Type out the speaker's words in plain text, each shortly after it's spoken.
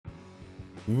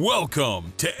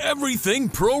Welcome to Everything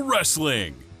Pro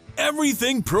Wrestling.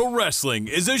 Everything Pro Wrestling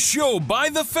is a show by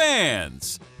the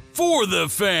fans, for the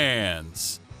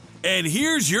fans. And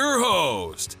here's your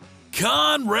host,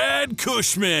 Conrad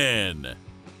Cushman.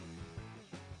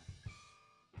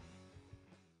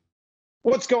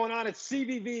 What's going on? It's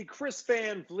CVV, Chris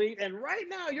Van Vliet, and right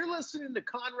now you're listening to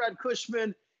Conrad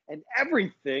Cushman and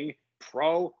Everything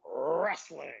Pro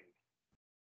Wrestling.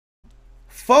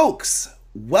 Folks,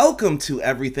 welcome to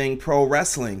Everything Pro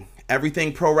Wrestling.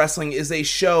 Everything Pro Wrestling is a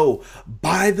show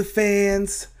by the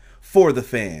fans, for the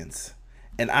fans.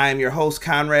 And I am your host,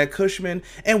 Conrad Cushman,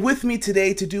 and with me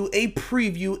today to do a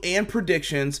preview and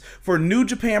predictions for New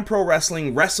Japan Pro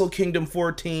Wrestling Wrestle Kingdom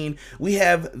 14, we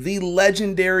have the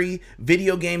legendary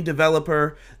video game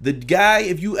developer, the guy,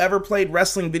 if you ever played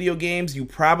wrestling video games, you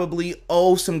probably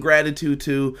owe some gratitude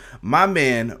to, my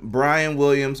man, Brian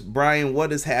Williams. Brian,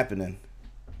 what is happening?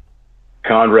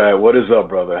 Conrad, what is up,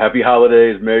 brother? Happy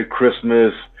holidays, Merry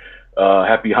Christmas,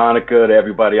 Happy Hanukkah to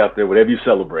everybody out there, whatever you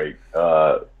celebrate.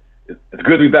 It's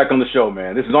good to be back on the show,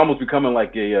 man. This is almost becoming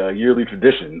like a yearly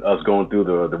tradition, us going through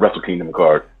the Wrestle Kingdom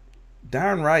card.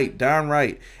 Darn right, darn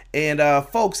right. And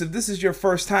folks, if this is your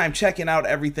first time checking out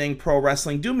Everything Pro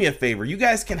Wrestling, do me a favor. You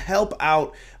guys can help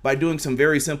out by doing some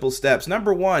very simple steps.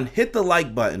 Number one, hit the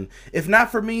like button. If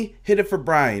not for me, hit it for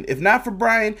Brian. If not for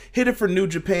Brian, hit it for New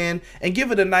Japan and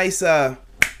give it a nice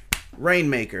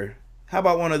rainmaker. How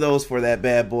about one of those for that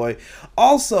bad boy?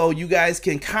 Also, you guys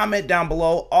can comment down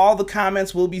below. All the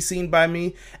comments will be seen by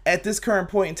me. At this current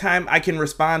point in time, I can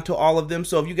respond to all of them.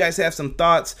 So if you guys have some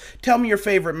thoughts, tell me your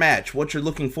favorite match, what you're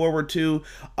looking forward to,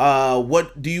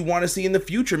 what do you want to see in the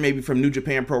future maybe from New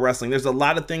Japan Pro Wrestling. There's a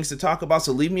lot of things to talk about,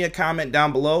 so leave me a comment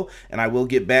down below and I will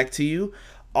get back to you.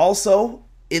 Also,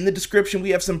 in the description, we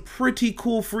have some pretty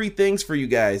cool free things for you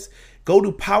guys. Go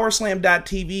to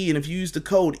powerslam.tv, and if you use the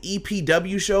code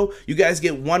EPW show, you guys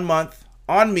get 1 month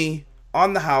on me,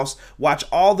 on the house. Watch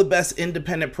all the best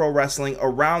independent pro wrestling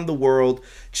around the world.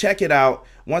 Check it out.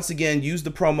 Once again, use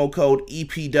the promo code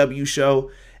EPW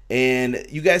show. And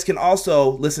you guys can also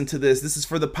listen to this. This is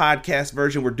for the podcast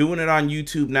version. We're doing it on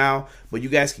YouTube now, but you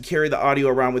guys can carry the audio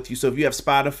around with you. So if you have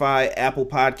Spotify, Apple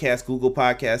Podcasts, Google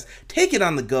Podcasts, take it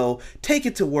on the go, take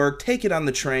it to work, take it on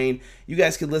the train. You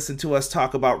guys can listen to us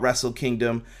talk about Wrestle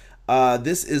Kingdom.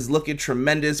 This is looking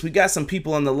tremendous. We got some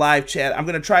people in the live chat. I'm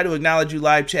going to try to acknowledge you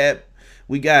live chat.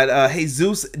 We got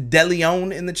Jesus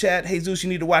DeLeon in the chat. Jesus, you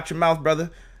need to watch your mouth,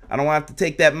 brother. I don't want to have to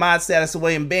take that mod status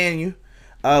away and ban you.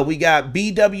 We got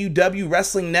BWW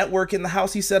Wrestling Network in the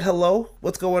house. He said hello.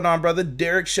 What's going on, brother?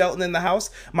 Derek Shelton in the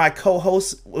house. My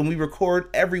co-host when we record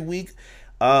every week.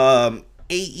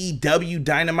 AEW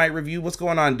Dynamite Review. What's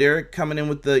going on, Derek? Coming in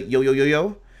with the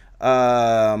yo.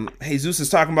 Jesus is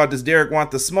talking about, does Derek want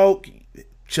the smoke?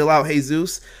 Chill out,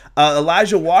 Jesus.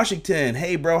 Elijah Washington.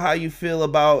 Hey, bro, how you feel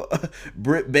about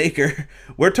Britt Baker?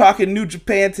 We're talking New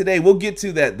Japan today. We'll get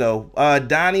to that, though.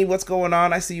 Donnie, what's going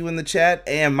on? I see you in the chat.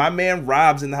 And my man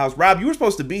Rob's in the house. Rob, you were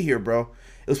supposed to be here, bro.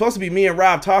 It was supposed to be me and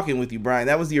Rob talking with you, Brian.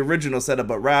 That was the original setup,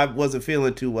 but Rob wasn't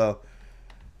feeling too well.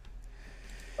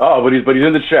 Oh, but he's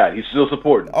in the chat. He's still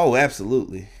supporting. Oh,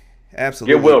 absolutely.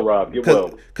 Absolutely. Get well, Rob. Get well.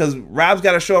 Because Rob's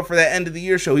got to show up for that end of the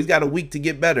year show. He's got a week to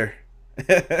get better.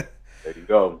 There you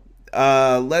go.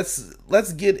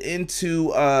 Let's get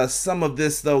into some of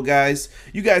this though, guys.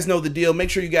 You guys know the deal. Make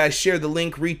sure you guys share the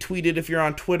link, retweet it if you're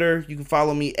on Twitter. You can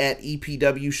follow me at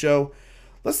EPW show.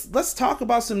 Let's talk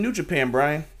about some New Japan,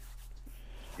 Brian.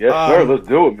 Yes, sir. Let's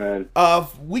do it, man.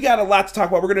 We got a lot to talk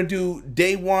about. We're gonna do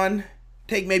day one,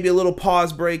 take maybe a little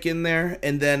pause break in there,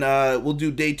 and then we'll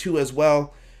do day two as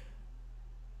well.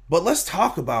 But let's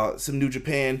talk about some New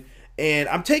Japan. And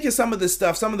I'm taking some of this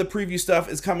stuff, some of the preview stuff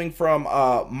is coming from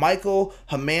Michael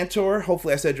Hamantor.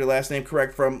 Hopefully I said your last name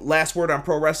correct, from Last Word on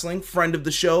Pro Wrestling, friend of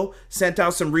the show. Sent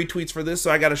out some retweets for this,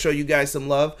 so I got to show you guys some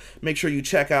love. Make sure you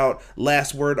check out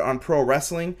Last Word on Pro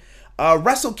Wrestling.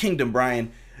 Wrestle Kingdom,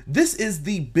 Brian. This is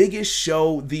the biggest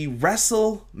show, the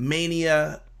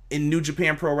WrestleMania in New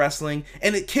Japan Pro Wrestling,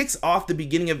 and it kicks off the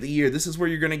beginning of the year. This is where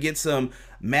you're going to get some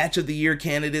Match of the Year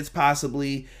candidates,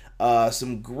 possibly.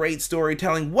 Some great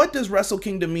storytelling. What does Wrestle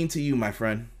Kingdom mean to you, my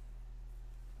friend?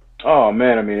 Oh,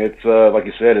 man, I mean, it's like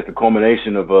you said, it's the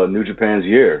culmination of New Japan's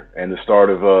year and the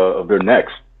start of their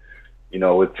next. You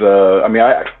know, it's, I mean,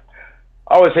 I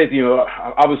always hate, you know,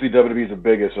 obviously WWE is the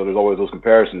biggest, so there's always those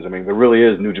comparisons. I mean, there really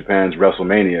is New Japan's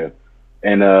WrestleMania.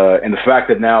 And the fact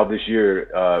that now this year,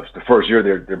 it's the first year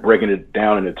they're breaking it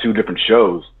down into two different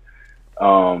shows.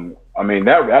 I mean,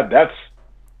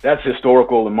 that's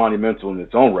historical and monumental in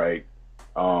its own right.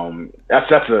 That's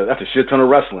a shit ton of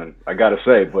wrestling, I gotta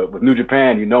say. But with New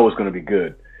Japan, you know it's going to be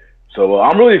good. So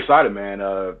I'm really excited, man.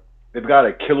 They've got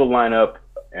a killer lineup,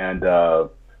 and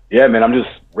yeah, man, I'm just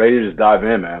ready to just dive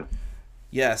in, man.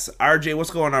 Yes, RJ, what's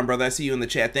going on, brother? I see you in the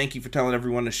chat. Thank you for telling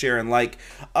everyone to share and like.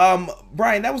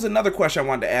 Brian, that was another question I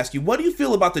wanted to ask you. What do you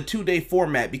feel about the 2-day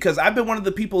format? Because I've been one of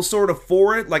the people sort of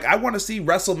for it. Like, I want to see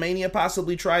WrestleMania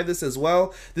possibly try this as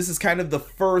well. This is kind of the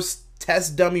first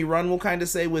test dummy run, we'll kind of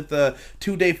say, with the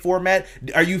 2-day format.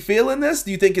 Are you feeling this?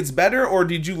 Do you think it's better, or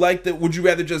did you like that? Would you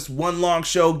rather just one long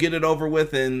show, get it over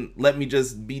with, and let me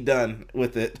just be done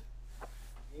with it?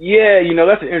 Yeah, you know,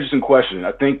 that's an interesting question.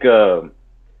 I think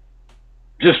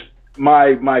just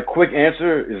my quick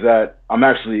answer is that I'm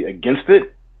actually against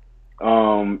it.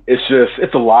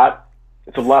 It's a lot.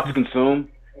 It's a lot to consume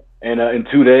in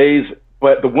 2 days.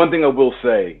 But the one thing I will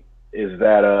say is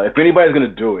that if anybody's going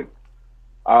to do it,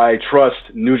 I trust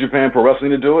New Japan Pro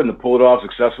Wrestling to do it and to pull it off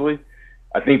successfully.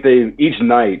 I think each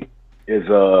night is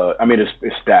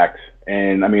it's stacked.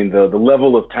 And I mean, the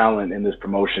level of talent in this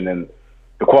promotion and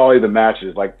the quality of the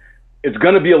matches, like, it's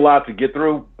going to be a lot to get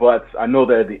through, but I know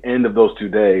that at the end of those 2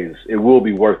 days, it will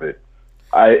be worth it.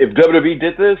 If WWE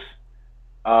did this,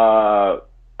 I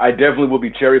definitely would be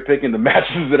cherry picking the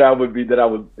matches that I would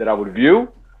view,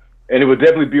 and it would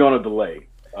definitely be on a delay.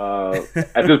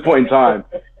 At this point in time,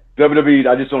 WWE,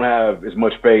 I just don't have as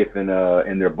much faith in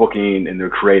their booking and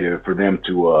their creative for them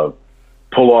to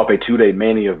pull off a 2-day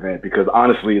Mania event, because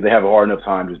honestly, they have a hard enough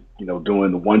time just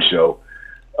doing the one show.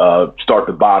 Start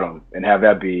to bottom and have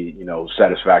that be,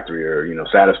 satisfactory or,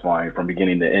 satisfying from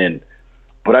beginning to end.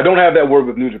 But I don't have that word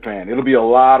with New Japan. It'll be a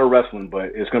lot of wrestling,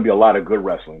 but it's going to be a lot of good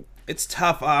wrestling. It's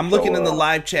tough. I'm looking in the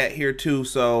live chat here, too,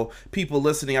 so people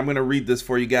listening, I'm going to read this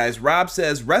for you guys. Rob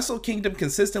says, Wrestle Kingdom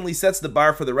consistently sets the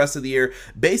bar for the rest of the year,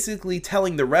 basically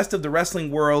telling the rest of the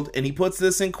wrestling world, and he puts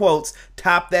this in quotes,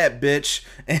 top that, bitch.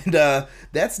 And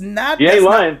that's not... He ain't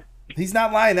lying. He's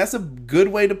not lying. That's a good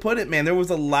way to put it, man. There was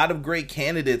a lot of great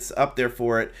candidates up there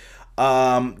for it.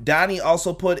 Donnie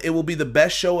also put, it will be the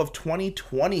best show of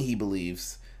 2020, he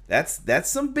believes. That's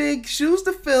some big shoes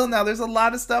to fill. Now, there's a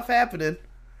lot of stuff happening.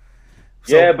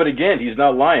 So, yeah, but again, he's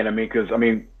not lying. I mean, because,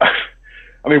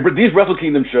 these Wrestle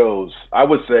Kingdom shows, I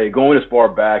would say, going as far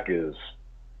back as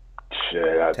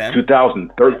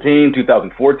 2013,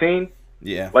 2014.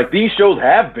 Yeah. Like, these shows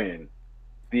have been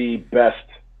the best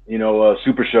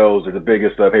super shows or the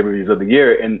biggest pay-per-views of the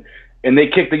year, and they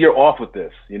kicked the year off with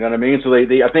this. You know what I mean? So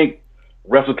I think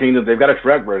Wrestle Kingdom, they've got a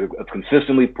track record of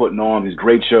consistently putting on these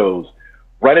great shows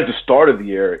right at the start of the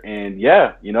year. And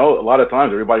yeah, a lot of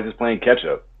times everybody's just playing catch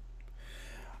up.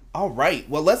 All right,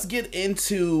 well, let's get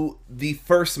into the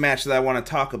first match that I want to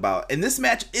talk about. And this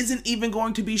match isn't even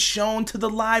going to be shown to the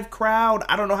live crowd.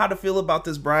 I don't know how to feel about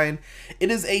this, Brian.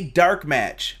 It is a dark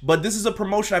match, but this is a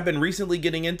promotion I've been recently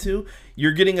getting into.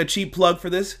 You're getting a cheap plug for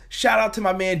this. Shout out to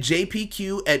my man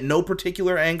JPQ at No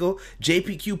Particular Angle.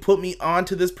 JPQ put me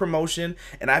onto this promotion,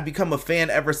 and I've become a fan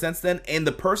ever since then. And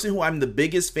the person who I'm the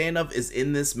biggest fan of is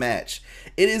in this match.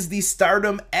 It is the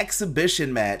Stardom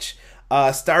Exhibition match.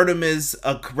 Stardom is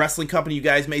a wrestling company. You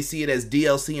guys may see it as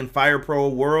DLC and Fire Pro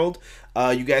World.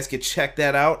 You guys can check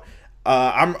that out.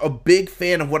 I'm a big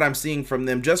fan of what I'm seeing from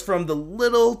them, just from the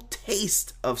little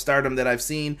taste of Stardom that I've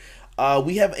seen.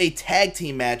 We have a tag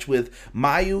team match with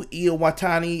Mayu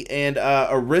Iwatani and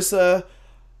Arisa.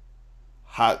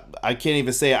 I can't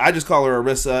even say it. I just call her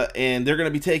Arisa. And they're going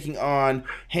to be taking on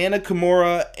Hana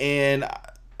Kimura and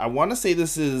I want to say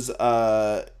this is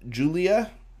Julia.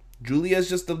 Julia is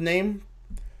just the name?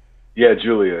 Yeah,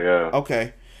 Julia, yeah.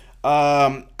 Okay.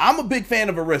 I'm a big fan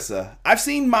of Arisa. I've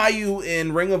seen Mayu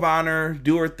in Ring of Honor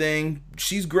do her thing.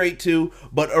 She's great too.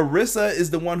 But Arisa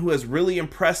is the one who has really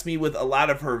impressed me with a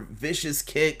lot of her vicious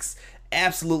kicks.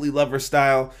 Absolutely love her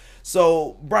style.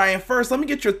 So, Brian, first, let me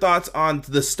get your thoughts on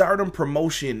the Stardom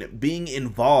promotion being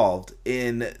involved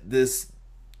in this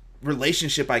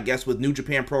relationship, I guess, with New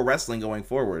Japan Pro Wrestling going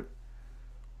forward.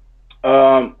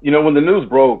 When the news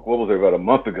broke, what was it, about a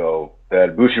month ago,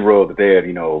 that Bushiroad, that they had,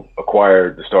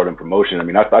 acquired the Stardom promotion. I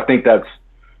mean, I think that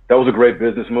was a great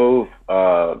business move.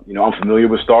 I'm familiar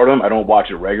with Stardom. I don't watch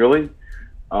it regularly.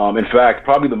 In fact,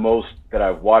 probably the most that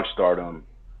I've watched Stardom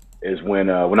is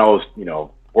when I was,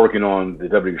 working on the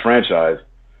WWE franchise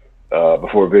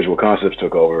before Visual Concepts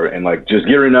took over, and like just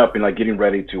gearing up and like getting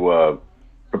ready to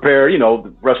prepare,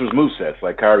 the wrestlers' movesets,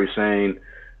 like Kairi Sane.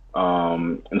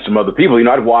 And some other people,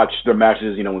 I'd watch their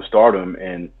matches, with Stardom,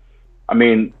 and I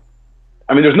mean,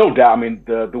 there's no doubt. I mean,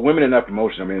 the women in that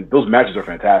promotion, those matches are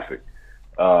fantastic.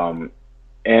 And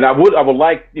I would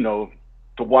like, to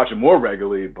watch it more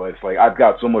regularly, but it's like I've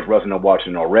got so much wrestling I'm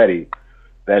watching already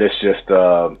that it's just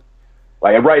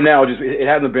like right now, it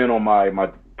hasn't been on my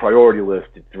priority list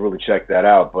to really check that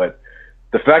out. But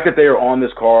the fact that they are on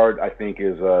this card, I think,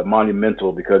 is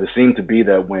monumental, because it seemed to be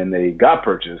that when they got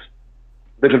purchased,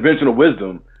 the conventional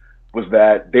wisdom was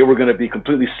that they were going to be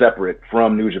completely separate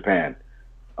from New Japan.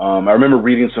 I remember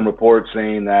reading some reports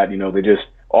saying that, they just,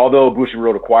 although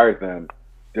Bushiroad acquired them,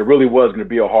 there really was going to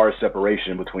be a hard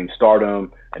separation between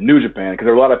Stardom and New Japan, because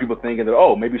there were a lot of people thinking that,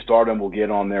 oh, maybe Stardom will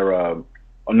get on their on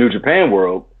New Japan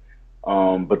World,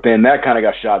 but then that kind of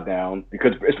got shot down,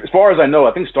 because as far as I know,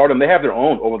 I think Stardom, they have their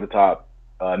own over-the-top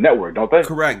network, don't they?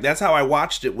 Correct. That's how I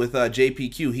watched it with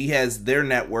JPQ. He has their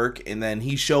network, and then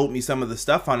he showed me some of the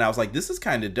stuff on it. I was like, this is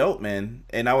kind of dope, man.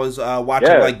 And I was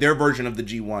watching like their version of the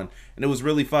G1, and it was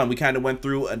really fun. We kind of went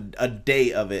through a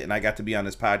day of it, and I got to be on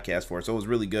this podcast for it, so it was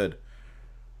really good.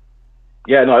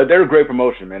 Yeah, no, they're a great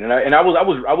promotion, man. And I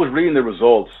was reading the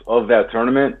results of that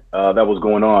tournament that was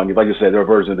going on. Like you said, their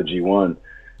version of the G1,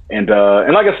 and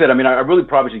like I said, I mean, I really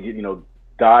probably should get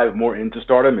dive more into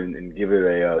Stardom and give it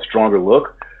a stronger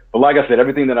look. But like I said,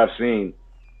 everything that I've seen,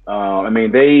 I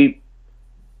mean,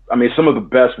 some of the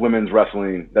best women's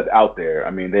wrestling that's out there.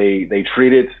 I mean, they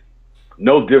treat it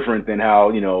no different than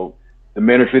how the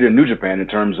men are treated in New Japan in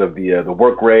terms of the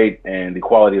work rate and the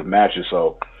quality of matches.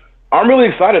 So I'm really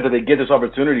excited that they get this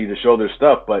opportunity to show their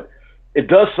stuff. But it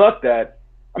does suck that,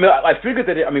 I mean, I figured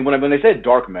that when they said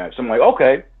dark match, I'm like,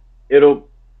 okay, it'll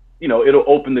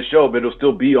open the show, but it'll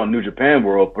still be on New Japan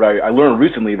World. But I learned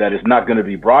recently that it's not going to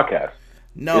be broadcast.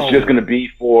 No, it's just going to be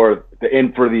for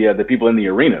the people in the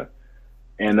arena,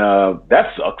 and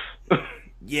that sucks.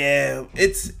 Yeah,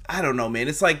 I don't know, man.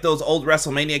 It's like those old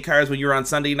WrestleMania cards when you're on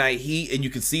Sunday Night Heat and you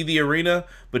can see the arena,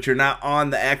 but you're not on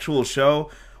the actual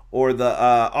show. Or the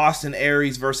Austin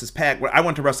Aries versus Pac. I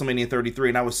went to WrestleMania 33,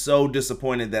 and I was so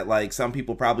disappointed that some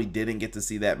people probably didn't get to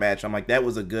see that match. I'm like, that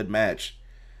was a good match.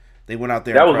 They went out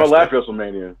there. That was my last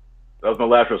WrestleMania. That was my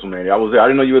last WrestleMania. I was there. I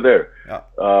didn't know you were there.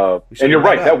 And you're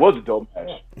right. That was a dope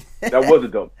match. That was a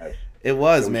dope match. It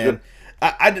was, man.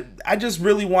 I just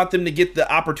really want them to get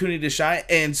the opportunity to shine.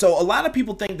 And so a lot of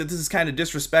people think that this is kind of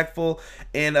disrespectful.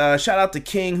 And shout out to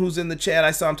King, who's in the chat. I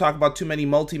saw him talk about too many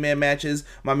multi-man matches.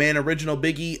 My man, Original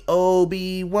Biggie,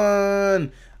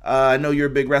 Obi-Wan. I know you're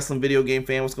a big wrestling video game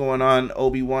fan. What's going on,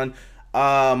 Obi-Wan?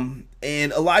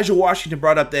 And Elijah Washington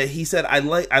brought up that he said, I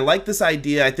like this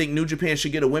idea. I think New Japan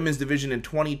should get a women's division in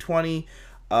 2020.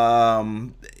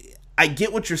 I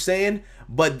get what you're saying,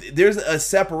 but there's a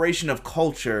separation of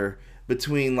culture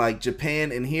between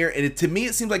Japan and here, and to me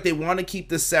it seems like they want to keep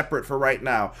this separate for right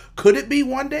now. Could it be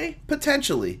one day?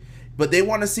 Potentially. But they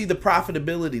want to see the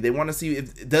profitability. They want to see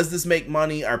does this make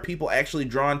money? Are people actually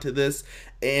drawn to this?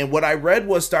 And what I read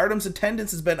was Stardom's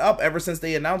attendance has been up ever since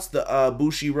they announced the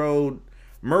Bushiroad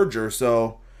merger.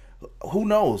 So who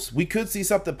knows? We could see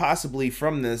something possibly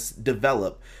from this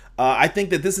develop. I think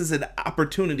that this is an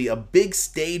opportunity, a big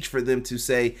stage for them to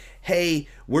say, hey,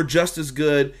 we're just as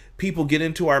good. People get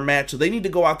into our match. So they need to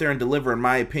go out there and deliver, in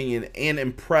my opinion, and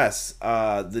impress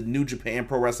the New Japan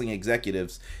Pro Wrestling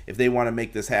executives if they want to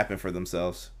make this happen for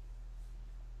themselves.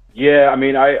 Yeah, I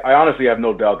mean, I honestly have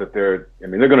no doubt that they're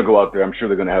going to go out there. I'm sure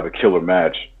they're going to have a killer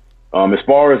match. As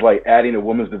far as adding a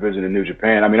women's division in New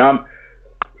Japan, I mean,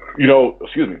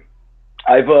 excuse me,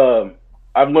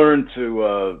 I've learned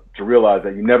to realize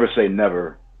that you never say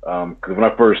never. Because when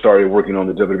I first started working on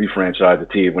the WWE franchise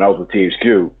when I was with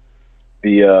THQ,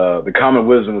 the common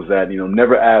wisdom was that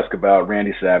never ask about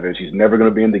Randy Savage. He's never going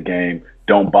to be in the game.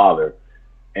 Don't bother.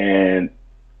 And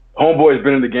Homeboy's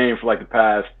been in the game for the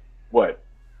past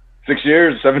 6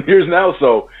 years, 7 years now.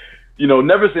 So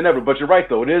never say never. But you're right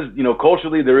though. It is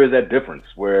culturally there is that difference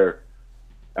where.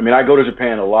 I mean, I go to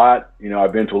Japan a lot.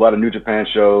 I've been to a lot of New Japan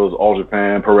shows, All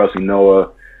Japan, Pro Wrestling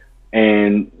Noah,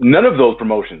 and none of those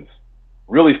promotions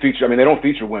really feature. I mean, they don't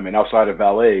feature women outside of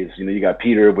ballets. You got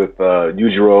Peter with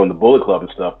Yujiro and the Bullet Club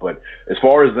and stuff. But as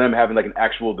far as them having an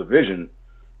actual division,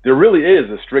 there really is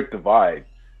a strict divide.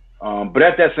 But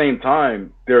at that same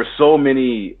time, there are so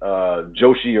many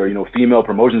Joshi or female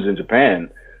promotions in Japan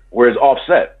where it's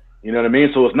offset. You know what I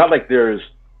mean? So it's not like there's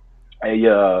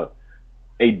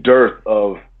a dearth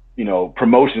of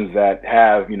promotions that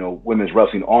have women's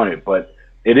wrestling on it, but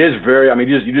it is very. I mean,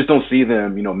 you just don't see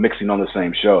them mixing on the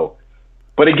same show.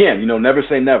 But again, never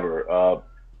say never.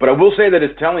 But I will say that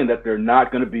it's telling that they're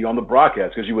not going to be on the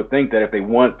broadcast, because you would think that if they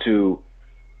want to,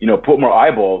 put more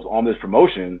eyeballs on this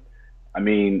promotion, I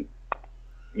mean,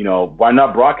 why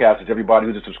not broadcast it to everybody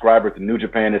who's a subscriber to New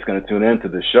Japan that's going to tune into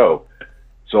this show?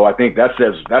 So I think that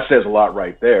says a lot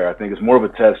right there. I think it's more of a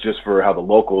test just for how the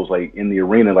locals in the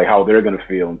arena, how they're going to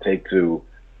feel and take to,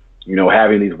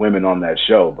 having these women on that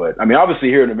show. But I mean, obviously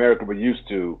here in America, we're used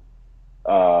to,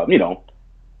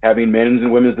 having men's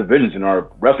and women's divisions in our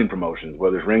wrestling promotions,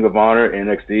 whether it's Ring of Honor,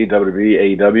 NXT,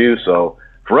 WWE, AEW. So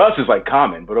for us, it's like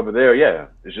common, but over there, yeah,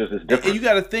 it's different. And you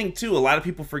got to think too. A lot of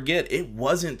people forget it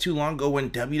wasn't too long ago when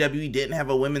WWE didn't have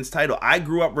a women's title. I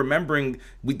grew up remembering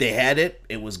they had it.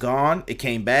 It was gone. It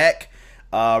came back.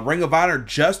 Ring of Honor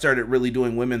just started really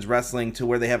doing women's wrestling to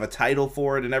where they have a title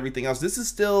for it and everything else. This is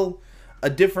still a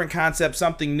different concept,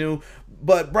 something new.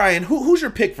 But Brian, who's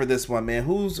your pick for this one, man?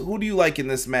 Who do you like in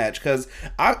this match? Because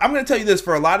I'm going to tell you this,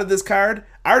 for a lot of this card,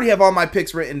 I already have all my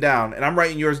picks written down, and I'm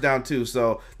writing yours down too.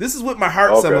 So this is with my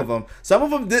heart. Okay. Some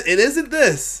of them, it isn't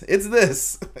this. It's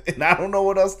this, and I don't know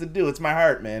what else to do. It's my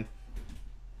heart, man.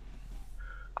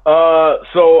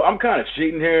 So I'm kind of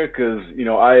cheating here because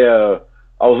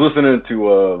I was listening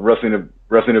to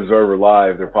Wrestling Observer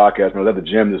Live, their podcast, and I was at the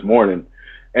gym this morning,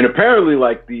 and apparently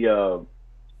like the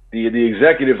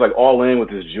executives like all in with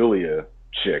this Julia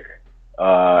chick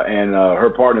and her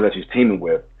partner that she's teaming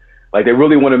with. Like they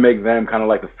really want to make them kind of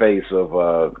like the face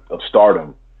of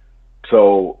Stardom.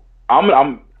 So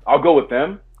I'll go with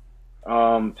them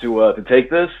to take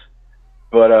this.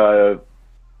 But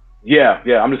yeah,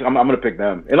 I'm gonna pick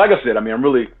them. And like I said, I mean, I'm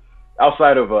really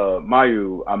outside of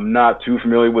Mayu, I'm not too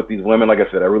familiar with these women. Like I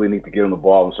said, I really need to get on the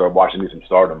ball and start watching these in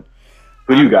Stardom.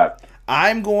 Who you got?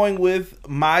 I'm going with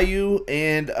Mayu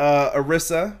and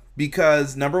Arisa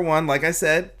because, number one, like I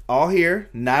said, all here,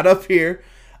 not up here.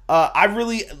 I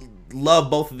really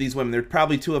love both of these women. They're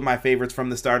probably two of my favorites from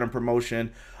the Stardom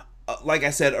promotion. Like I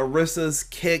said, Arisa's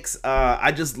kicks,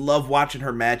 I just love watching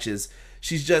her matches.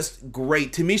 She's just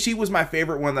great. To me, she was my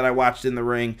favorite one that I watched in the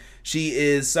ring. She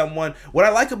is someone... What I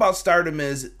like about Stardom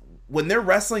is when they're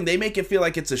wrestling, they make it feel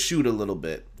like it's a shoot a little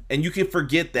bit. And you can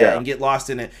forget that and get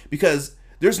lost in it because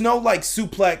there's no like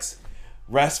suplex,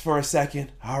 rest for a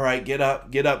second. All right, get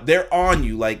up. They're on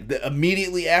you. Like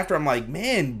immediately after, I'm like,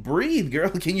 man, breathe, girl.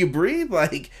 Can you breathe?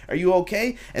 Like, are you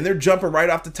okay? And they're jumping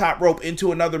right off the top rope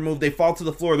into another move. They fall to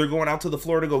the floor. They're going out to the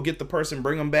floor to go get the person,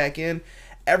 bring them back in.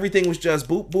 Everything was just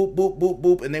boop, boop, boop, boop,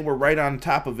 boop, and they were right on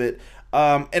top of it.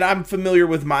 And I'm familiar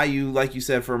with Mayu, like you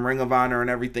said, from Ring of Honor and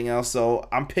everything else, so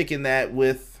I'm picking that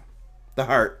with the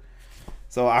heart.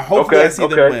 So I hope I see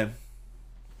them win.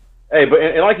 Hey, but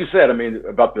and like you said, I mean,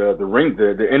 about the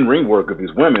in-ring work of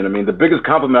these women, I mean, the biggest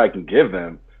compliment I can give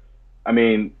them, I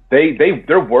mean,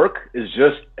 their work is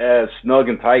just as snug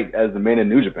and tight as the men in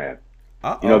New Japan.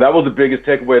 Uh-oh. You know, that was the biggest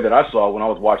takeaway that I saw when I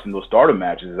was watching those Stardom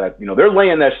matches, is that, you know, they're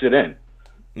laying that shit in.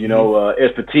 You know,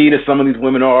 as petite as some of these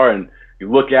women are, and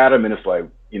you look at them and it's like,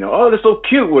 you know, oh, they're so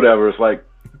cute, whatever. It's like,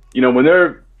 you know, when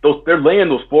they're laying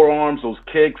those forearms, those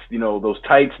kicks, you know, those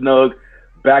tight, snug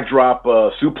backdrop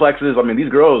suplexes. I mean, these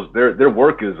girls, their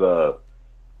work is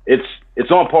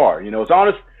it's on par. You know, it's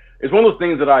honest. It's one of those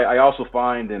things that I also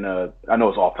find, and I know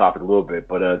it's off topic a little bit,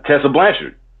 but Tessa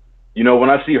Blanchard. You know, when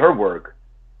I see her work,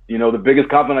 you know, the biggest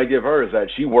compliment I give her is that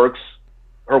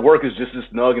her work is just as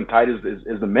snug and tight as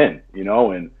the men, you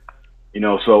know, and, you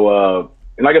know, so,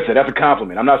 and like I said, that's a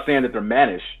compliment. I'm not saying that they're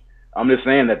mannish. I'm just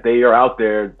saying that they are out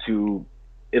there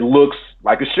it looks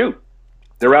like a shoot.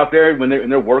 They're out there when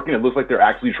they're working, it looks like they're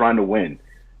actually trying to win.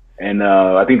 And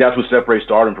I think that's what separates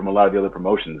Stardom from a lot of the other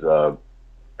promotions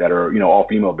that are, you know, all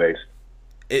female based.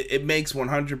 It makes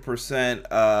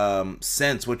 100%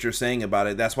 sense what you're saying about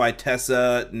it. That's why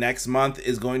Tessa next month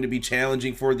is going to be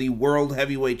challenging for the World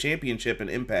Heavyweight Championship in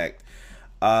Impact.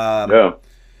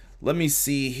 Let me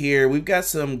see here. We've got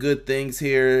some good things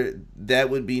here. That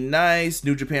would be nice.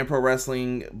 New Japan Pro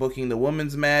Wrestling booking the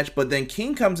women's match. But then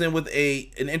King comes in with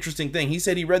an interesting thing. He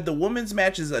said he read the women's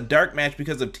match is a dark match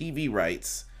because of TV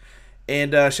rights.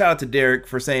 And shout out to Derek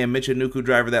for saying Michinoku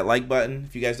driver that like button.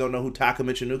 If you guys don't know who Taka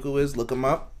Michinoku is, look him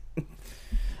up.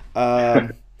 Yeah,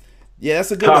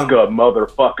 that's a good one. Taka,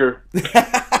 motherfucker.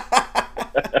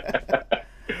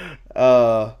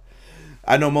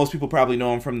 I know most people probably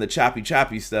know him from the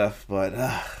choppy stuff, but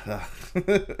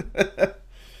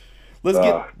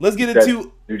let's get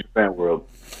into New Japan World.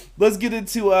 Let's get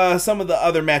into some of the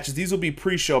other matches. These will be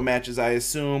pre-show matches, I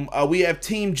assume. We have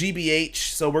Team GBH,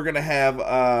 so we're gonna have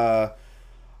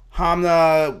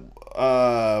Hamna.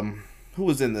 Who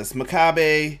was in this?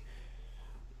 Makabe,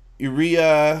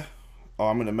 Uriah. Oh,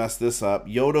 I'm gonna mess this up.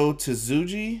 Yodo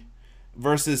Tsuji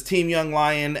versus Team Young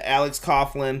Lion, Alex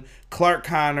Coughlin, Clark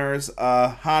Connors,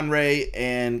 Hanrei,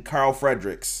 and Carl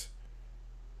Fredericks.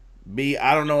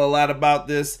 I don't know a lot about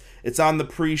this. It's on the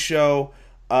pre-show.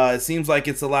 It seems like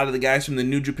it's a lot of the guys from the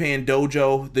New Japan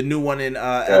Dojo, the new one in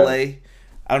LA.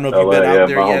 I don't know if you've been out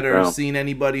there yet or seen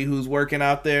anybody who's working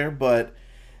out there, but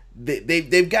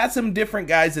they've got some different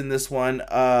guys in this one.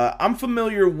 I'm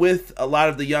familiar with a lot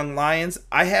of the Young Lions.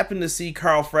 I happen to see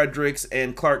Carl Fredericks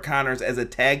and Clark Connors as a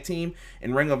tag team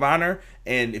in Ring of Honor.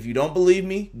 And if you don't believe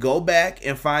me, go back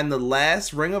and find the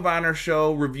last Ring of Honor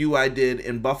show review I did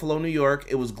in Buffalo, New York.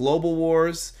 It was Global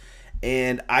Wars.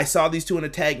 And I saw these two in a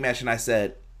tag match and I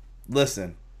said,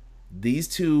 listen, these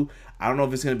two, I don't know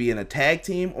if it's going to be in a tag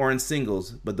team or in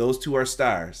singles, but those two are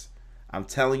stars. I'm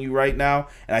telling you right now,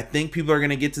 and I think people are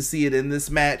going to get to see it in this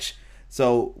match.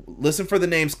 So listen for the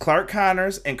names Clark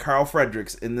Connors and Carl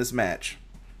Fredericks in this match.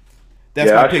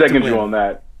 That's I second you on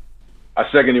that.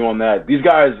 I second you on that. These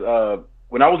guys,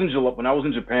 when I was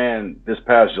in Japan this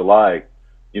past July,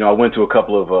 I went to a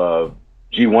couple of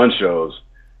G1 shows,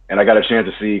 and I got a chance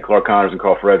to see Clark Connors and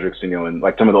Carl Fredericks, and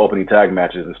like some of the opening tag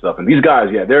matches and stuff. And these guys,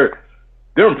 yeah, they're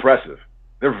impressive.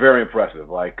 They're very impressive.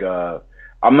 Like.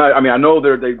 I know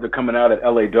they're coming out at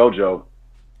LA Dojo.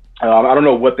 I don't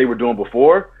know what they were doing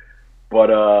before,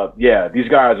 but yeah, these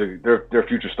guys they're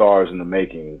future stars in the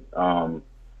making.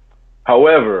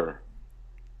 However,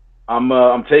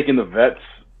 I'm taking the vets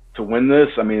to win this.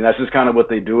 I mean, that's just kind of what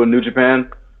they do in New Japan,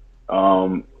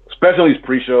 especially these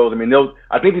pre-shows. I mean,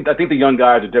 I think the young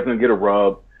guys are definitely gonna get a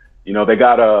rub. They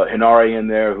got Hinare in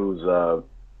there, who's a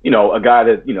guy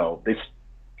that they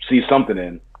see something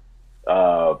in.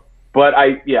 But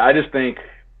I just think,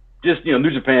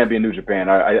 New Japan being New Japan,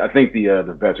 I think the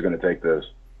vets are going to take this.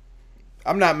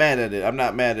 I'm not mad at it. I'm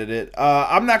not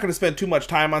going to spend too much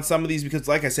time on some of these because,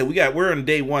 like I said, we're on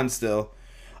day one still.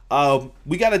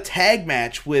 We got a tag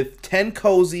match with Ten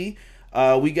Cozy.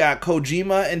 We got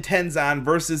Kojima and Tenzan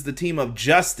versus the team of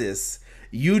Justice,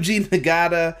 Yuji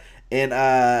Nagata and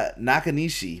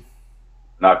Nakanishi.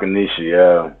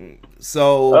 Yeah.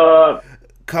 So,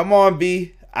 come on,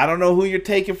 B. I don't know who you're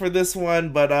taking for this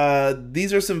one, but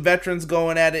these are some veterans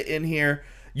going at it in here.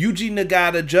 Yuji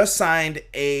Nagata just signed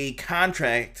a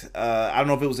contract. I don't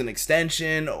know if it was an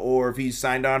extension or if he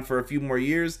signed on for a few more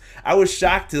years. I was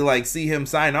shocked to see him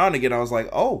sign on again. I was like,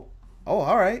 oh,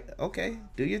 all right, okay,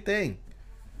 do your thing.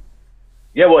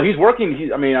 Yeah, well, he's working.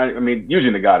 Yuji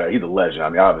Nagata, he's a legend.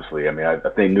 Obviously, I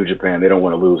think New Japan, they don't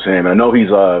want to lose him. And I know he's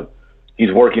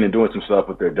working and doing some stuff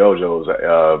with their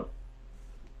dojos.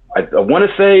 I want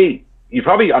to say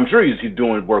I'm sure he's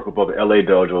doing work with both the LA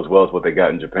dojo as well as what they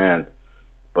got in Japan.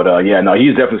 But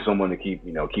he's definitely someone to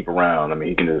keep around.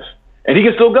 He can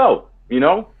still go.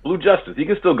 Blue Justice, he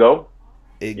can still go.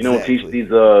 Exactly. Teach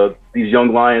these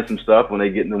young lions some stuff when they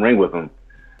get in the ring with him.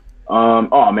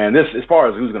 This, as far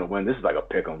as who's gonna win, this is like a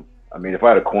pick 'em. If I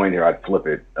had a coin here, I'd flip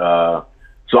it.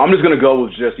 So I'm just gonna go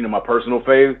with just my personal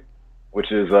fave,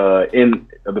 which is in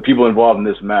the people involved in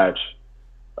this match.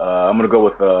 I'm gonna go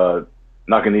with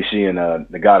Nakanishi and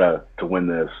Nagata to win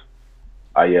this.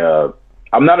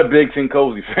 I'm not a big Ten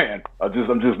Cozy fan.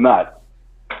 I'm just not.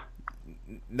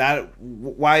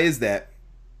 Why is that?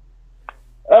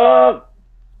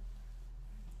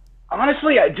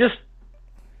 Honestly, I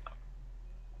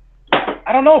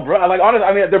don't know, bro.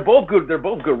 Honestly, they're both good. They're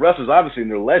both good wrestlers, obviously,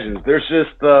 and they're legends. There's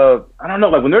just I don't know.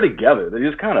 When they're together, they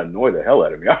just kind of annoy the hell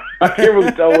out of me. I can't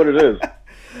really tell what it is.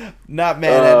 Not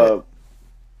mad at it.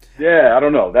 Yeah, I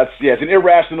don't know. It's an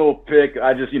irrational pick.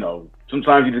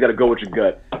 Sometimes you just got to go with your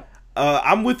gut.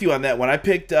 I'm with you on that one. I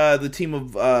picked the team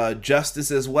of Justice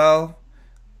as well,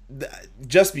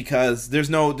 just because there's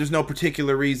no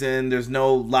particular reason, there's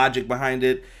no logic behind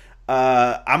it.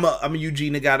 I'm a Yuji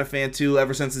Nagata fan too.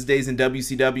 Ever since his days in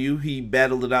WCW, he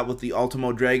battled it out with the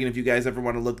Ultimo Dragon. If you guys ever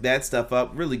want to look that stuff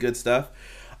up, really good stuff.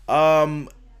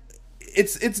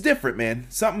 It's different, man.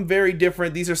 Something very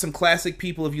different. These are some classic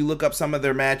people if you look up some of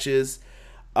their matches.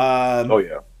 Oh,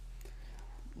 yeah.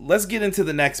 Let's get into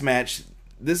the next match.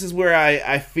 This is where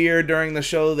I fear during the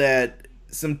show that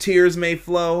some tears may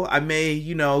flow. I may,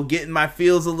 get in my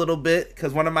feels a little bit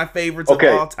because one of my favorites of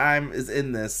all time is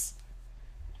in this.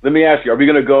 Let me ask you, are we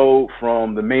going to go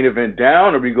from the main event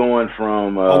down, or are we going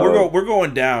from... we're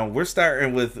going down. We're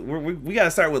starting with... We got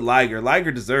to start with Liger.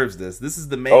 Liger deserves this. This is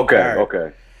the main card.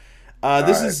 Okay.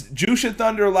 This is Jushin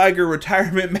Thunder Liger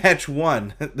Retirement Match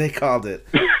 1. They called it.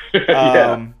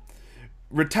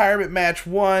 Retirement Match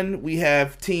 1. We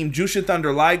have Team Jushin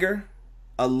Thunder Liger,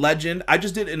 a legend. I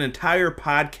just did an entire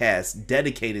podcast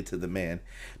dedicated to the man,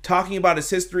 talking about his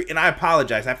history. And I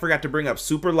apologize. I forgot to bring up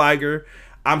Super Liger.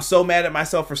 I'm so mad at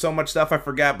myself for so much stuff I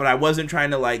forgot, but I wasn't trying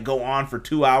to go on for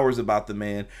 2 hours about the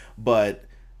man. But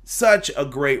such a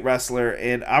great wrestler,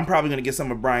 and I'm probably going to get some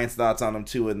of Brian's thoughts on him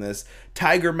too in this.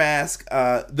 Tiger Mask,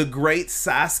 the great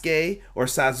Sasuke or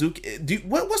Sasuke.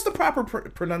 What's the proper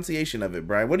pronunciation of it,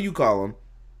 Brian? What do you call him?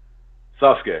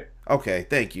 Sasuke. Okay,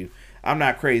 thank you. I'm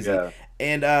not crazy. Yeah.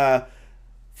 And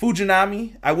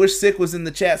Fujinami. I wish Sick was in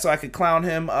the chat so I could clown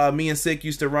him. Me and Sick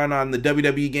used to run on the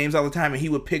WWE games all the time, and he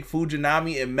would pick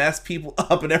Fujinami and mess people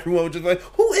up, and everyone would just be like,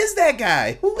 who is that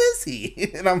guy? Who is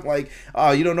he? And I'm like,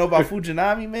 oh, you don't know about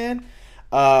Fujinami, man?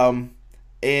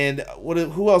 And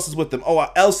who else is with them? Oh,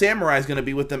 El Samurai is going to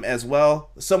be with them as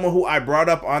well. Someone who I brought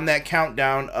up on that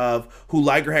countdown of who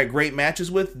Liger had great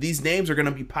matches with. These names are going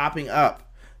to be popping up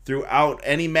throughout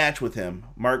any match with him.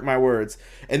 Mark my words.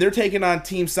 And they're taking on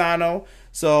Team Sano.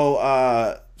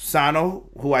 So Sano,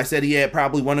 who I said he had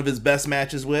probably one of his best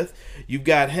matches with. You've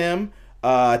got him,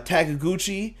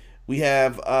 Takaguchi. We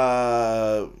have,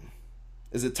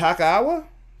 is it Takaawa?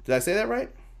 Did I say that right?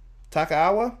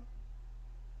 Takaawa?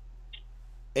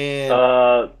 And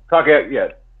Takeawa,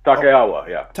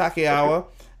 yeah. Takeawa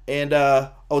and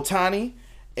Otani.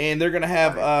 And they're going to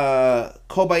have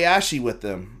Kobayashi with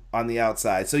them on the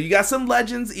outside. So you got some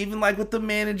legends, even like with the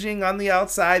managing on the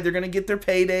outside. They're going to get their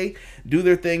payday, do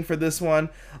their thing for this one.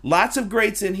 Lots of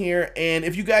greats in here. And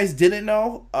if you guys didn't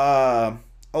know,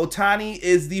 Otani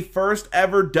is the first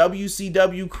ever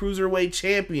WCW Cruiserweight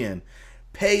Champion.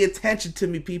 Pay attention to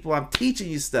me, people. I'm teaching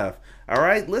you stuff. All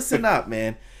right? Listen up,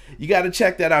 man. You got to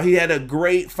check that out. He had a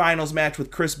great finals match with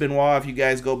Chris Benoit. If you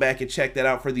guys go back and check that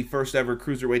out for the first ever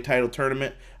Cruiserweight title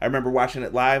tournament. I remember watching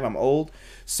it live. I'm old.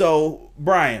 So,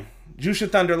 Brian, Jushin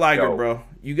Thunder Liger, bro.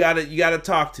 You gotta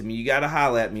talk to me. You gotta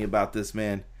holla at me about this,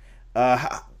 man.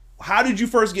 How did you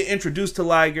first get introduced to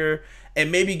Liger? And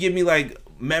maybe give me like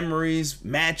memories,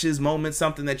 matches, moments,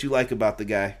 something that you like about the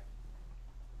guy.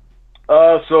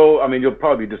 So I mean, you'll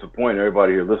probably be disappointed.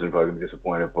 Everybody here listening probably be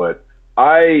disappointed, but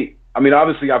I mean,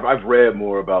 obviously, I've read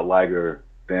more about Liger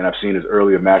than I've seen his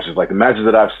earlier matches. Like the matches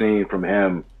that I've seen from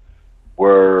him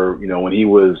were, when he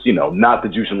was, not the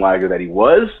Jushin Liger that he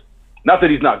was. Not that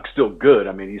he's not still good.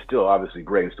 I mean, he's still obviously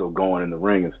great and still going in the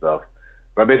ring and stuff.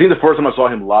 But I mean, I think the first time I saw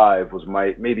him live was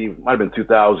might have been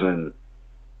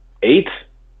 2008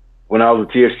 when I was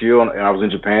with THQ and I was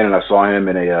in Japan and I saw him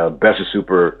in a Best of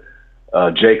Super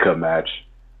J-Cup match.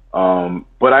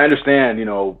 But I understand,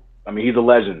 I mean, he's a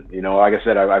legend. Like I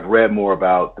said, I've read more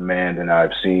about the man than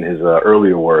I've seen his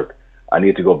earlier work. I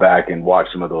need to go back and watch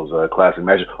some of those classic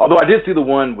matches. Although I did see the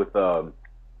one with, him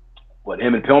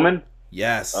and Pillman?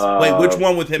 Yes. Wait, which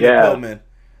one with him and Pillman?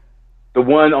 The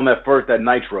one on that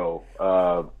Nitro.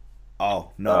 No.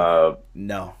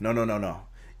 No.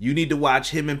 You need to watch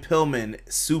him and Pillman,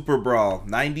 Super Brawl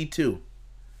 92.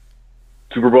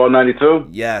 Super Brawl 92?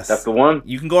 Yes. That's the one?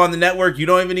 You can go on the network. You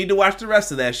don't even need to watch the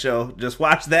rest of that show. Just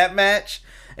watch that match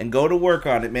and go to work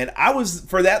on it, man.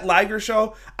 For that Liger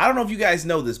show, I don't know if you guys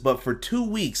know this, but for 2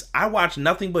 weeks, I watched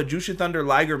nothing but Jushin Thunder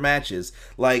Liger matches.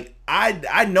 Like,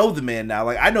 I know the man now.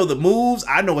 Like, I know the moves.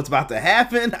 I know what's about to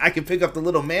happen. I can pick up the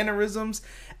little mannerisms.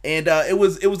 And it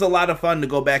was a lot of fun to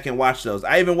go back and watch those.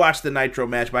 I even watched the Nitro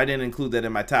match, but I didn't include that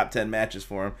in my top 10 matches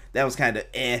for him. That was kind of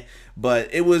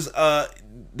but it was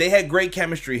they had great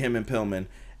chemistry, him and Pillman.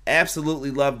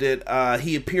 Absolutely loved it.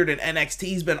 He appeared in NXT.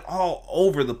 He's been all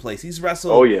over the place. He's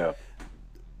wrestled. Oh yeah.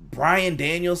 Bryan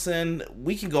Danielson.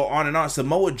 We can go on and on.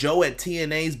 Samoa Joe at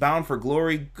TNA's Bound for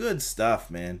Glory. Good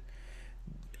stuff, man.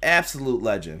 Absolute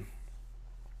legend.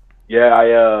 Yeah,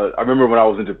 I remember when I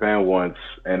was in Japan once,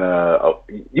 and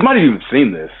you might have even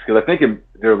seen this because I think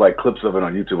there are like clips of it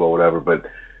on YouTube or whatever. But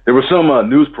there was some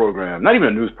news program, not even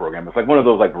a news program. It's like one of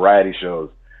those like variety shows,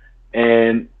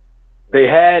 and they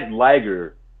had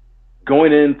Liger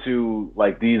going into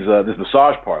like these this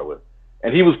massage parlor,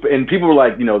 and people were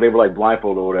like, they were like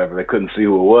blindfolded or whatever. They couldn't see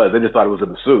who it was. They just thought it was a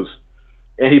masseuse,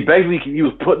 and he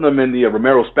was putting them in the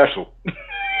Romero special.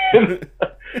 And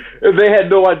they had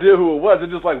no idea who it was. They're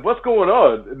just like, what's going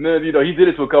on? And then, he did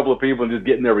it to a couple of people and just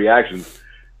getting their reactions.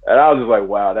 And I was just like,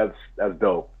 wow, that's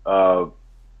dope. But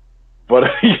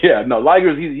yeah, no,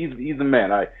 Liger's he's the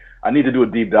man. I need to do a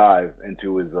deep dive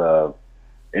into his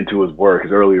work,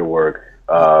 his earlier work.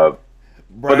 But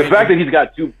the fact that he's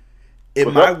got two.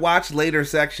 In my watch later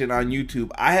section on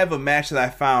YouTube, I have a match that I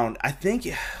found.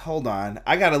 Hold on.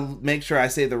 I got to make sure I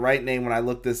say the right name when I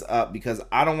look this up because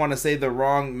I don't want to say the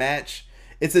wrong match.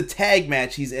 It's a tag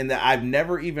match he's in that I've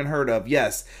never even heard of.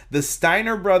 Yes, the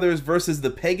Steiner brothers versus the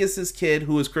Pegasus Kid,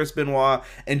 who is Chris Benoit,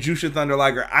 and Jushin Thunder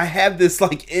Liger. I have this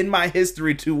like in my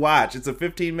history to watch. It's a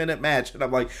 15-minute match, and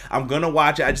I'm like, I'm going to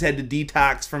watch it. I just had to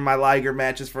detox from my Liger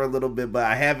matches for a little bit, but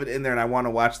I have it in there, and I want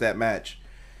to watch that match.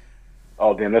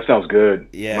 Oh, damn, that sounds good.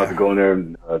 Yeah. I'm about to go in there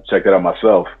and check that out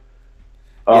myself.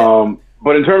 Yeah.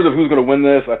 But in terms of who's going to win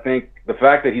this, I think the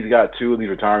fact that he's got two of these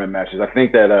retirement matches, I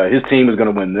think that his team is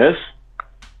going to win this.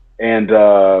 And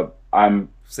I'm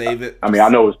save it. I mean, I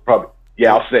know it's probably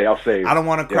Yeah, I'll say. I don't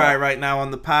want to cry right now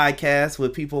on the podcast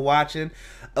with people watching.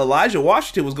 Elijah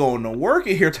Washington was going to work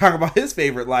in here talking about his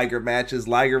favorite Liger matches.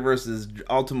 Liger versus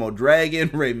Ultimo Dragon,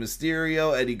 Rey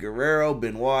Mysterio, Eddie Guerrero,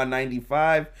 Benoit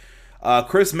 95.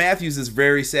 Chris Matthews is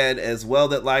very sad as well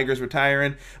that Liger's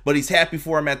retiring, but he's happy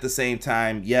for him at the same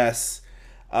time. Yes.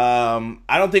 I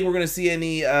don't think we're going to see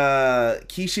any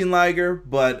Kishin Liger,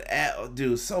 but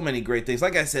dude, so many great things.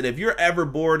 Like I said, if you're ever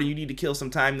bored and you need to kill some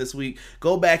time this week,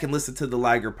 go back and listen to the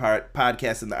Liger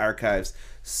podcast in the archives.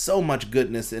 So much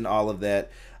goodness in all of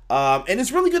that. And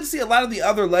it's really good to see a lot of the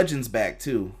other legends back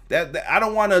too. That I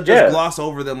don't want to just gloss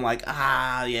over them like,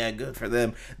 yeah, good for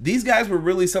them. These guys were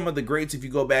really some of the greats if you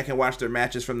go back and watch their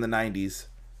matches from the 90s.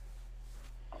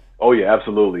 Oh yeah,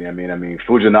 absolutely. I mean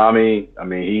Fujinami,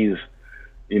 he's,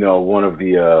 one of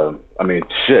the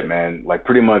shit, man. Like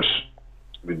pretty much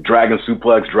Dragon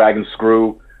Suplex, Dragon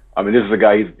Screw. This is a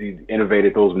guy, he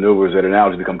innovated those maneuvers that are now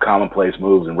just become commonplace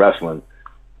moves in wrestling.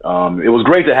 It was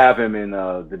great to have him in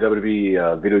the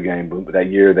WWE video game that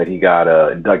year that he got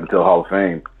inducted into the Hall of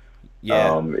Fame.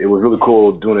 Yeah, it was really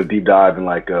cool doing a deep dive and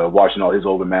watching all his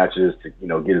older matches to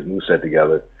get his moveset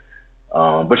together.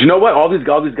 But you know what? All these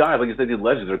guys, like you said, these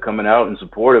legends are coming out in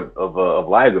support of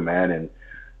Liger, man, and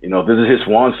this is his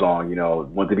swan song.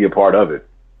 Want to be a part of it.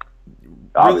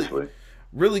 Obviously,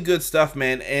 really good stuff,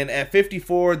 man. And at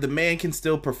 54, the man can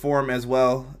still perform as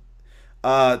well.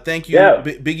 Thank you. Yeah.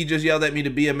 Biggie just yelled at me to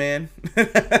be a man.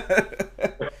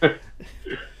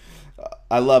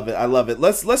 I love it.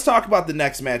 Let's talk about the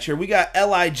next match here. We got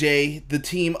LIJ, the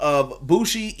team of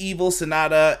Bushi, Evil,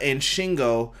 Sanada, and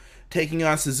Shingo taking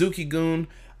on Suzuki-gun.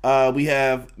 We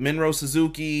have Minoru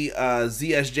Suzuki,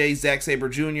 ZSJ, Zack Sabre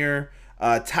Jr.,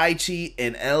 Taichi,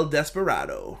 and El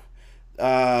Desperado.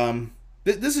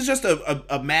 This is just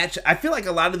a match. I feel like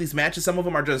a lot of these matches, some of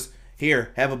them are just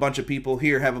here, have a bunch of people.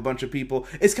 Here, have a bunch of people.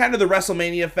 It's kind of the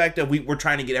WrestleMania effect of we're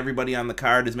trying to get everybody on the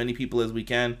card, as many people as we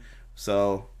can.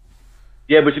 So,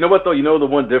 yeah, but you know what though? The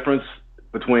one difference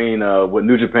between what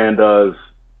New Japan does,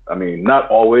 not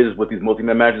always with these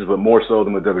multi-man matches, but more so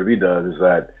than what WWE does, is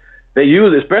that they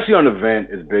use, especially on an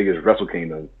event as big as Wrestle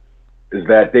Kingdom, is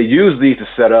that they use these to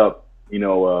set up,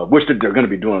 which they're going to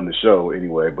be doing on the show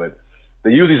anyway, but they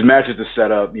use these matches to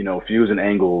set up, feuds and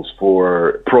angles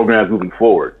for programs moving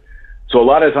forward. So a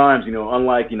lot of times,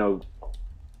 unlike, on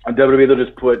WWE, they'll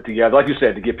just put together, like you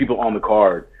said, to get people on the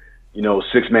card,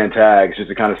 6-man tags, just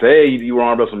to kind of say, hey, you were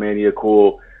on WrestleMania,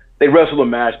 cool. They wrestle a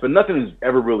match, but nothing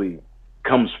ever really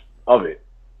comes of it.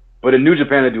 But in New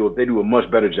Japan, they do a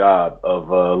much better job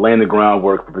of laying the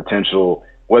groundwork for potential,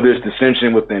 whether it's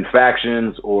dissension within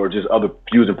factions or just other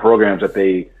feuds and programs that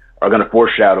they are going to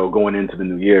foreshadow going into the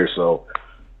new year. So,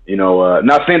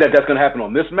 not saying that that's going to happen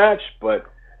on this match, but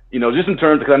just in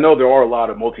terms, because I know there are a lot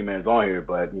of multi-mans on here,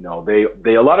 but,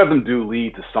 they a lot of them do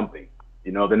lead to something.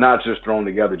 They're not just thrown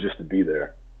together just to be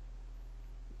there.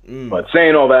 But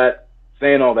saying all that,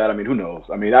 who knows?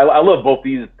 I love both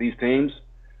these teams.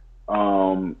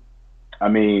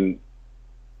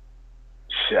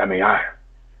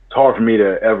 It's hard for me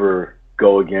to ever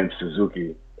go against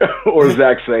Suzuki or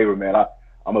Zack Sabre, man.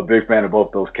 I'm a big fan of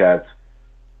both those cats.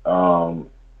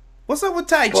 What's up with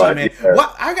Taichi, man?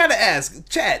 Yeah. I gotta ask,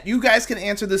 chat, you guys can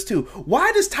answer this too.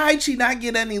 Why does Taichi not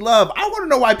get any love? I want to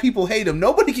know why people hate him.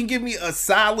 Nobody can give me a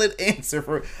solid answer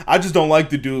for. I just don't like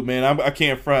the dude, man. I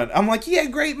can't front. I'm like, he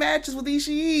had great matches with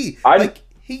Ishii.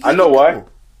 I know why.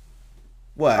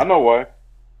 What? I know why.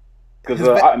 Because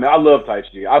I love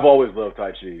Taichi. I've always loved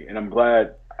Taichi, and I'm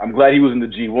glad he was in the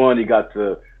G1. He got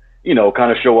to,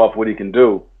 kind of show off what he can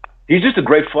do. He's just a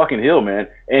great fucking heel, man,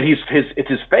 and it's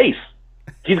his face.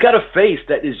 He's got a face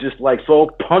that is just so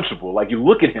punchable. Like you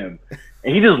look at him,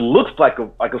 and he just looks like a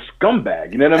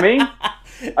scumbag. You know what I mean?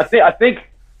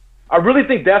 I really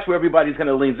think that's where everybody's kind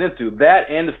of leans into that,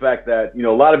 and the fact that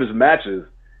a lot of his matches,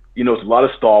 it's a lot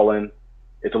of stalling.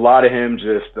 It's a lot of him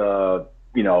just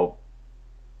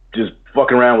just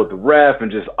fucking around with the ref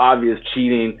and just obvious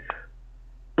cheating.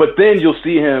 But then you'll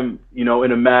see him, in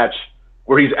a match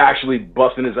where he's actually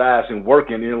busting his ass and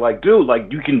working. And you're like, dude,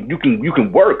 you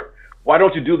can work. Why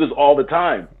don't you do this all the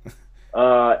time?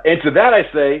 And to that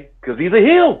I say, because he's a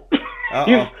heel.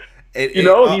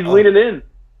 He's leaning in.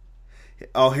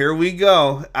 Oh, here we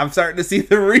go. I'm starting to see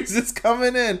the reasons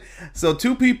coming in. So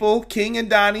 2 people, King and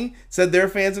Donnie, said they're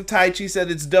fans of Taichi, said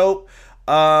it's dope.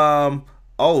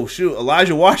 Oh, shoot.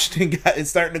 Elijah Washington is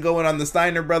starting to go in on the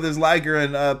Steiner Brothers, Liger,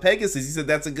 and Pegasus. He said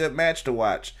that's a good match to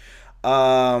watch.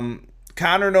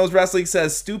 Connor Knows Wrestling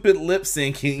says stupid lip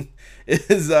syncing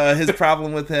is his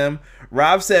problem with him.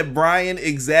 Rob said Brian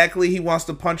exactly. He wants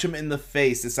to punch him in the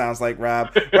face. It sounds like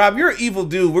Rob. Rob, you're an evil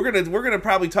dude. We're gonna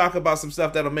probably talk about some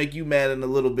stuff that'll make you mad in a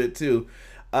little bit too.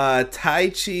 Tai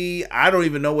Chi, I don't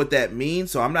even know what that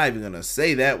means, so I'm not even gonna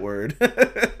say that word.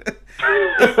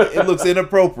 It looks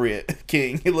inappropriate,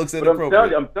 King. It looks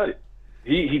inappropriate. I'm telling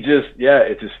you, he just,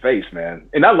 it's his face, man.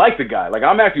 And I like the guy. Like,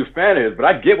 I'm actually a fan of his, but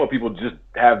I get why people just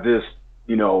have this,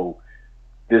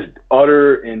 this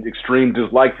utter and extreme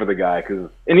dislike for the guy. The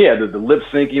lip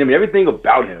syncing, I mean, everything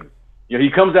about him. He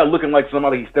comes out looking like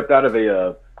somebody he stepped out of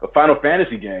a Final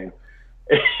Fantasy game,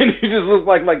 and he just looks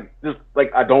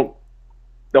like I don't.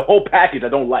 The whole package I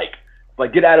don't like. It's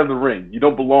like, get out of the ring. You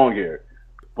don't belong here.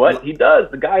 But he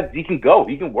does. The guy, he can go.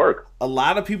 He can work. A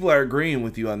lot of people are agreeing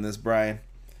with you on this, Brian.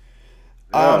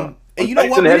 Yeah. And you know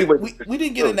what? We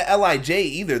didn't get into LIJ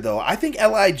either, though. I think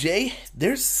LIJ,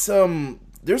 there's some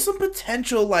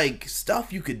potential like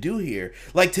stuff you could do here.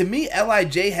 Like, to me,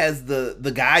 LIJ has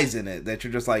the guys in it that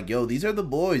you're just like, yo, these are the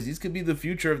boys. These could be the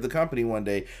future of the company one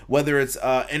day. Whether it's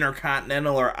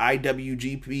Intercontinental or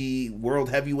IWGP World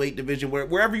Heavyweight Division,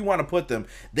 wherever you want to put them,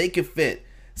 they could fit.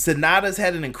 Sonata's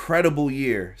had an incredible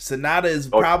year. Sonata is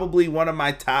probably one of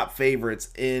my top favorites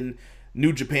in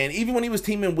New Japan. Even when he was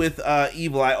teaming with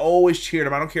Evil, I always cheered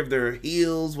him. I don't care if they're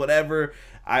heels, whatever.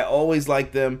 I always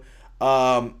liked them.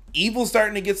 Evil's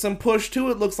starting to get some push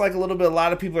too. It looks like a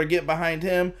lot of people are getting behind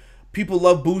him. People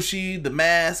love Bushi, the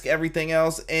mask, everything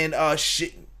else. And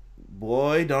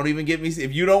boy, don't even get me.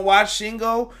 If you don't watch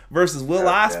Shingo versus Will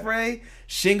Ospreay,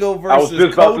 Shingo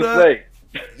versus Kota,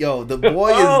 yo, the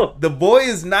boy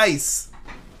is nice.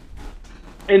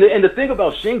 And the thing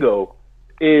about Shingo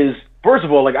is, first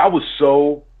of all, like, I was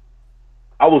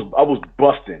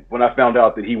busting when I found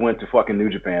out that he went to fucking New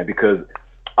Japan, because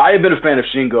I have been a fan of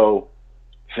Shingo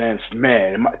since,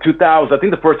 2000. I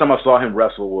think the first time I saw him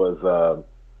wrestle was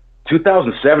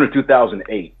 2007 or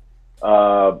 2008. It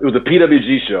was a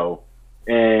PWG show,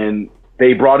 and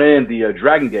they brought in the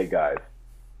Dragon Gate guys.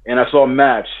 And I saw a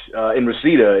match in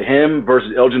Reseda, him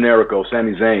versus El Generico,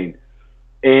 Sami Zayn.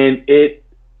 And it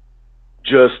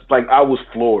just, like, I was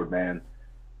floored, man.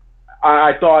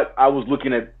 I thought I was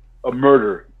looking at a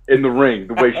murder in the ring,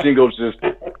 the way Shingo just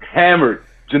hammered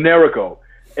Generico.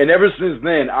 And ever since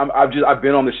then, I've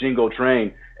been on the Shingo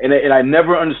train, and I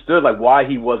never understood, like, why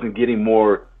he wasn't getting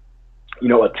more,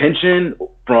 attention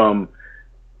from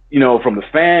the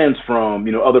fans, from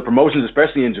other promotions,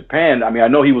 especially in Japan. I mean, I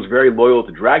know he was very loyal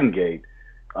to Dragon Gate,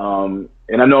 and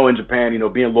I know in Japan,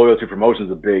 being loyal to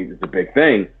promotions is a big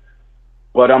thing.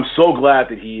 But I'm so glad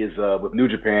that he is with New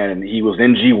Japan, and he was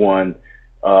in G1,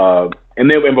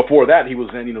 and before that he was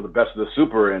in the Best of the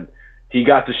Super, and he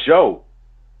got to show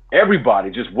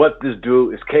everybody just what this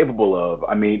dude is capable of.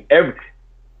 I mean,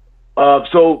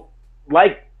 so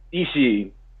like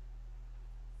Ishii,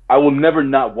 I will never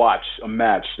not watch a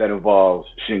match that involves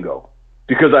Shingo,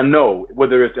 because I know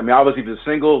whether it's, obviously if it's a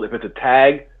single, if it's a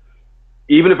tag,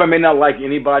 even if I may not like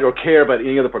anybody or care about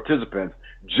any other participants,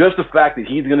 just the fact that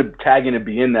he's going to tag in and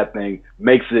be in that thing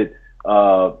makes it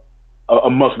a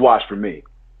must-watch for me.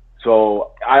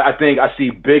 So I think I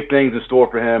see big things in store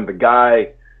for him. The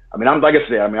guy, like I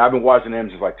said, I've been watching him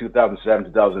since like 2007,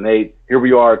 2008. Here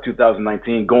we are,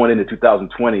 2019, going into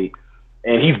 2020,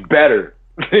 and he's better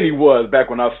than he was back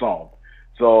when I saw him.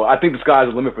 So I think the sky's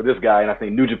the limit for this guy, and I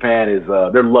think New Japan is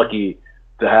they're lucky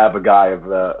to have a guy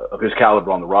of his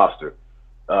caliber on the roster.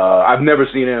 I've never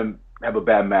seen him have a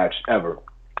bad match ever.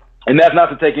 And that's not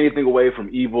to take anything away from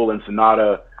Evil and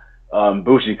Sonata,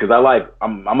 Bushi, because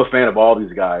I'm a fan of all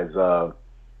these guys.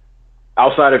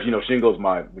 Outside of Shingo's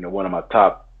my one of my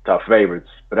top favorites,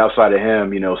 but outside of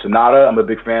him, Sonata I'm a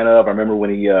big fan of. I remember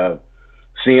when he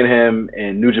seeing him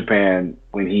in New Japan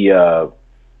when he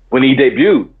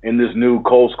debuted in this new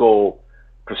Cold Skull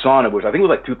persona, which I think was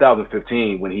like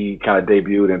 2015 when he kind of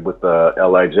debuted with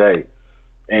LIJ,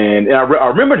 and I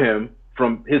remembered him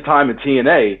from his time in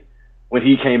TNA. When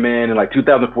he came in like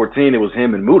 2014, it was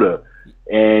him and Muta,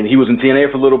 and he was in TNA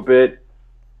for a little bit.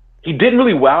 He didn't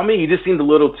really wow me. He just seemed a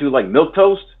little too like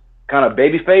milquetoast, kind of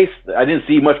babyface. I didn't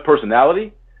see much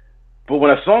personality. But when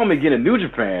I saw him again in New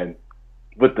Japan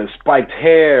with the spiked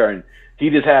hair, and he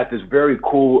just had this very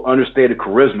cool, understated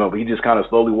charisma, but he just kind of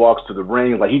slowly walks to the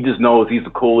ring. Like, he just knows he's the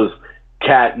coolest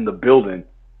cat in the building,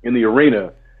 in the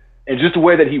arena. And just the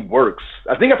way that he works.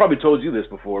 I think I probably told you this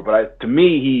before, but to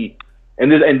me, this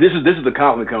is a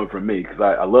compliment coming from me, because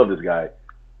I love this guy.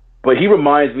 But he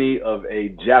reminds me of a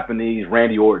Japanese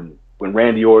Randy Orton, when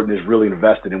Randy Orton is really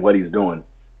invested in what he's doing.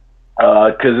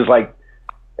 Because it's like,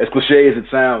 as cliche as it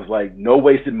sounds, like, no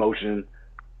wasted motion.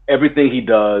 Everything he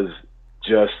does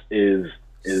just is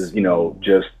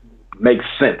just makes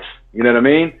sense. You know what I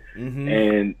mean?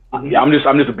 And I'm just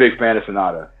a big fan of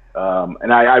Sonata.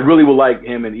 And I really would like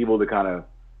him and Evil to kind of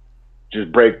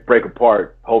just break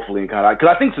apart, hopefully, and kind of,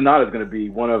 because I think Sonata is going to be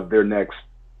one of the next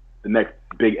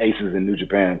big aces in New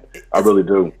Japan. I really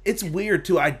do. It's weird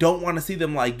too. I don't want to see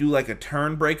them like do like a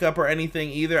turn breakup or anything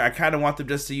either. I kind of want them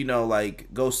just to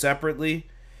like go separately,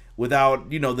 without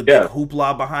the big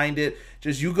hoopla behind it.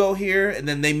 Just you go here, and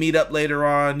then they meet up later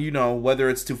on. Whether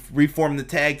it's to reform the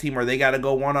tag team or they got to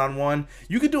go one-on-one.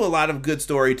 You could do a lot of good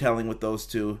storytelling with those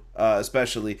two,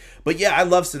 especially. But yeah, I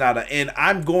love Sonata, and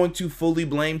I'm going to fully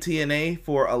blame TNA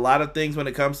for a lot of things when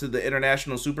it comes to the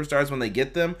international superstars when they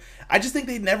get them. I just think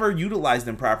they never utilized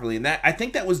them properly, and I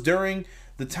think that was during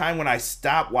the time when I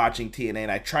stopped watching TNA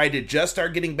and I tried to just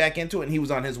start getting back into it, and he was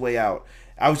on his way out.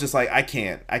 I was just like, I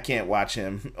can't watch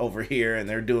him over here, and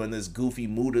they're doing this goofy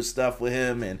Muda stuff with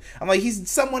him, and I'm like,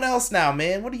 he's someone else now,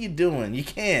 man. What are you doing? You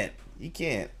can't.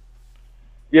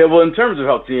 Yeah, well, in terms of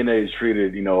how TNA is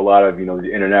treated, a lot of the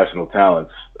international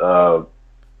talents,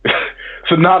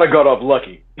 Sonata got off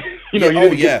lucky. He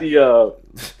didn't get the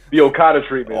Okada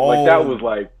treatment. Like that was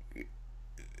like.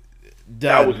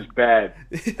 That was just bad.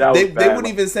 They wouldn't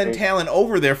even send talent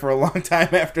over there for a long time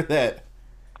after that.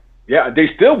 Yeah, they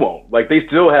still won't. Like, they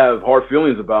still have hard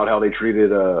feelings about how they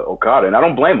treated Okada, and I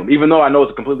don't blame them, even though I know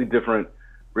it's a completely different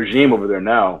regime over there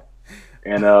now.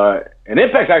 And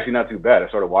Impact's actually not too bad. I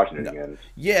started watching it again.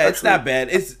 It's not bad.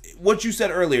 It's what you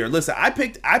said earlier. Listen, I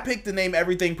picked the name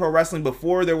Everything Pro Wrestling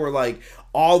before there were like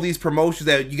all these promotions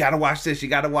that you got to watch this, you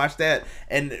got to watch that,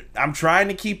 and I'm trying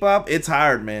to keep up. It's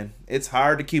hard, man. It's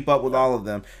hard to keep up with all of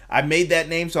them. I made that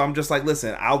name, so I'm just like,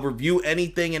 listen, I'll review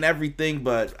anything and everything,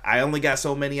 but I only got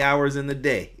so many hours in the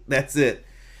day. That's it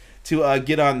to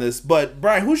get on this. But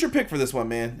Brian, who's your pick for this one,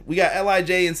 man? We got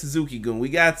LIJ and Suzuki-gun. We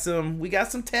got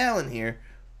some talent here.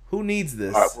 Who needs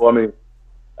this? Well, I mean,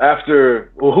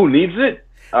 who needs it?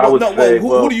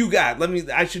 Who do you got?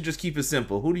 I should just keep it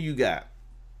simple. Who do you got?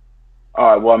 All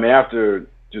right. Well, I mean, after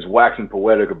just waxing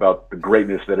poetic about the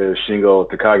greatness that is Shingo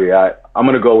Takagi, I'm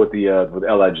gonna go with with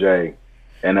LIJ,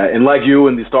 and like you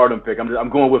in the Stardom pick, I'm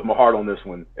going with my heart on this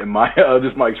one and my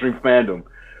just my extreme fandom.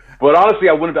 But honestly,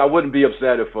 I wouldn't be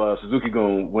upset if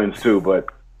Suzuki-gun wins too. But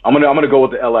I'm gonna go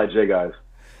with the LIJ guys.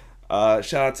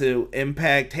 Shout out to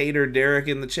Impact hater Derek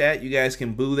in the chat. You guys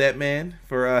can boo that man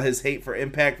for his hate for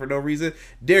Impact for no reason.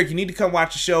 Derek, you need to come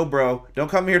watch the show, bro.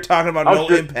 Don't come here talking about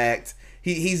Impact.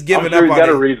 He's giving up on it. Got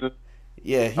a reason.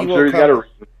 Yeah, I'm sure he's got a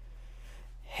reason.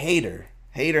 Hater.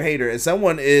 And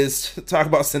someone is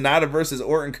talking about Sonata versus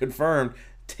Orton confirmed.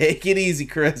 Take it easy,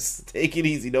 Chris. Take it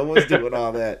easy. No one's doing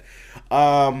all that.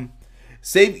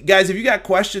 Guys, if you got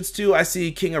questions too, I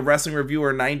see King of Wrestling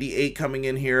Reviewer 98 coming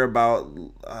in here about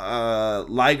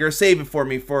Liger. Save it for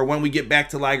me for when we get back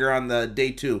to Liger on the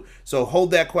day 2. So hold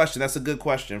that question. That's a good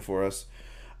question for us.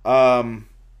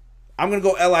 I'm going to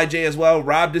go LIJ as well.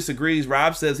 Rob disagrees.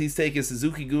 Rob says he's taking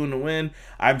Suzuki-gun to win.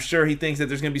 I'm sure he thinks that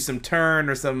there's going to be some turn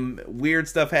or some weird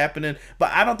stuff happening,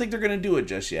 but I don't think they're going to do it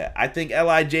just yet. I think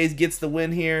LIJ gets the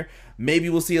win here.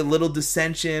 Maybe we'll see a little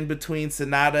dissension between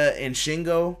Sonata and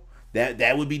Shingo.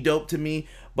 That would be dope to me.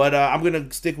 But I'm going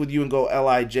to stick with you and go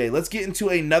LIJ. Let's get into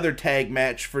another tag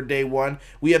match for day 1.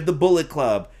 We have the Bullet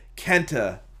Club.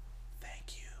 Kenta.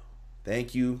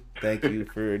 Thank you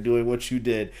for doing what you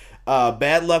did.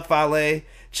 Bad Luck Fale,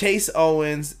 Chase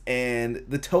Owens, and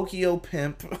the Tokyo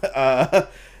Pimp,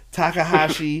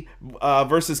 Takahashi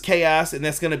versus Chaos. And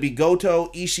that's going to be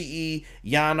Goto, Ishii,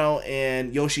 Yano,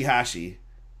 and Yoshihashi.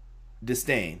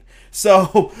 Disdain. So,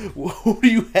 who do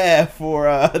you have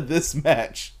for this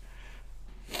match?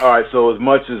 All right, so as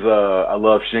much as I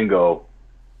love Shingo,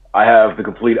 I have the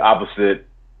complete opposite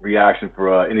reaction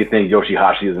for anything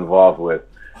Yoshihashi is involved with.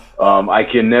 I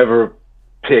can never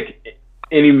pick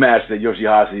any match that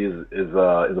Yoshihashi is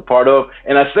a part of,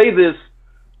 and I say this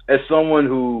as someone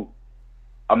who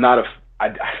I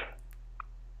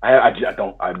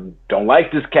don't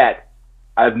like this cat.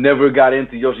 I've never got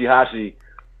into Yoshihashi,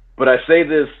 but I say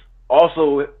this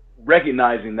also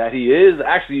recognizing that he is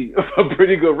actually a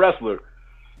pretty good wrestler,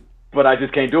 but I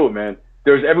just can't do it, man.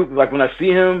 Like when I see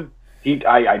him,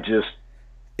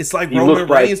 it's like Roman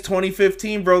Reigns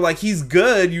 2015, bro. Like, he's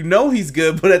good. You know he's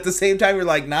good, but at the same time, you're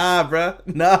like, nah, bro.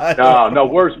 Nah. No,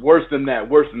 worse than that.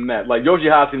 Like,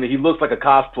 Yoshihashi, he looks like a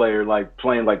cosplayer,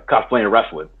 cosplaying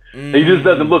wrestling. Mm. He just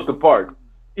doesn't look the part.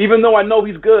 Even though I know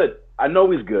he's good.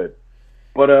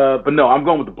 But no, I'm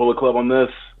going with the Bullet Club on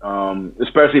this,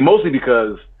 mostly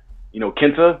because,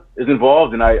 Kenta is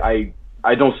involved, and I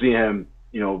don't see him,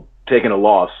 taking a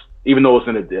loss, even though it's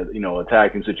in a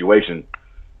tag team situation.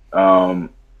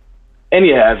 And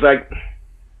yeah, it's like,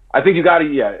 I think you got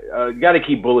to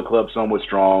keep Bullet Club somewhat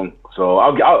strong. So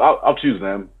I'll choose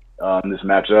them in this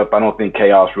matchup. I don't think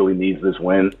Chaos really needs this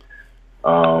win.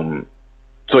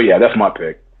 So yeah, that's my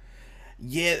pick.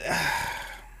 Yeah.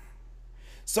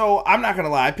 So I'm not gonna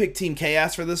lie, I picked Team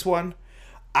Chaos for this one.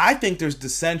 I think there's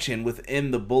dissension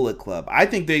within the Bullet Club. I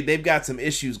think they've got some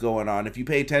issues going on. If you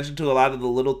pay attention to a lot of the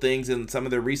little things in some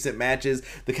of their recent matches,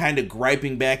 the kind of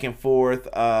griping back and forth.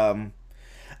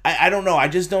 I don't know. I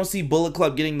just don't see Bullet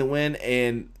Club getting the win,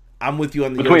 and I'm with you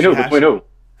on the Between who?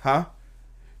 Huh?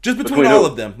 Just between all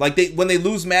of them. Like when they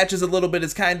lose matches a little bit,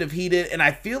 it's kind of heated, and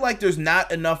I feel like there's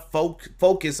not enough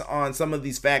focus on some of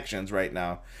these factions right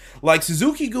now. Like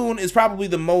Suzuki-gun is probably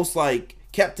the most like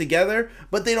kept together,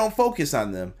 but they don't focus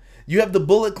on them. You have the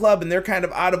Bullet Club, and they're kind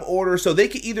of out of order, so they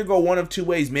could either go one of two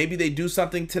ways. Maybe they do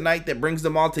something tonight that brings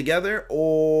them all together,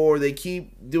 or they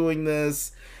keep doing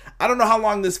this. I don't know how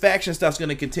long this faction stuff's going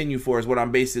to continue for is what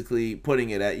I'm basically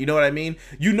putting it at. You know what I mean?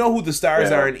 You know who the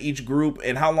stars are in each group,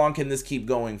 and how long can this keep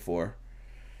going for?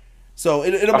 So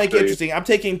it'll make it interesting. I'm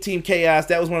taking Team Chaos.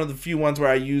 That was one of the few ones where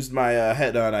I used my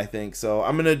head on, I think. So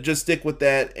I'm going to just stick with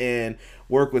that and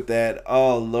work with that.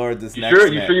 Oh, Lord, this next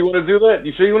match. You sure you want to do that?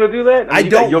 You sure you want to do that? I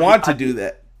don't want to do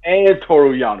that. And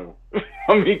Toru Yano.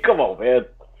 I mean, come on, man.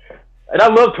 And I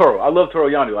love Toru. I love Toru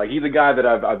Yano. Like, he's a guy that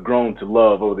I've grown to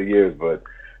love over the years, but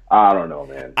I don't know,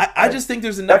 man. I just think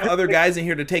there's enough other guys in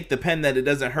here to take the pen that it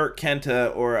doesn't hurt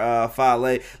Kenta or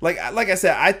Fale. Like I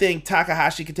said, I think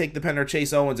Takahashi could take the pen or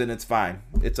Chase Owens, and it's fine.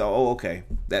 It's okay.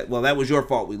 That was your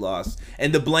fault we lost.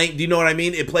 And the blame, do you know what I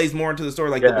mean? It plays more into the story.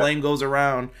 Like the blame goes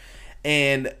around,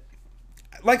 and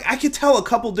like I could tell a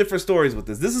couple different stories with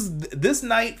this. This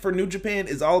night for New Japan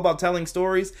is all about telling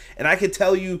stories, and I could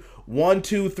tell you 1,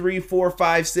 2, 3, 4,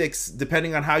 5, 6,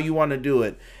 depending on how you want to do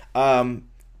it.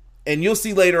 And you'll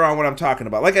see later on what I'm talking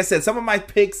about. Like I said, some of my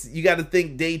picks, you got to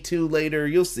think day 2 later.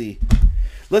 You'll see.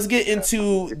 Let's get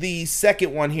into the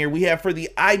second one here. We have for the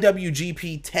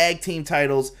IWGP Tag Team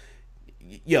titles.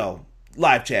 Yo,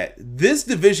 live chat. This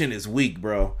division is weak,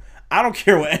 bro. I don't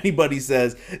care what anybody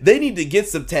says. They need to get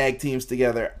some tag teams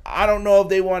together. I don't know if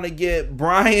they want to get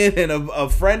Brian and a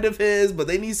friend of his, but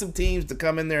they need some teams to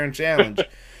come in there and challenge.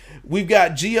 We've got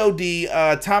G.O.D.,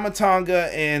 Tama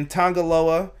Tonga, and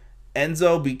Tongaloa.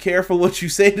 Enzo, be careful what you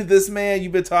say to this man.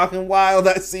 You've been talking wild,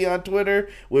 I see on Twitter,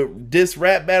 with diss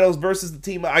rap battles versus the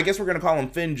team. I guess we're going to call him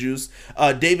Finn Juice.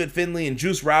 David Finlay and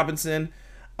Juice Robinson.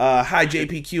 Hi,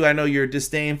 JPQ. I know your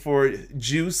disdain for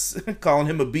Juice, calling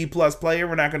him a B-plus player.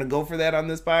 We're not going to go for that on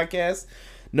this podcast.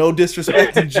 No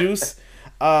disrespect to Juice.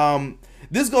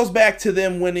 This goes back to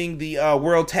them winning the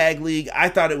World Tag League. I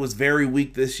thought it was very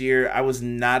weak this year. I was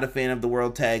not a fan of the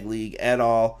World Tag League at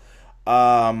all.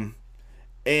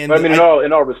 And but I mean, in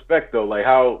all respect, though, like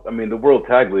the World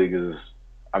Tag League is,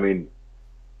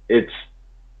 it's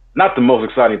not the most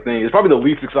exciting thing. It's probably the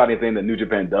least exciting thing that New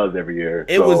Japan does every year.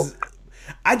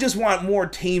 I just want more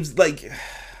teams. Like,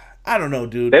 I don't know,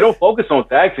 dude. They don't focus on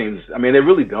tag teams. I mean, they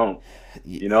really don't.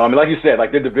 You know, I mean, like you said,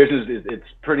 like their division it's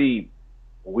pretty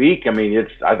weak. I mean,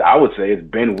 I would say it's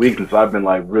been weak since I've been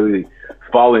like really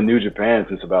following New Japan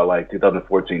since about like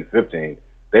 2014, 15.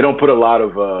 They don't put a lot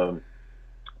of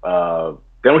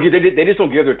they just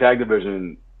don't give their tag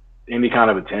division any kind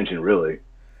of attention, really.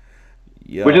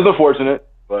 Yeah. Which is unfortunate,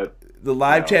 but the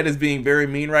live chat is being very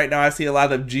mean right now. I see a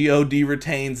lot of GOD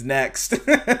retains next.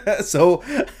 So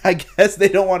I guess they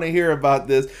don't want to hear about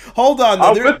this. Hold on.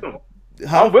 I'm with them.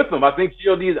 Huh? I'm with them. I think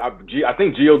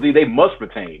GOD they must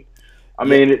retain. I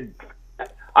mean,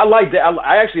 I like that.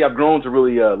 I've grown to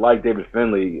really like David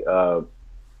Finlay a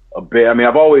bit. I mean,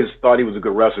 I've always thought he was a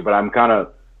good wrestler,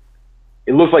 but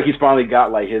it looks like he's finally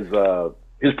got like his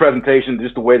presentation,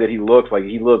 just the way that he looks. Like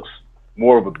he looks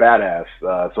more of a badass.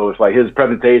 So it's like his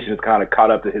presentation is kind of caught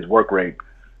up to his work rate.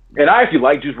 And I actually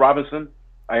like Juice Robinson.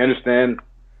 I understand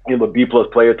the B-plus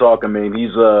player talk. I mean,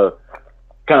 he's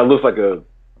kind of looks like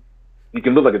he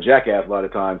can look like a jackass a lot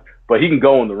of times, but he can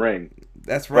go in the ring.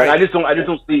 That's right. I just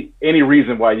don't see any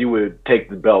reason why you would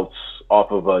take the belts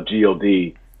off of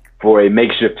GOD for a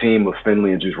makeshift team of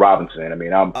Finlay and Juice Robinson. I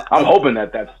mean, I'm hoping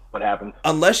that's what happens.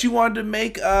 Unless you wanted to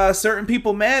make certain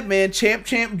people mad, man. Champ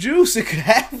Juice, it could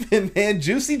happen, man.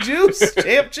 Juicy Juice,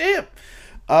 champ.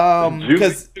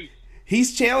 Because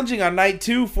he's challenging on night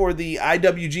 2 for the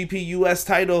IWGP US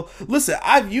title. Listen,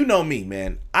 you know me,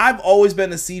 man. I've always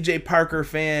been a CJ Parker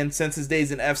fan since his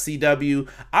days in FCW.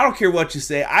 I don't care what you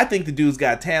say. I think the dude's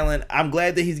got talent. I'm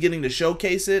glad that he's getting to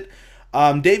showcase it.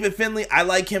 David Finlay, I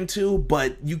like him too,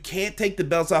 but you can't take the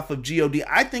belts off of GOD.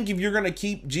 I think if you're going to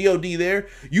keep GOD there,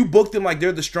 you book them like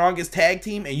they're the strongest tag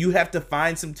team, and you have to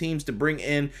find some teams to bring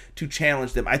in to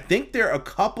challenge them. I think they're a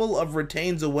couple of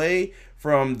retains away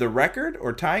from the record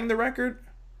or tying the record.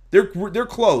 They're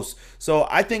close. So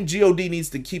I think God needs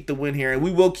to keep the win here, and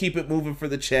we will keep it moving for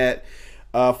the chat.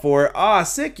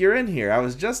 Sick, you're in here. I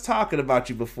was just talking about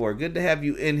you before. Good to have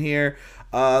you in here.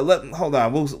 Hold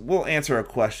on. We'll answer a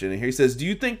question here. He says, do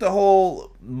you think the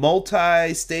whole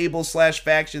multi-stable /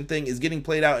 faction thing is getting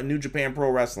played out in New Japan Pro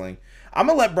Wrestling? I'm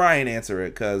gonna let Brian answer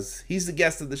it because he's the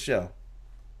guest of the show.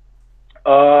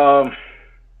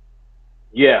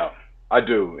 Yeah, I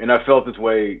do, and I felt this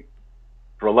way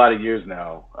for a lot of years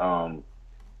now.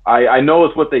 I know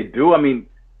it's what they do. I mean,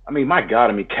 my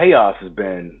God, Chaos has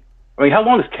been. How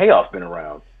long has Chaos been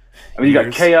around? You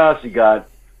got Chaos, you got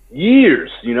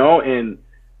years, and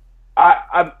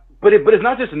but it's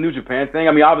not just a New Japan thing.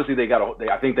 Obviously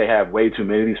I think they have way too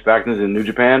many of these factions in New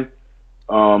Japan.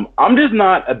 I'm just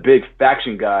not a big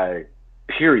faction guy,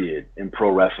 period, in pro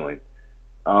wrestling.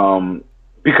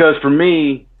 Because for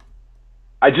me,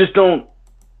 I just don't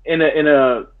in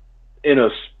a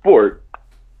sport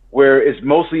where it's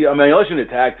mostly unless you're in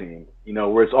a tag team,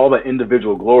 where it's all that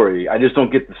individual glory, I just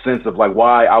don't get the sense of like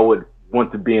why I would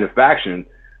want to be in a faction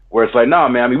where it's like, nah,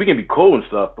 man, we can be cool and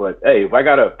stuff, but hey, if I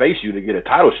gotta face you to get a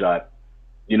title shot,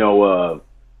 we'll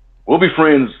be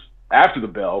friends after the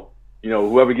bell,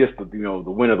 whoever gets the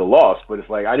win or the loss. But it's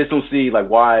like I just don't see like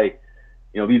why,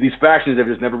 these factions have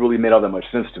just never really made all that much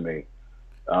sense to me.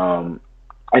 And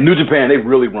New Japan, they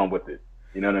really run with it.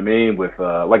 You know what I mean? With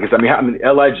like I said,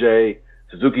 LIJ,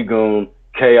 Suzuki-gun,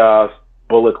 Chaos,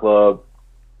 Bullet Club,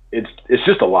 it's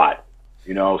just a lot,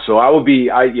 So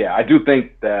I do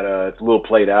think that it's a little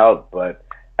played out, but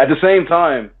at the same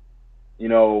time,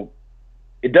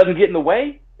 it doesn't get in the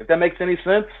way, if that makes any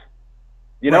sense.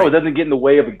 Right. It doesn't get in the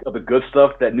way of the good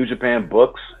stuff that New Japan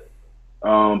books.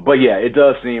 But yeah, it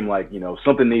does seem like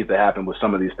something needs to happen with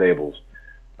some of these stables.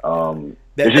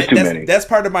 There's just too many. That's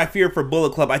part of my fear for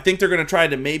Bullet Club. I think they're going to try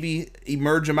to maybe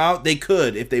emerge them out. They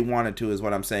could if they wanted to, is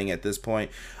what I'm saying at this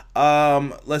point.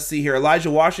 Let's see here. Elijah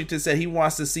Washington said he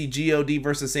wants to see God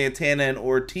versus Santana and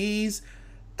Ortiz.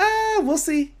 We'll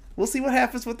see. We'll see what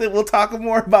happens with it. We'll talk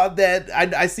more about that.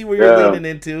 I see where you're leaning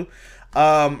into.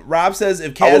 Rob says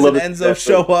if Kaz and Enzo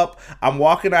show up, I'm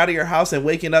walking out of your house and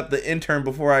waking up the intern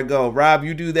before I go. Rob,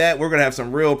 you do that, we're gonna have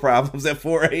some real problems at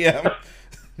 4 a.m.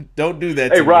 Don't do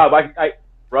that. Hey, Rob,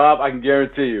 I can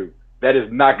guarantee you that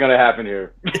is not gonna happen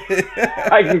here.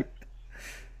 I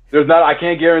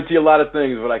can't guarantee a lot of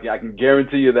things, but I can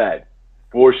guarantee you that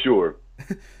for sure.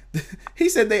 He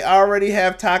said they already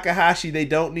have Takahashi. They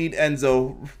don't need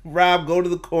Enzo. Rob, go to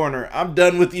the corner. I'm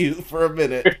done with you for a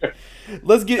minute.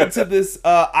 Let's get into this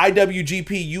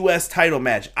IWGP US title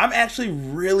match. I'm actually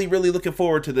really, really looking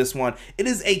forward to this one. It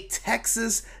is a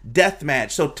Texas death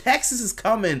match. So Texas is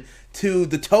coming to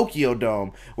the Tokyo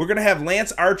Dome. We're going to have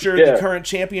Lance Archer, the current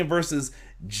champion, versus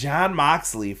Jon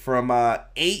Moxley from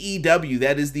AEW.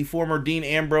 That is the former Dean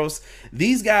Ambrose.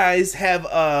 These guys have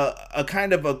a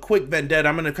kind of a quick vendetta.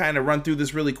 I'm going to kind of run through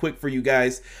this really quick for you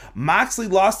guys. Moxley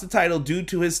lost the title due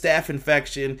to his staph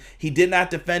infection. He did not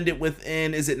defend it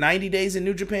within, is it 90 days in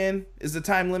New Japan? Is the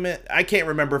time limit? I can't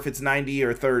remember if it's 90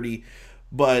 or 30.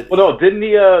 But well, no, didn't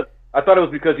he? I thought it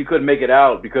was because he couldn't make it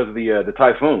out because of the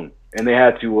typhoon, and they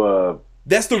had to.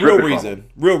 That's the real reason.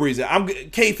 Real reason. I'm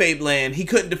kayfabe land. He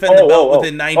couldn't defend the belt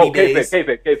within 90 days.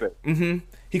 Kayfabe. Mm-hmm.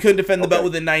 He couldn't defend the belt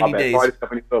within 90 days.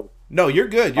 No, you're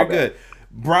good. You're good.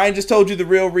 Brian just told you the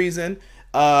real reason.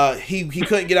 He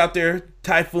couldn't get out there.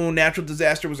 Typhoon, natural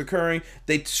disaster was occurring.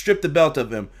 They stripped the belt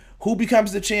of him. Who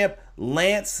becomes the champ?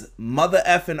 Lance mother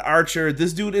effing Archer.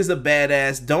 This dude is a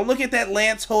badass. Don't look at that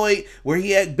Lance Hoyt where he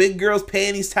had big girls'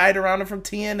 panties tied around him from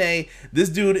TNA. This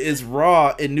dude is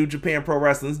raw in New Japan Pro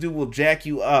Wrestling. This dude will jack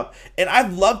you up. And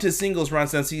I've loved his singles run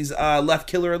since he's left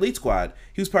Killer Elite Squad.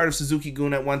 He was part of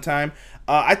Suzuki-gun at one time.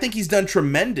 I think he's done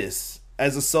tremendous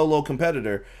as a solo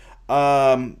competitor.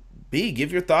 B,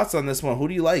 give your thoughts on this one. Who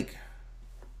do you like?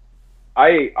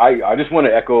 I just want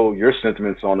to echo your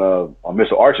sentiments on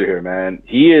Mr. Archer here, man.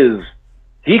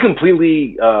 He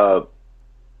completely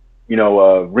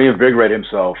reinvigorated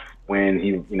himself when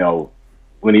he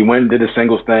went and did the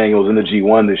singles thing. It was in the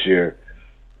G1 this year.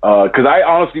 Because I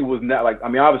honestly was not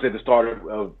obviously at the start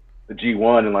of the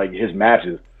G1 and like his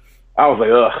matches, I was like,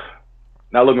 ugh,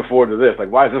 not looking forward to this. Like,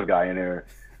 why is this guy in there?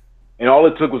 And all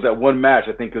it took was that one match,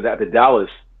 I think, because at the Dallas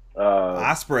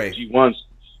Ospreay G1,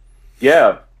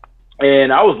 yeah.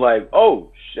 And I was like,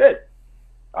 oh shit!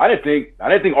 I didn't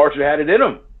think Archer had it in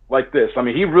him like this. I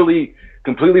mean, he really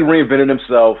completely reinvented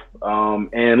himself.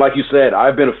 And like you said,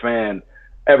 I've been a fan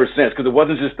ever since because it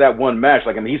wasn't just that one match.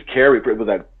 Like, I mean, he's carried. It was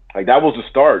like that was the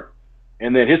start,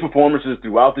 and then his performances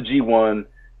throughout the G1,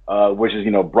 which is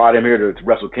brought him here to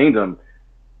Wrestle Kingdom.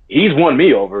 he's won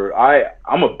me over.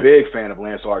 I'm a big fan of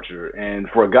Lance Archer, and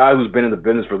for a guy who's been in the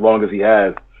business for as long as he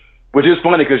has, which is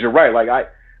funny because you're right.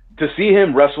 Like to see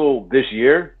him wrestle this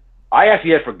year, I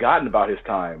actually had forgotten about his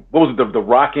time. What was it? The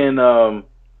Rockin',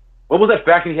 what was that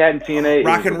faction he had in TNA?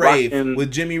 Rockin' Rave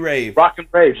with Jimmy Rave. Rockin'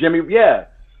 Rave, Jimmy, yeah.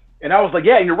 And I was like,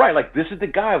 yeah, you're right. Like, this is the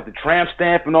guy with the tramp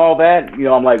stamp and all that. You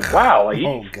know, I'm like, wow. Like,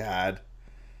 oh, God.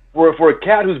 For a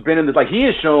cat who's been in this, like, he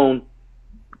has shown,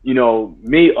 you know,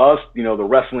 us, you know, the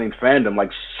wrestling fandom,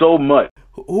 like, so much.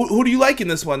 Who do you like in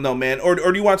this one, though, man? Or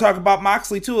do you want to talk about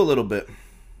Moxley, too, a little bit?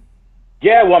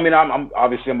 Yeah, well, I mean, I'm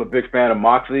obviously a big fan of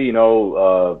Moxley, you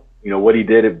know, what he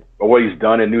did or what he's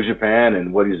done in New Japan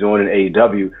and what he's doing in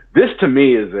AEW. This, to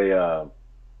me, is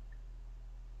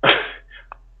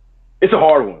it's a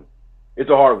hard one. It's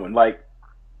a hard one. Like,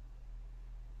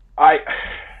 I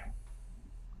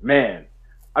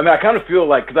kind of feel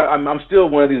like, because I'm still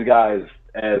one of these guys,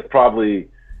 as probably,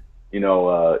 you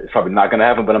know, it's probably not going to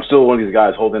happen, but I'm still one of these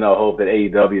guys holding out hope that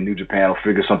AEW and New Japan will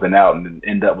figure something out and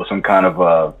end up with some kind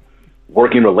of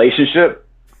working relationship.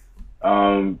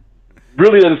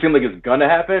 Really doesn't seem like it's going to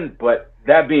happen, but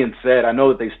that being said, I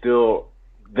know that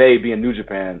they being New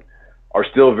Japan, are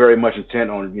still very much intent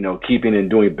on, you know, keeping and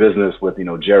doing business with, you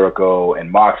know, Jericho and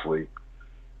Moxley.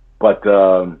 But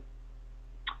I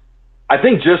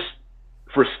think just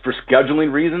for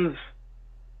scheduling reasons,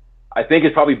 I think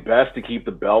it's probably best to keep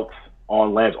the belt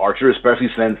on Lance Archer, especially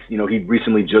since, you know, he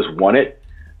recently just won it.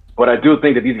 But I do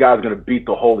think that these guys are going to beat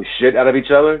the holy shit out of each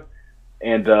other.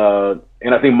 And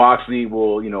I think Moxley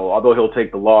will, you know, although he'll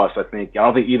take the loss, I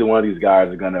don't think either one of these guys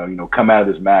are going to, you know, come out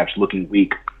of this match looking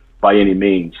weak by any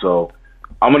means. So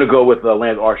I'm going to go with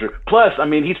Lance Archer. Plus, I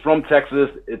mean, he's from Texas.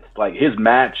 It's like his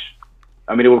match.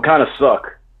 I mean, it would kind of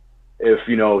suck if,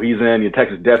 you know, he's in your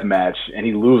Texas Death Match and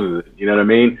he loses it. You know what I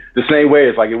mean? The same way,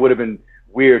 it's like it would have been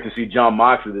weird to see Jon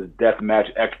Moxley, this death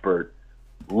match expert,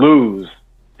 lose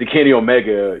to Kenny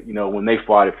Omega, you know, when they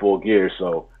fought at Full Gear.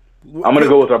 So I'm going to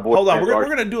go with our boy. Hold on. We're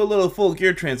going to do a little Full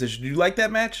Gear transition. Do you like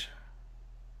that match?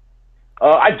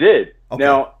 I did. Okay.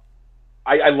 Now,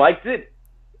 I liked it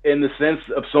in the sense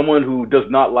of someone who does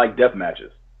not like death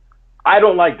matches. I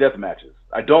don't like death matches.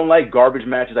 I don't like garbage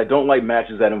matches. I don't like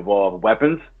matches that involve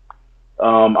weapons.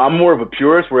 I'm more of a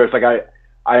purist, where it's like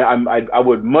I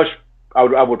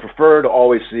would prefer to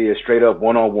always see a straight up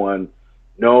one-on-one,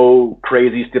 no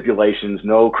crazy stipulations,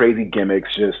 no crazy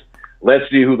gimmicks. Just let's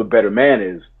see who the better man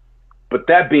is. But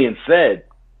that being said,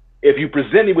 if you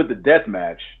present me with the death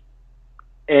match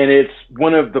and it's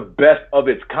one of the best of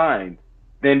its kind,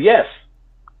 then yes.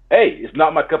 Hey, it's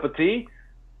not my cup of tea.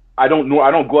 I don't go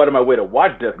out of my way to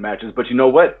watch death matches, but you know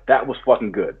what? That was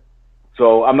fucking good.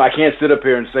 So I can't sit up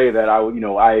here and say that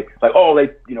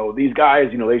these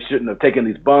guys, you know, they shouldn't have taken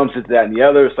these bumps, this, that, and the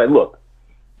other. It's like, look,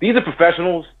 these are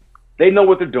professionals. They know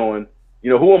what they're doing.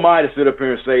 You know, who am I to sit up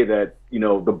here and say that, you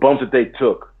know, the bumps that they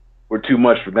took were too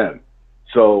much for them?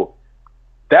 So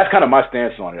that's kind of my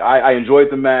stance on it. I enjoyed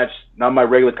the match, not my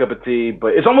regular cup of tea,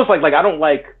 but it's almost like I don't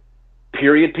like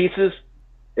period pieces.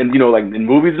 And, you know, like in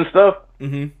movies and stuff,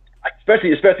 mm-hmm.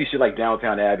 especially shit like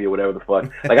Downtown Abbey or whatever the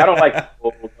fuck. Like, I don't like,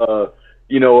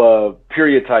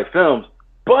 period type films.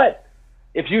 But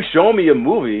if you show me a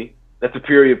movie that's a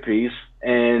period piece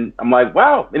and I'm like,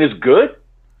 wow, and it's good,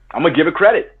 I'm gonna give it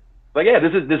credit. Like, yeah,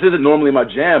 this isn't normally my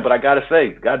jam, but I gotta say,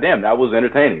 goddamn, that was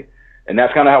entertaining. And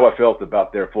that's kind of how I felt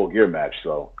about their Full Gear match.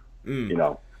 So, you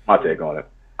know, my take on it.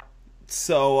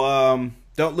 So,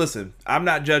 don't listen. I'm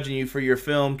not judging you for your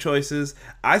film choices.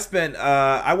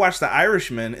 I watched The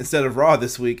Irishman instead of Raw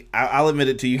this week. I'll admit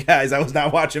it to you guys. I was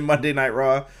not watching Monday Night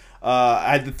Raw.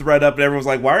 I had the thread up and everyone was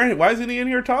like, why isn't he in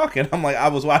here talking? I'm like, I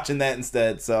was watching that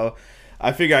instead. So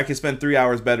I figure I could spend 3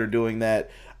 hours better doing that.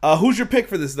 Who's your pick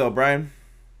for this though, Brian?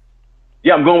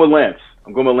 Yeah, I'm going with Lance.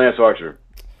 I'm going with Lance Archer.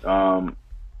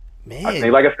 Man, I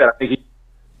think, like I said,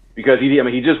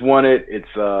 he just won it. It's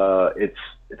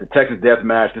a Texas Death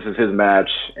Match. This is his match,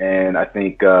 and I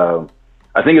think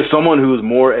as someone who's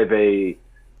more of a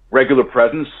regular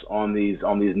presence on these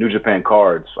New Japan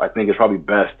cards, I think it's probably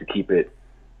best to keep it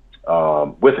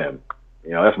with him.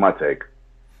 You know, that's my take.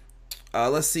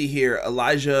 Let's see here.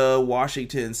 Elijah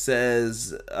Washington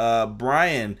says,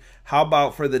 Brian, how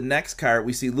about for the next card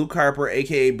we see Luke Harper,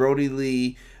 a.k.a. Brody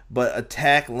Lee, but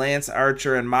attack Lance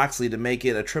Archer and Moxley to make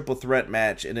it a triple threat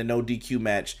match in a no DQ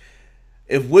match.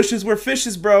 If wishes were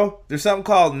fishes, bro, there's something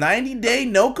called 90-day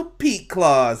no-compete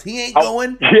clause. He ain't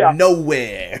going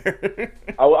nowhere.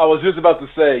 I was just about to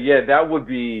say, yeah, that would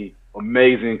be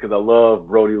amazing because I love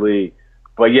Brody Lee.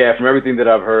 But, yeah, from everything that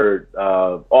I've heard,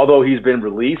 although he's been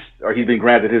released or he's been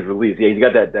granted his release, yeah, he's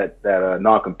got that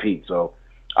non-compete. So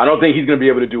I don't think he's going to be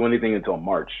able to do anything until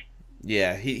March.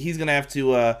 Yeah, he's gonna have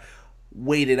to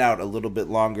wait it out a little bit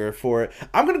longer for it.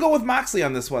 I'm gonna go with Moxley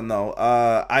on this one though.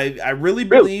 I really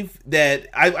believe that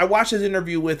I watched his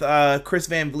interview with Chris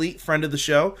Van Vliet, friend of the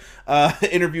show.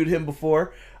 Interviewed him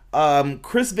before.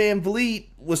 Chris Van Vliet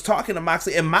was talking to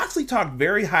Moxley, and Moxley talked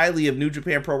very highly of New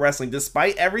Japan Pro Wrestling,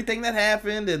 despite everything that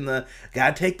happened and the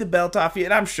gotta take the belt off you.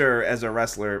 And I'm sure as a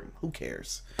wrestler, who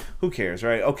cares? Who cares,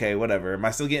 right? Okay, whatever. Am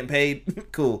I still getting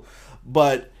paid? Cool.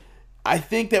 But I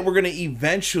think that we're going to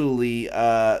eventually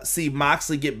see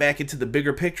Moxley get back into the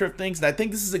bigger picture of things, and I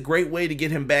think this is a great way to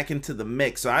get him back into the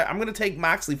mix. So I'm going to take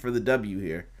Moxley for the W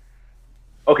here.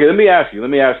 Okay, let me ask you,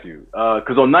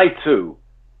 because on night 2,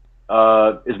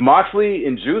 is Moxley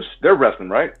and Juice, they're wrestling,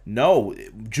 right? No,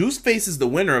 Juice faces the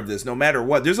winner of this no matter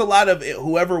what. There's a lot of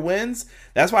whoever wins.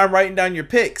 That's why I'm writing down your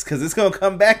picks, because it's going to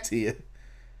come back to you.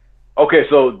 Okay,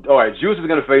 so all right, Juice is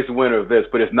going to face the winner of this,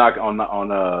 but it's not on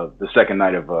the second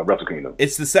night of Wrestle Kingdom.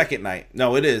 It's the second night.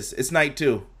 No, it is. It's night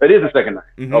 2. It is the second night.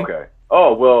 Mm-hmm. Okay.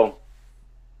 Oh well.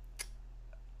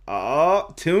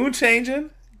 Oh, tune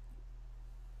changing.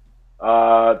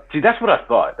 See, that's what I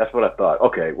thought.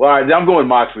 Okay, well, all right, I'm going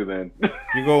Moxley then.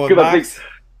 You go with Mox?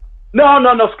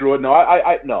 No, screw it. No,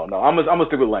 no. I'm gonna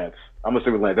stick with Lance.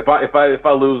 If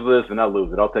I lose this, then I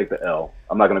lose it. I'll take the L.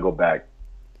 I'm not gonna go back.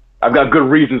 I've got good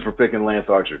reasons for picking Lance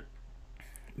Archer.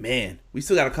 Man, we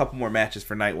still got a couple more matches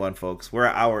for night 1, folks. We're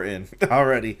an hour in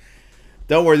already.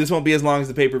 Don't worry, this won't be as long as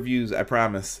the pay-per-views, I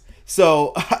promise.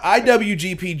 So,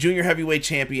 IWGP Junior Heavyweight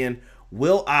Champion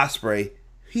Will Ospreay,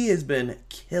 he has been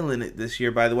killing it this year,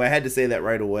 by the way. I had to say that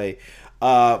right away.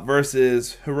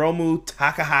 Versus Hiromu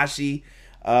Takahashi.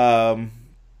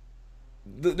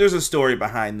 There's a story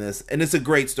behind this, and it's a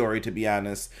great story, to be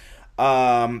honest.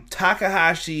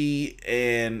 Takahashi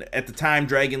and at the time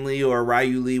Dragon Lee or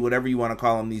Ryu Lee, whatever you want to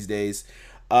call him these days,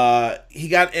 he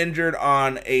got injured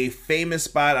on a famous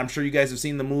spot. I'm sure you guys have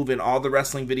seen the move in all the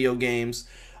wrestling video games,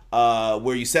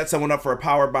 where you set someone up for a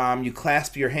power bomb, you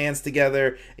clasp your hands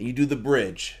together, and you do the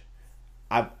bridge.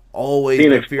 I've always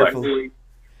been fearful.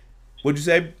 What'd you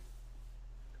say?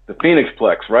 The Phoenix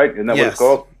Plex, right? Isn't that what it's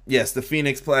called? Yes, the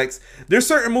Phoenix Plex. There's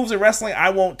certain moves in wrestling I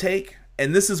won't take,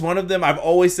 and this is one of them. I've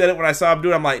always said it when I saw him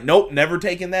do it. I'm like, nope, never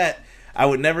taking that. I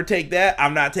would never take that.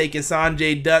 I'm not taking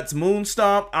Sanjay Dutt's Moon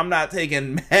Stomp. I'm not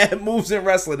taking mad moves in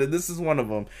wrestling, and this is one of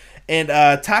them. And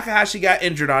Takahashi got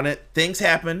injured on it. Things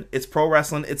happen. It's pro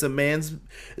wrestling. It's a man's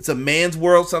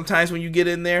world. Sometimes when you get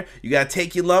in there, you gotta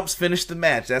take your lumps, finish the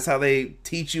match. That's how they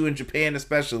teach you in Japan,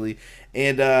 especially.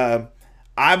 And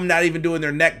I'm not even doing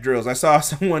their neck drills. I saw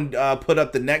someone put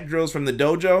up the neck drills from the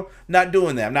dojo. Not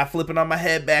doing that. I'm not flipping on my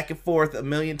head back and forth a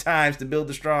million times to build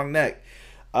a strong neck.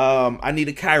 I need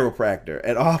a chiropractor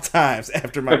at all times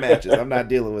after my matches. I'm not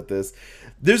dealing with this.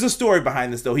 There's a story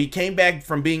behind this, though. He came back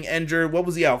from being injured. What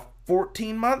was he out?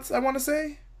 14 months, I want to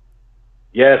say?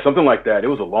 Yeah, something like that. It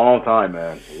was a long time,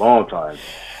 man. A long time.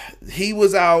 He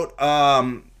was out,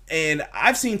 and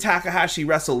I've seen Takahashi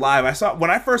wrestle live. When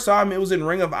I first saw him, it was in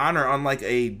Ring of Honor on like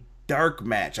a dark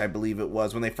match, I believe it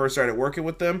was, when they first started working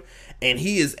with them. And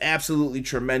he is absolutely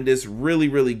tremendous, really,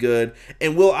 really good.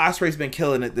 And Will Ospreay's been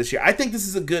killing it this year. I think this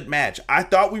is a good match. I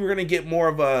thought we were going to get more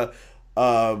of a...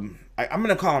 I'm going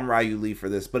to call him Ryu Lee for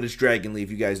this, but it's Dragon Lee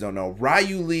if you guys don't know.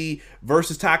 Ryu Lee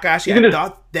versus Takahashi. I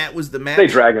thought that was the match. Say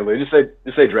Dragon Lee. Just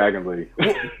say Dragon Lee.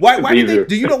 Why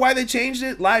do you know why they changed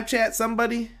it? Live chat,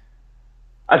 somebody?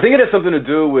 I think it has something to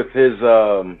do with his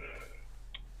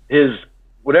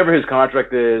whatever his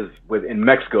contract is in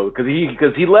Mexico, because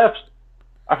he left.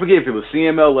 I forget if it was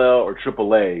CMLL or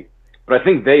AAA, but I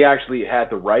think they actually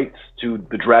had the rights to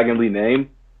the Dragon Lee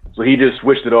name. So he just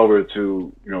switched it over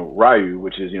to, Ryu,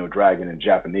 which is, dragon in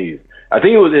Japanese. I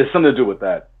think it has something to do with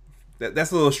that.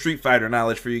 That's a little Street Fighter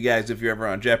knowledge for you guys if you're ever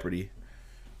on Jeopardy.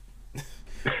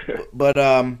 But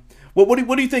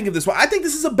what do you think of this one? I think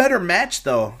this is a better match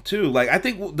though, too. Like, I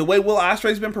think the way Will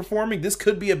Ospreay's been performing, this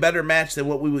could be a better match than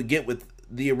what we would get with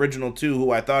the original two,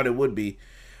 who I thought it would be.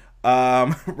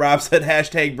 Rob said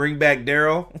hashtag bring back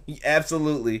Daryl.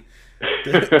 Absolutely.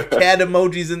 The cat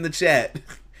emojis in the chat.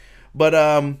 But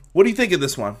what do you think of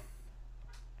this one?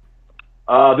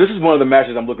 This is one of the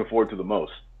matches I'm looking forward to the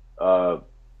most.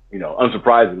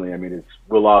 Unsurprisingly, I mean, it's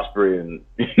Will Ospreay and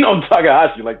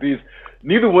Takahashi. Like,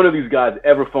 neither one of these guys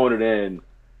ever phoned it in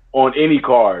on any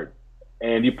card,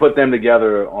 and you put them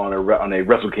together on a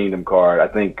Wrestle Kingdom card. I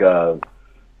think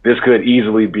this could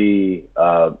easily be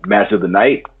match of the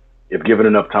night if given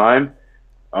enough time.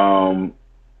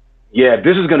 Yeah,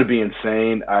 this is going to be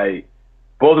insane.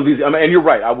 Both of these, and you're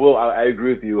right. I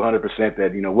agree with you 100%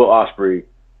 that Will Ospreay,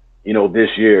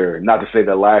 this year. Not to say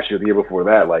that last year, the year before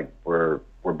that, like were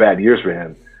bad years for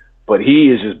him, but he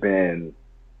has just been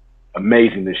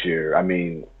amazing this year. I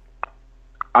mean,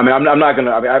 I'm not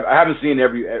gonna. I haven't seen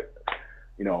every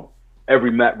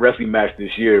wrestling match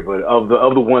this year, but of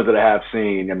the ones that I have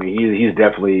seen, I mean, he's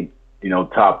definitely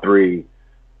top 3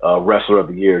 wrestler of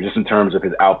the year, just in terms of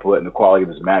his output and the quality of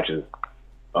his matches.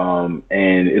 And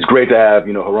it's great to have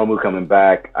Hiromu coming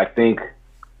back. I think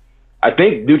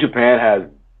New Japan has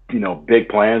big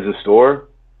plans in store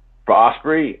for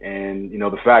Ospreay, and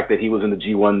the fact that he was in the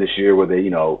G1 this year, where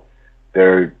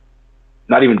they're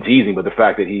not even teasing, but the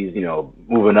fact that he's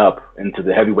moving up into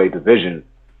the heavyweight division,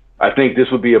 I think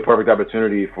this would be a perfect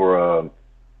opportunity for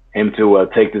him to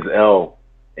take this L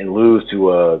and lose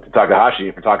to Takahashi,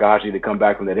 and for Takahashi to come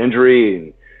back from that injury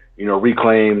and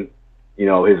reclaim his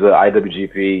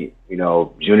IWGP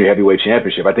junior heavyweight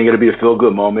championship. I think it'll be a feel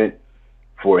good moment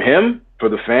for him, for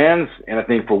the fans, and I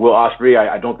think for Will Ospreay,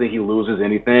 I don't think he loses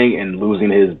anything in losing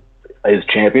his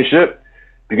championship,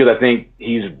 because I think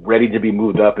he's ready to be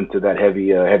moved up into that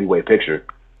heavyweight picture.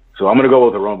 So I'm gonna go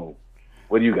with Hiromu.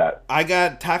 What do you got? I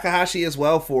got Takahashi as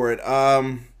well for it.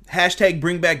 Hashtag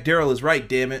bring back Daryl is right,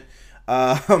 damn it.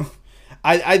 I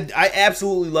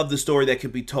absolutely love the story that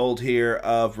could be told here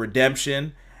of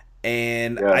redemption,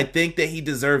 and yeah. I think that he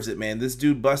deserves it, man. This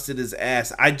dude busted his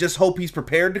ass. I just hope he's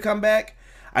prepared to come back.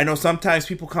 I know sometimes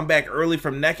people come back early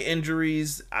from neck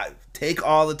injuries. I take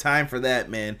all the time for that,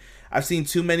 man. I've seen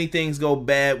too many things go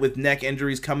bad with neck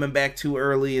injuries coming back too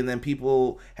early, and then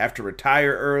people have to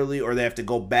retire early, or they have to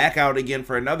go back out again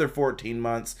for another 14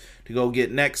 months to go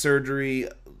get neck surgery,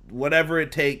 whatever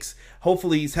it takes.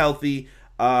 Hopefully he's healthy.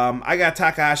 I got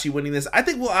Takahashi winning this. I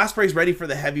think Will Ospreay's ready for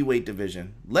the heavyweight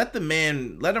division. Let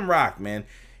him rock, man.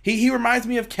 He reminds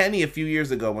me of Kenny a few years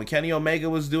ago when Kenny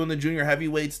Omega was doing the junior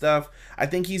heavyweight stuff. I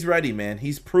think he's ready, man.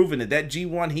 He's proven it. That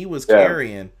G1 he was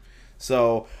carrying.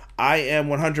 So I am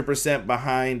 100%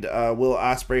 behind Will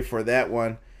Ospreay for that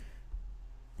one.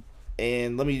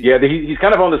 And let me... Yeah, he's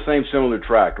kind of on the same similar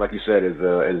track, like you said,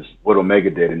 as what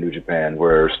Omega did in New Japan,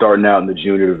 where starting out in the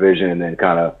junior division and then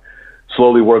kind of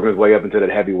slowly working his way up into that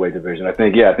heavyweight division. I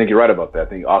think you're right about that. I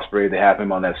think Ospreay, they have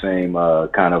him on that same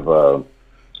kind of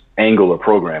angle or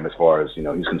program as far as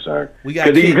he's concerned. We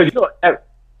got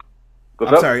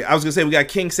sorry, I was gonna say we got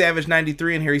King Savage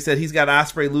 93 in here. He said he's got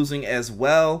Ospreay losing as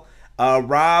well.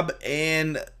 Rob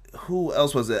and who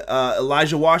else was it?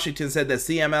 Elijah Washington said that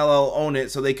CMLL own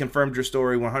it, so they confirmed your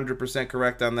story. 100%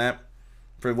 correct on that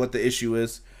for what the issue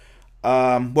is.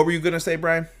 What were you gonna say,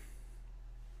 Brian?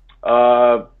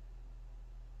 What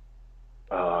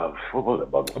was it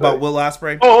about Will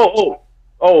Ospreay?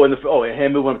 And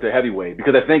him moving up to heavyweight,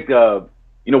 because I think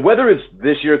whether it's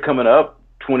this year coming up,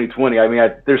 2020. I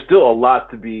mean, there's still a lot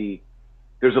to be.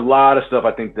 There's a lot of stuff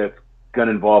I think that's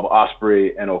gonna involve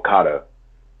Ospreay and Okada,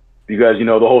 because the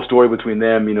whole story between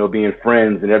them, being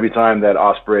friends, and every time that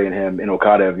Ospreay and him and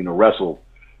Okada have wrestled,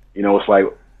 it's like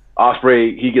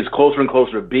Ospreay, he gets closer and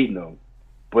closer to beating them,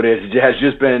 but it has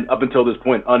just been up until this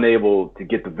point unable to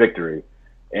get the victory.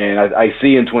 And I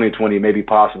see in 2020 maybe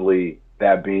possibly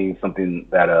that being something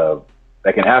that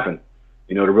can happen,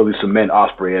 to really cement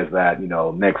Ospreay as that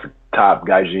next top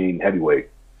Gaijin heavyweight.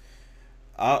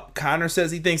 Connor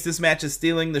says he thinks this match is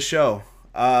stealing the show.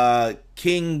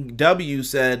 King W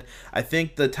said, I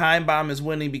think the Time Bomb is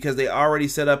winning because they already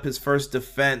set up his first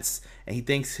defense, and he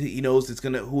thinks he knows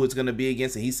who it's gonna be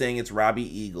against, and he's saying it's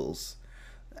Robbie Eagles.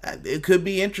 It could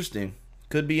be interesting.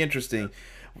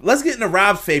 Let's get into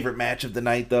Rob's favorite match of the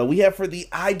night, though. We have for the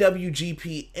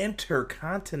IWGP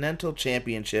Intercontinental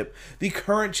Championship, the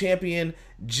current champion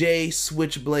Jay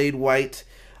Switchblade White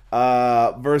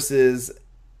versus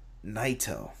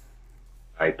Naito.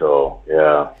 Naito,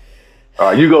 yeah. All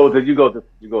right, you go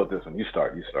with this one. You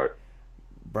start.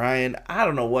 Brian, I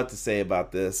don't know what to say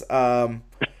about this.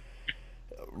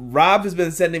 Rob has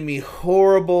been sending me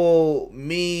horrible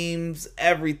memes,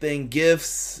 everything,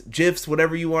 GIFs,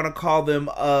 whatever you want to call them,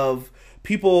 of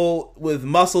people with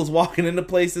muscles walking into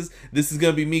places. This is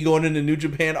going to be me going into New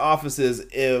Japan offices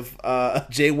if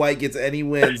Jay White gets any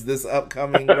wins this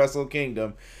upcoming Wrestle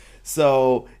Kingdom.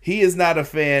 So he is not a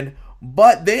fan,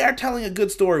 but they are telling a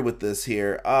good story with this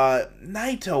here.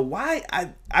 Naito, why?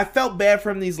 I felt bad for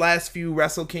him these last few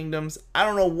Wrestle Kingdoms. I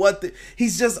don't know what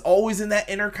he's just always in that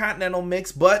Intercontinental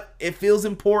mix, but it feels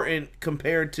important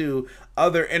compared to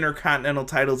other Intercontinental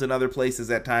titles in other places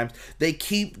at times. They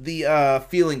keep the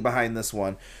feeling behind this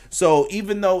one. So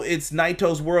even though it's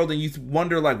Naito's world and you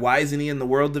wonder, like, why isn't he in the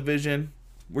World Division?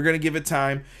 We're going to give it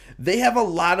time. They have a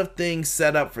lot of things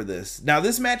set up for this. Now,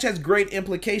 this match has great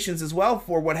implications as well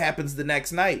for what happens the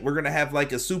next night. We're going to have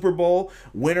like a Super Bowl,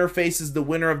 winner faces the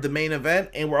winner of the main event,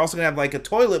 and we're also going to have like a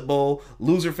toilet bowl,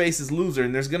 loser faces loser,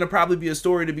 and there's going to probably be a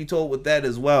story to be told with that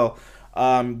as well.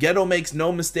 Gedo makes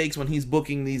no mistakes when he's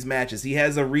booking these matches. He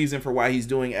has a reason for why he's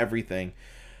doing everything.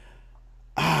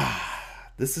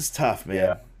 This is tough,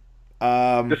 man.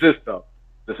 Yeah. This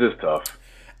is tough.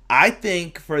 I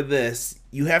think for this,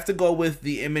 you have to go with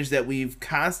the image that we've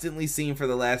constantly seen for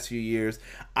the last few years.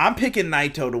 I'm picking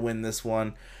Naito to win this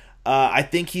one. I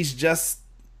think he's just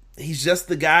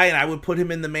the guy, and I would put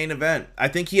him in the main event. I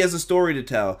think he has a story to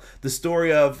tell. The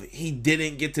story of he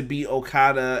didn't get to beat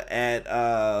Okada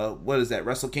at what is that,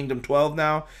 Wrestle Kingdom 12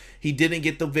 now? He didn't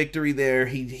get the victory there.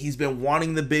 He's been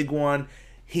wanting the big one.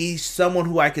 He's someone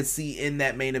who I could see in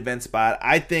that main event spot.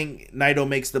 I think Naito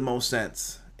makes the most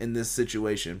sense in this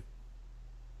situation.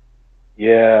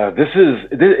 Yeah, this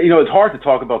it's hard to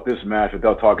talk about this match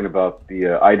without talking about the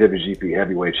IWGP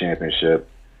Heavyweight Championship.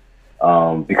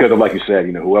 Because of, like you said,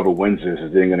 whoever wins this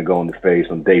is then going to go in the face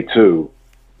on day 2.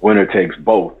 Winner takes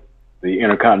both the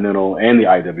Intercontinental and the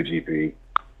IWGP.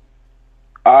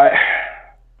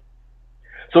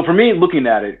 So for me, looking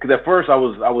at it, because at first I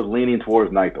was leaning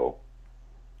towards Naito.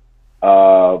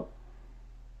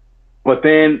 But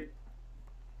then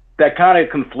that kind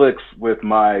of conflicts with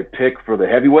my pick for the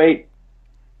heavyweight,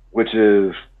 which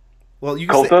is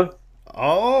Kota.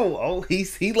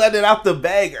 He let it out the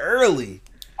bag early.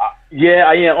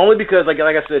 Yeah, only because like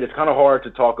I said, it's kind of hard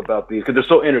to talk about these because they're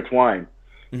so intertwined.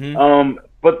 Mm-hmm.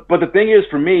 But the thing is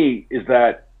for me is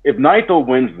that if Naito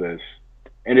wins this,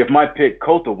 and if my pick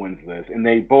Kota wins this, and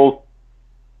they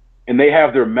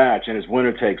have their match and it's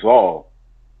winner takes all.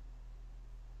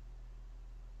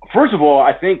 First of all,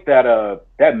 I think that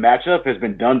that matchup has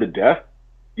been done to death.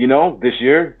 This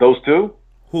year, those two.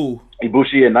 Who?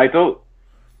 Ibushi and Naito.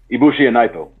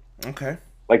 Okay.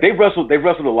 Like they've wrestled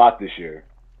a lot this year.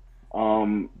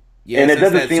 And it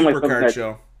doesn't seem like something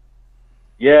show.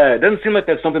 Yeah, it doesn't seem like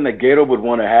that's something that Gedo would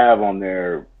want to have on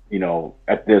their,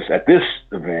 at this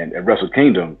event at Wrestle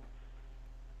Kingdom.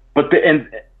 But and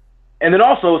then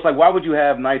also it's like, why would you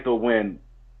have Naito win,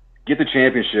 get the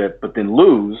championship, but then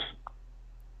lose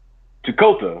to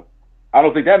Kota? I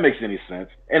don't think that makes any sense.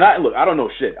 And I don't know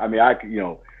shit. I mean,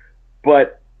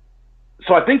 but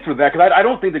so I think for that, because I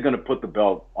don't think they're going to put the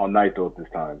belt on Naito at this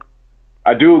time.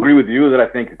 I do agree with you that I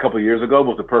think a couple of years ago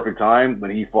was the perfect time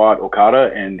when he fought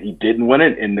Okada and he didn't win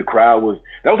it, and the crowd that was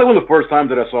like one of the first times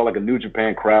that I saw like a New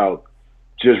Japan crowd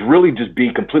just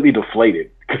be completely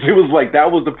deflated, because it was like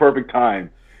that was the perfect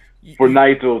time for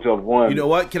Naito to have won. You know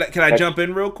what? Can I jump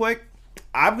in real quick?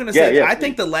 I'm gonna say I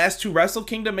think the last 2 Wrestle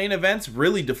Kingdom main events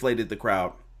really deflated the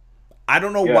crowd. I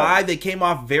don't know why they came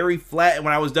off very flat, and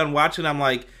when I was done watching, I'm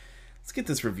like, let's get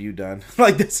this review done.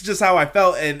 Like, this is just how I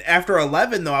felt. And after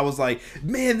 11, though, I was like,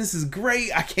 man, this is great.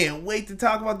 I can't wait to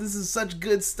talk about this. This is such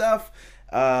good stuff.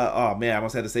 Oh, man, I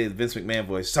almost had to say the Vince McMahon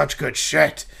voice. Such good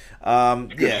shit.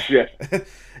 Good shit.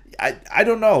 I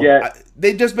don't know. Yeah.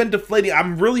 They've just been deflating.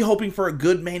 I'm really hoping for a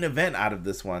good main event out of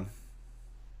this one.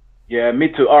 Yeah, me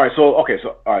too. All right, so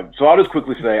I'll just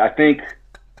quickly say, I think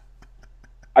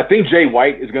Jay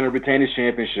White is going to retain his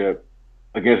championship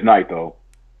against Naito.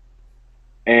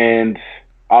 And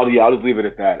I'll just leave it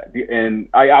at that. And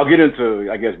I'll get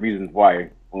into, I guess, reasons why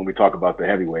when we talk about the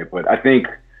heavyweight. But I think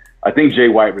Jay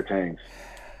White retains.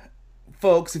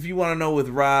 Folks, if you want to know with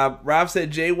Rob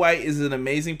said Jay White is an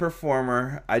amazing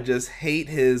performer. I just hate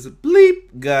his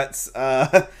bleep guts.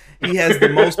 He has the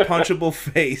most punchable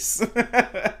face.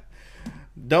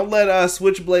 Don't let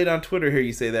Switchblade on Twitter hear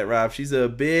you say that, Rob. She's a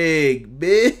big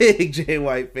Jay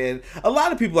White fan. A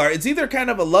lot of people are. It's either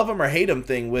kind of a love him or hate him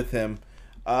thing with him.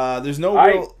 There's no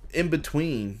real in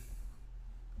between.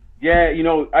 Yeah,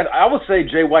 I would say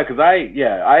Jay White, because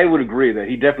I would agree that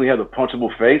he definitely has a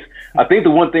punchable face. I think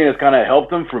the one thing that's kind of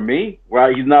helped him for me,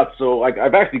 where he's not so like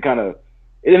I've actually kind of,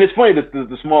 and it's funny that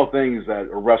the small things that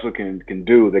a wrestler can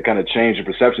do that kind of change the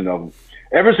perception of him.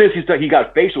 Ever since he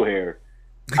got facial hair,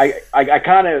 I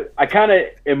kind of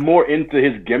am more into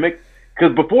his gimmick,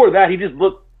 because before that he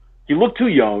looked too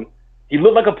young. He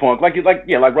looked like a punk, like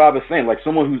Rob is saying, like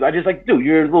someone who's, I just like, dude,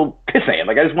 you're a little pissant.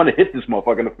 Like, I just want to hit this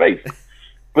motherfucker in the face.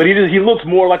 But he looks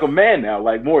more like a man now,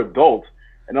 like more adult.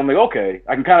 And I'm like, okay,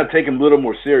 I can kind of take him a little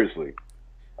more seriously.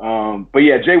 But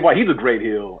yeah, Jay White, he's a great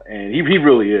heel, and he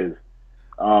really is.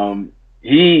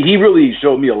 He really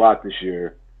showed me a lot this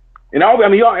year. And I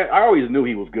always knew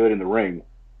he was good in the ring,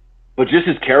 but just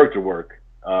his character work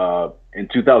in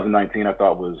 2019, I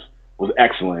thought was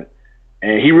excellent.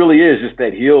 And he really is just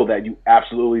that heel that you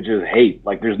absolutely just hate.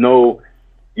 Like, you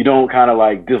don't kind of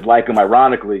like dislike him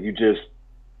ironically. You just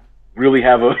really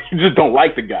you just don't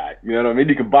like the guy. You know what I mean?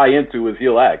 You can buy into his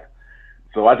heel act.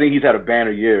 So I think he's had a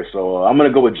banner year. So I'm going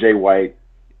to go with Jay White,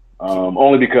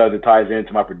 only because it ties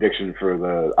into my prediction for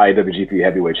the IWGP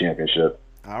Heavyweight Championship.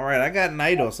 All right, I got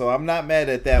Naito, so I'm not mad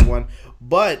at that one.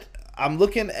 But I'm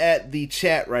looking at the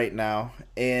chat right now,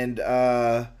 and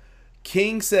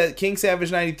King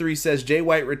Savage 93 says Jay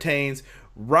White retains.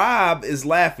 Rob is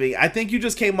laughing. I think you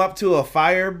just came up to a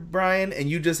fire, Brian, and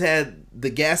you just had the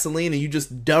gasoline and you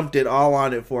just dumped it all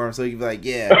on it for him. So you'd be like,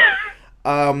 yeah.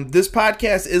 This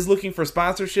podcast is looking for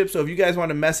sponsorship, so if you guys want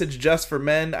to message Just for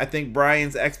Men, I think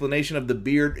Brian's explanation of the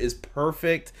beard is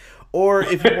perfect. Or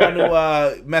if you want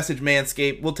to message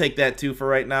Manscaped, we'll take that too for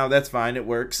right now. That's fine. It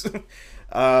works.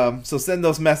 So send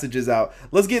those messages out.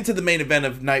 Let's get into the main event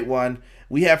of night one.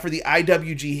 We have for the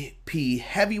IWGP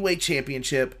Heavyweight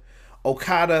Championship,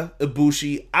 Okada,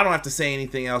 Ibushi. I don't have to say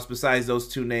anything else besides those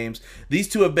two names. These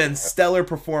two have been stellar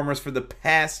performers for the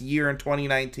past year in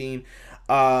 2019.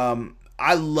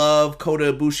 I love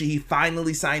Kota Ibushi. He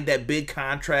finally signed that big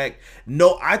contract.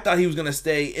 No, I thought he was going to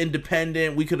stay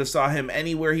independent. We could have saw him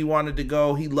anywhere he wanted to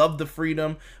go. He loved the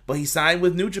freedom, but he signed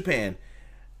with New Japan.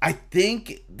 I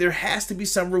think there has to be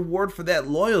some reward for that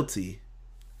loyalty.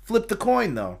 Flip the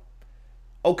coin, though.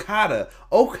 Okada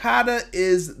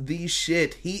is the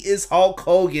shit. He is Hulk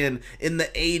Hogan in the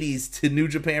 80s to New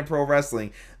Japan Pro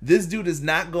Wrestling. This dude is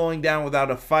not going down without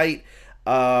a fight.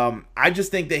 I just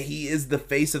think that he is the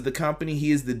face of the company.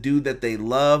 He is the dude that they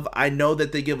love. I know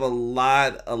that they give a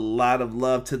lot of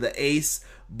love to the ace,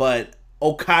 but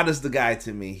Okada's the guy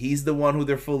to me. He's the one who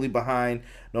they're fully behind,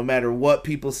 no matter what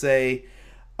people say.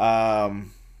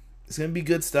 It's going to be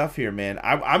good stuff here, man.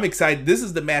 I'm excited. This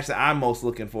is the match that I'm most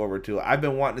looking forward to. I've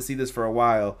been wanting to see this for a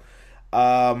while.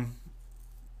 I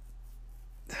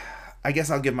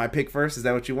guess I'll give my pick first. Is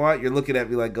that what you want? You're looking at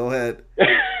me like, go ahead.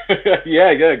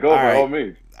 yeah, go by all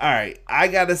means. All right, I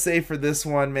got to say for this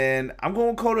one, man, I'm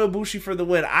going Kota Ibushi for the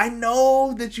win. I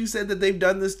know that you said that they've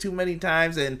done this too many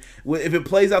times, and if it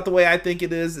plays out the way I think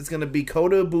it is, it's going to be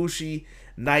Kota Ibushi,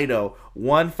 Naito,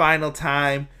 one final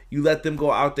time. You let them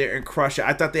go out there and crush it.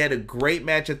 I thought they had a great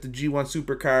match at the G1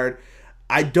 Supercard.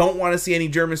 I don't want to see any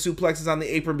German suplexes on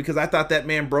the apron because I thought that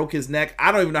man broke his neck.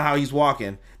 I don't even know how he's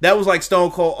walking. That was like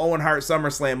Stone Cold Owen Hart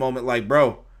SummerSlam moment. Like,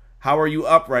 bro, how are you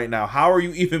up right now? How are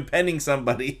you even penning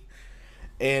somebody?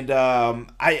 And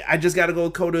I just got to go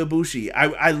with Kota Ibushi.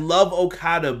 I love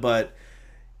Okada, but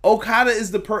Okada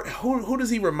is the who does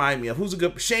he remind me of? Who's a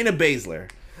good Shayna Baszler?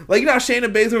 Like, you know how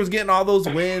Shayna Baszler was getting all those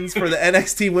wins for the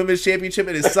NXT Women's Championship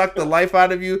and it sucked the life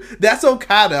out of you? That's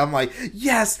Okada. I'm like,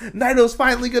 yes, Naito's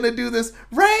finally going to do this.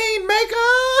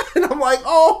 Rainmaker! And I'm like,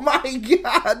 oh my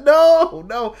God,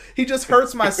 no. He just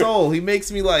hurts my soul. He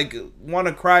makes me, like, want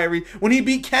to cry when he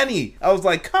beat Kenny, I was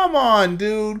like, come on,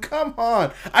 dude, come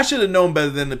on. I should have known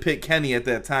better than to pick Kenny at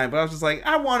that time, but I was just like,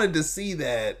 I wanted to see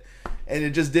that. And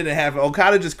it just didn't happen.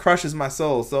 Okada just crushes my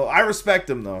soul. So I respect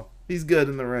him, though. He's good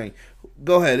in the ring.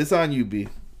 Go ahead. It's on you, B.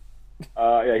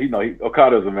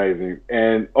 Okada's amazing.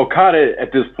 And Okada,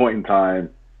 at this point in time,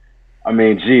 I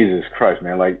mean, Jesus Christ,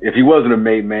 man. Like, if he wasn't a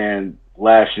made man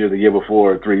last year, the year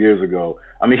before, 3 years ago,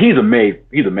 I mean, he's a made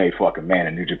fucking man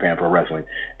in New Japan Pro Wrestling.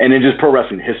 And in just pro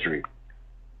wrestling history.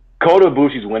 Kota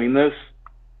Ibushi's winning this,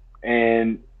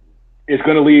 and it's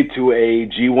going to lead to a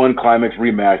G1 Climax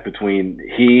rematch between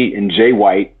he and Jay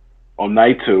White on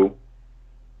night 2.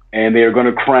 And they're going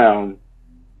to crown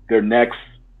their next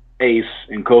ace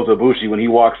in Kota Ibushi when he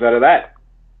walks out of that,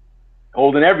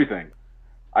 holding everything.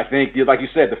 I think, like you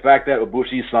said, the fact that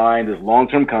Ibushi signed his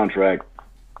long-term contract,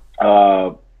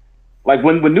 like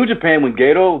when New Japan, when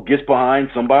Gedo gets behind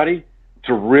somebody,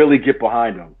 to really get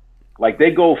behind them, like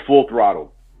they go full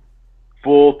throttle.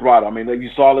 I mean, like you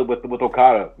saw it with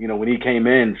Okada, you know, when he came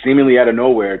in seemingly out of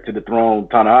nowhere to dethrone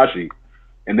Tanahashi.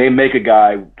 And they make a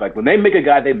guy, like when they make a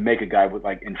guy, they make a guy with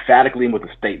like emphatically and with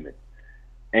a statement.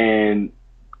 And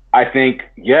I think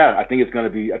it's going to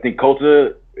be, I think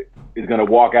Kota is going to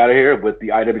walk out of here with the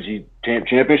IWG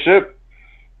championship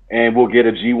and we'll get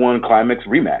a G1 Climax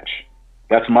rematch.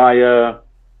 That's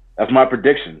my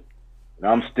prediction. And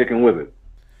I'm sticking with it.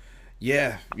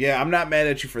 Yeah. I'm not mad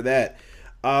at you for that.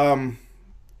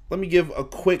 Let me give a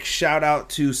quick shout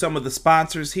out to some of the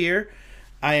sponsors here.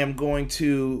 I am going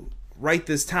to write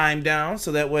this time down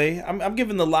so that way I'm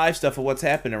giving the live stuff of what's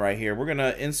happening right here. We're going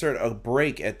to insert a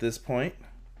break at this point.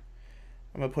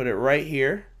 I'm going to put it right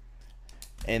here.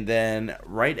 And then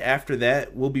right after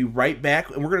that, we'll be right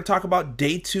back. And we're going to talk about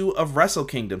day 2 of Wrestle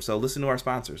Kingdom. So listen to our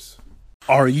sponsors.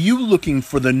 Are you looking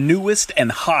for the newest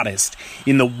and hottest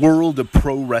in the world of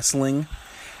pro wrestling?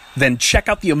 Then check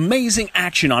out the amazing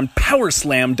action on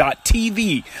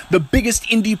Powerslam.tv, the biggest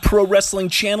indie pro wrestling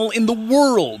channel in the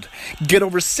world. Get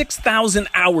over 6,000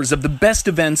 hours of the best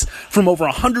events from over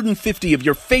 150 of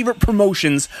your favorite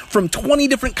promotions from 20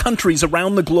 different countries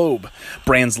around the globe.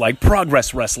 Brands like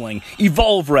Progress Wrestling,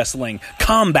 Evolve Wrestling,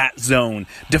 Combat Zone,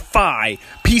 Defy,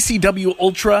 PCW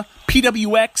Ultra,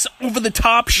 PWX, Over the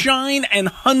Top, Shine, and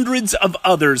hundreds of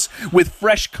others with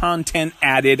fresh content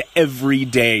added every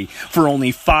day for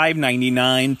only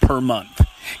 $5.99 per month.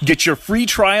 Get your free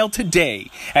trial today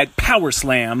at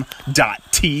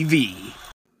Powerslam.tv.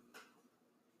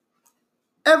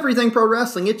 Everything Pro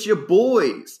Wrestling, it's your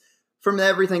boys from the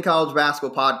Everything College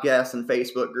Basketball Podcast and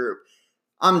Facebook group.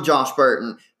 I'm Josh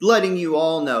Burton, letting you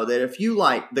all know that if you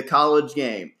like the college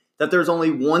game, that there's only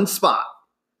one spot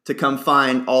to come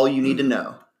find all you need to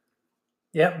know.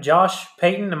 Yep, Josh,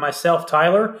 Peyton, and myself,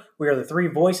 Tyler. We are the three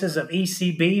voices of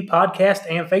ECB podcast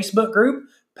and Facebook group.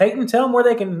 Peyton, tell them where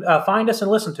they can find us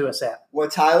and listen to us at. Well,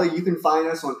 Tyler, you can find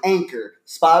us on Anchor,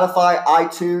 Spotify,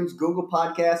 iTunes, Google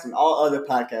Podcasts, and all other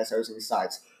podcast hosting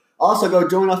sites. Also, go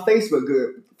join our Facebook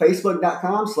group,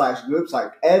 facebook.com/groups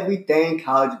like Everything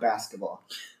College Basketball.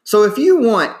 So if you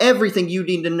want everything you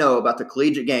need to know about the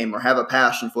collegiate game or have a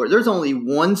passion for it, there's only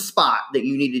one spot that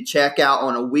you need to check out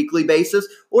on a weekly basis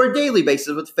or a daily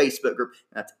basis with the Facebook group.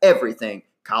 That's Everything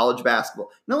College Basketball.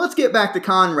 Now let's get back to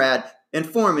Conrad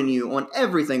informing you on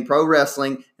everything pro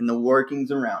wrestling and the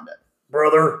workings around it.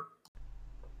 Brother.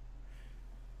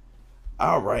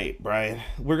 All right, Brian.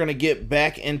 We're going to get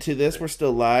back into this. We're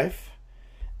still live.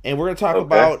 And we're going to talk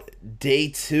about day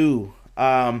 2.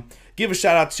 Give a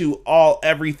shout out to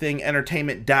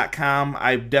alleverythingentertainment.com.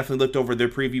 I've definitely looked over their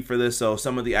preview for this, so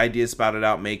some of the ideas spouted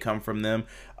out may come from them.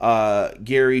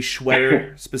 Gary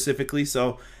Schwetter specifically.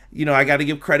 So, I got to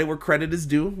give credit where credit is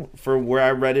due for where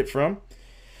I read it from.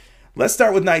 Let's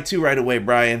start with night 2 right away,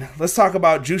 Brian. Let's talk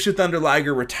about Jushin Thunder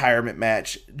Liger retirement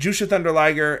match. Jushin Thunder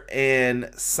Liger and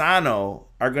Sano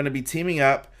are going to be teaming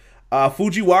up.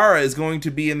 Fujiwara is going to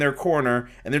be in their corner,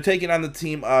 and they're taking on the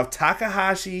team of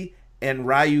Takahashi and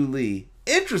Ryu Lee.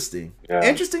 Interesting. Yeah.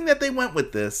 Interesting that they went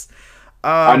with this.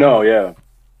 I know, yeah.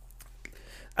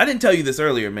 I didn't tell you this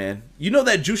earlier, man. You know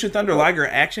that Jushin Thunder Liger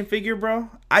action figure,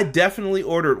 bro? I definitely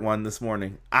ordered one this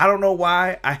morning. I don't know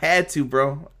why. I had to,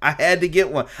 bro. I had to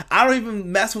get one. I don't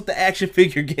even mess with the action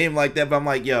figure game like that, but I'm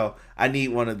like, yo, I need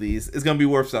one of these. It's going to be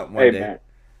worth something one day. Man.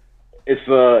 It's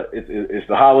the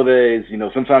holidays,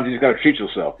 sometimes you just gotta treat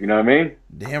yourself, you know what I mean?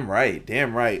 Damn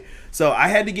right. So I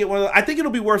had to get one of those. I think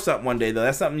it'll be worth something one day though.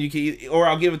 That's something you can, or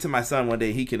I'll give it to my son one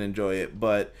day, he can enjoy it.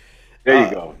 But there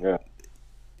you go, yeah.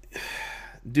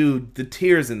 Dude, the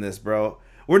tears in this, bro.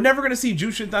 We're never gonna see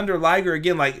Jushin Thunder Liger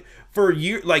again. Like for a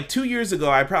year, like 2 years ago,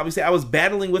 I probably say I was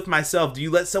battling with myself. Do you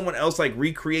let someone else like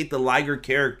recreate the Liger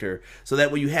character so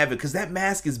that way you have it? Because that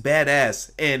mask is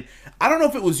badass. And I don't know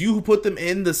if it was you who put them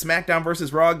in the SmackDown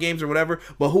versus Raw games or whatever,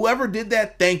 but whoever did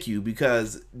that, thank you.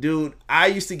 Because dude, I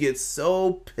used to get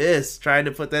so pissed trying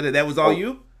to put that in. That was all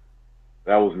you?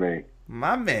 That was me.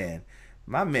 My man.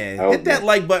 Hit that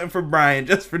like button for Brian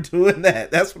just for doing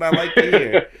that. That's what I like to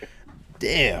hear.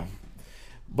 Damn.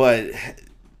 But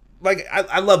like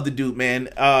I love the dude, man.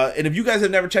 And if you guys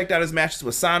have never checked out his matches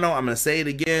with Sano, I'm gonna say it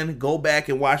again. Go back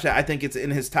and watch it. I think it's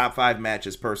in his top 5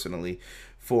 matches personally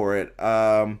for it.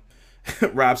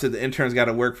 Rob said the intern's got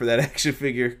to work for that action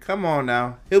figure. Come on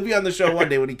now, he'll be on the show one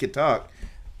day when he can talk.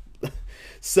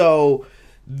 So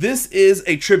this is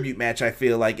a tribute match. I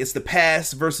feel like it's the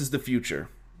past versus the future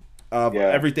of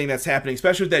everything that's happening,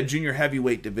 especially with that junior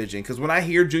heavyweight division. Because when I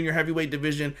hear junior heavyweight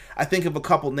division, I think of a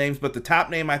couple names, but the top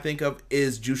name I think of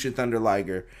is Jushin Thunder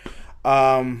Liger.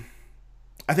 I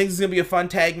think this is going to be a fun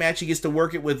tag match. He gets to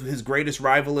work it with his greatest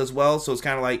rival as well, so it's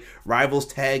kind of like rivals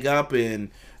tag up, and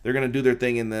they're going to do their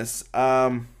thing in this.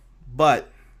 But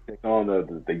on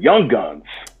the young guns.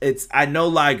 I know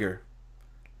Liger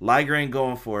ain't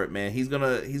going for it, man. He's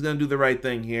gonna do the right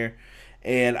thing here.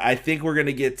 And I think we're going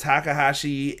to get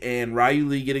Takahashi and Ryu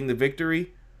Lee getting the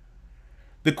victory.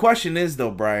 The question is, though,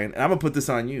 Brian, and I'm going to put this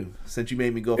on you since you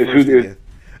made me go first again.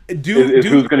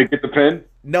 Who's going to get the pin?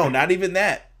 No, not even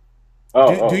that.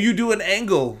 Do you do an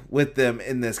angle with them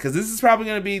in this? Because this is probably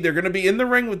going to be, they're going to be in the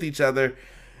ring with each other.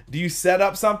 Do you set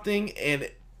up something and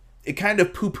it kind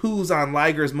of poo-poos on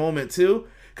Liger's moment, too?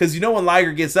 Because when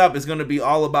Liger gets up, it's going to be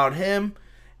all about him.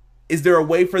 Is there a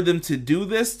way for them to do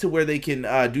this to where they can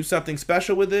do something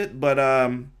special with it? But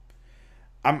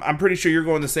I'm pretty sure you're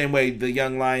going the same way, the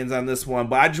Young Lions, on this one.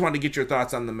 But I just wanted to get your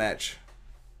thoughts on the match.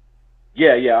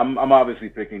 Yeah. I'm obviously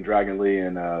picking Dragon Lee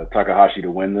and Takahashi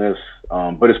to win this.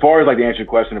 But as far as like the answer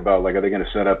question about like are they going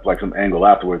to set up like some angle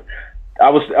afterwards, I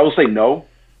will say no,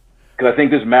 because I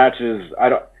think this match is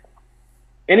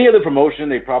any other promotion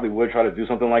they probably would try to do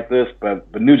something like this,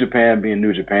 but New Japan being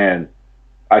New Japan,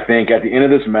 I think at the end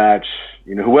of this match,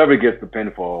 you know, whoever gets the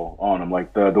pinfall on them,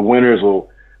 like the winners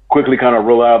will quickly kind of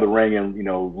roll out of the ring and, you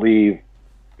know, leave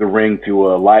the ring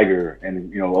to Liger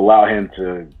and, you know, allow him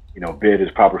to, you know, bid his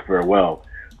proper farewell.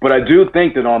 But I do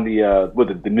think that on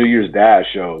the New Year's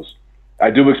Dash shows,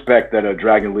 I do expect that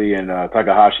Dragon Lee and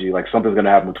Takahashi, like something's gonna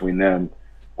happen between them.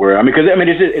 Where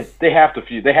they have to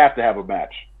feud. They have to have a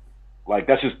match. Like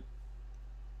that's just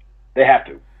they have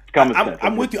to.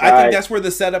 I'm with you. I think that's where the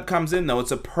setup comes in, though.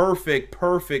 It's a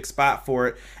perfect spot for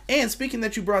it. And speaking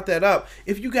that you brought that up,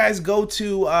 if you guys go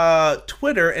to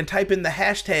Twitter and type in the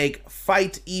hashtag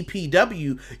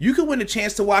FightEPW, you can win a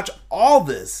chance to watch all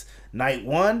this. Night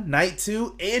 1, Night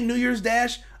 2, and New Year's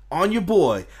Dash on your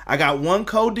boy. I got one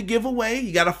code to give away.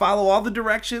 You got to follow all the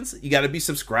directions. You got to be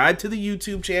subscribed to the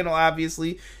YouTube channel,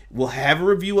 obviously. We'll have a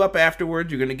review up afterward.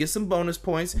 You're going to get some bonus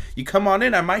points. You come on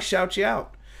in, I might shout you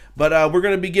out. But we're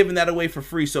going to be giving that away for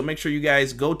free, so make sure you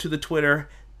guys go to the Twitter,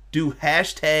 do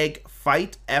hashtag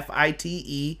fight,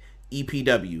 FITE-EPW,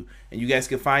 and you guys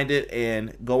can find it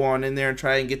and go on in there and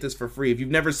try and get this for free. If you've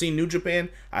never seen New Japan,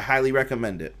 I highly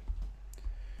recommend it.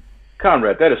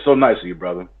 Conrad, that is so nice of you,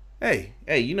 brother. Hey,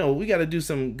 you know, we got to do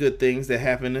some good things that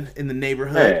happen in the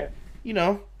neighborhood. Man. You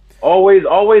know. Always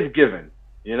giving,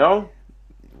 you know?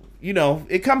 You know,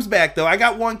 it comes back, though. I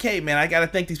got 1K, man. I got to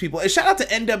thank these people. And shout out to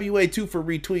NWA, too, for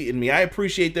retweeting me. I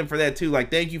appreciate them for that, too. Like,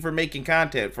 thank you for making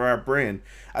content for our brand.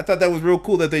 I thought that was real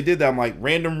cool that they did that. I'm like,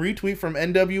 random retweet from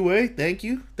NWA. Thank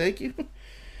you.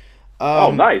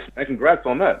 Nice. And congrats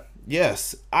on that.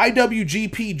 Yes.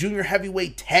 IWGP Junior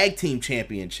Heavyweight Tag Team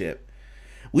Championship.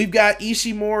 We've got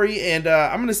Ishimori and,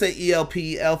 I'm going to say ELP,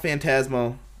 El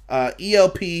Phantasmo.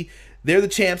 ELP, they're the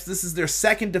champs. This is their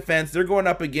second defense. They're going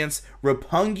up against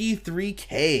Roppongi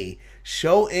 3K.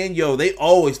 Sho and Yo. They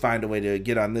always find a way to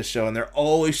get on this show, and they're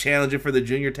always challenging for the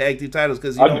junior tag team titles.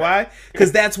 Because you know why?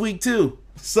 Because that's week 2.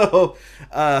 So,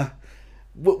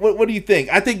 what do you think?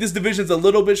 I think this division's a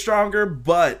little bit stronger,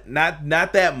 but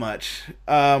not that much.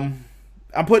 I'm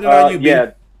putting it on you, yeah.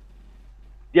 B.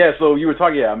 Yeah, so you were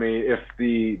talking, I mean, if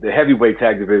the heavyweight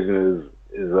tag division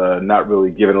is not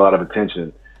really given a lot of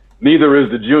attention, neither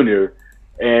is the junior.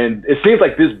 And it seems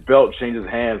like this belt changes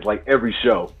hands like every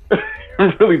show.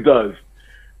 It really does.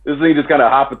 This thing just kind of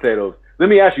hot potatoes. Let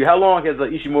me ask you, how long has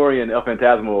Ishimori and El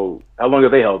Phantasmo, how long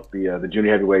have they held the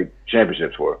junior heavyweight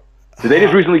championships for? Did they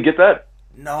just recently get that?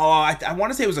 No, I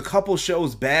want to say it was a couple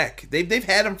shows back. They've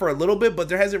had them for a little bit, but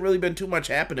there hasn't really been too much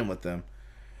happening with them.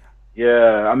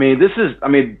 Yeah, I mean,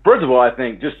 first of all, I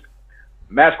think just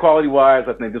match quality wise,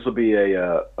 I think this will be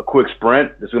a quick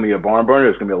sprint. This is going to be a barn burner.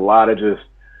 There's going to be a lot of just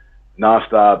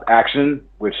nonstop action,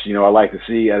 which, you know, I like to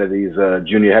see out of these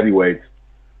junior heavyweights.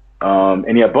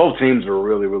 And yeah, both teams are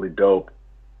really, really dope.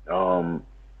 I'm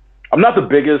not the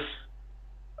biggest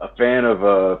fan of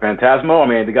Phantasmo. I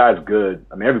mean, the guy's good.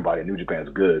 I mean, everybody in New Japan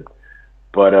is good.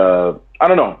 But I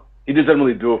don't know. He just doesn't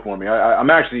really do it for me. I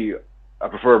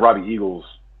prefer Robbie Eagles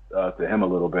to him a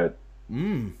little bit.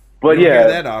 But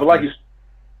yeah, but like you,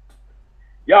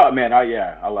 man,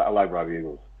 I like Robbie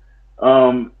Eagles.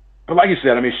 But like you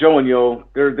said, I mean, Sho and Yo,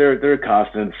 they're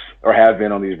constants or have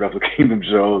been on these Wrestle Kingdom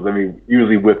shows. I mean,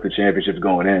 usually with the championships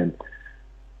going in.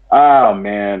 Oh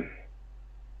man,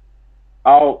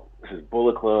 this is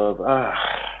Bullet Club.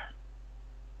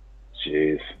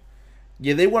 Jeez.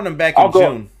 Yeah, they won them back in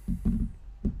June.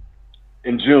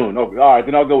 In June. Oh, all right,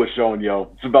 then I'll go with Sho and Yo.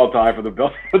 It's about time for the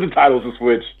titles to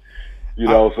switch. You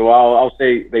know, so I'll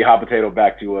say they hot potato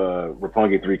back to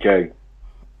Roppongi 3K.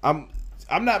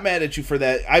 I'm not mad at you for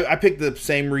that. I picked the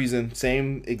same reason,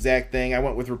 same exact thing. I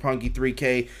went with Roppongi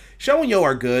 3K. Sho and Yo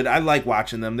are good. I like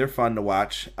watching them. They're fun to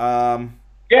watch.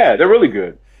 Yeah, they're really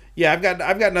good. Yeah,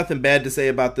 I've got nothing bad to say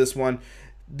about this one.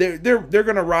 They're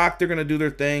gonna rock. They're gonna do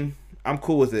their thing. I'm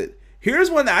cool with it. Here's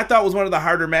one that I thought was one of the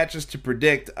harder matches to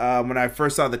predict when I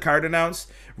first saw the card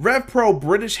announced. Rev Pro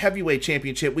British Heavyweight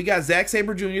Championship. We got Zack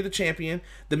Sabre Jr., the champion.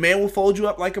 The man will fold you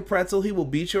up like a pretzel. He will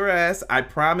beat your ass. I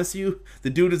promise you.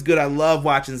 The dude is good. I love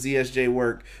watching ZSJ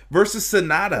work. Versus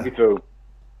Sonata. Me too.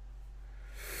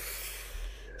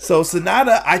 So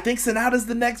Sonata, I think Sonata's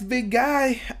the next big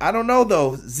guy. I don't know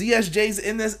though. ZSJ's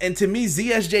in this, and to me,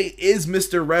 ZSJ is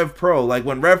Mr. Rev Pro. Like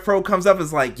when Rev Pro comes up,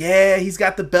 it's like, yeah, he's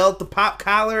got the belt, the pop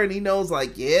collar, and he knows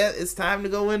like, yeah, it's time to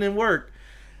go in and work.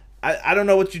 I don't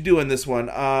know what you do in this one.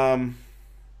 You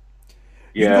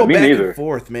can go back and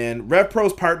forth, man. Rev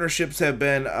Pro's partnerships have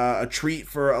been a treat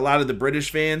for a lot of the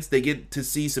British fans. They get to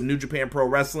see some New Japan Pro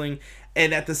Wrestling,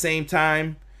 and at the same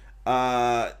time,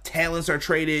 Talents are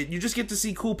traded. You just get to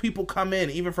see cool people come in,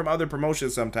 even from other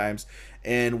promotions sometimes,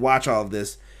 and watch all of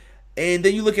this. And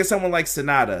then you look at someone like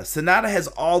Sonata. Sonata has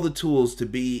all the tools to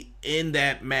be in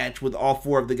that match with all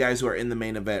 4 of the guys who are in the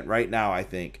main event right now, I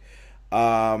think.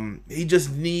 He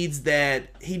just needs that.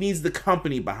 He needs the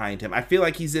company behind him. I feel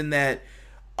like he's in that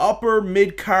upper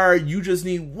mid card. You just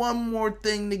need one more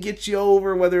thing to get you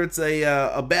over, whether it's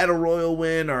a battle royal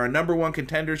win or a number 1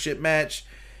 contendership match.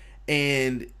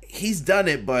 And he's done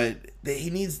it, but he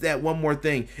needs that one more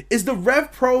thing. Is the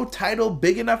Rev Pro title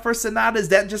big enough for Sonata? Is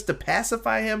that just to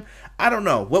pacify him? I don't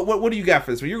know. What do you got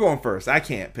for this one? You're going first. I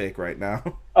can't pick right now.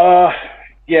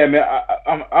 Yeah, man,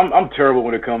 I'm terrible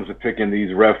when it comes to picking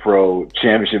these Rev Pro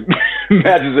championship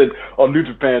matches on New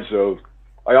Japan shows.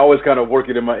 I always kind of work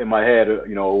it in my head,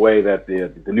 a way that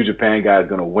the New Japan guy is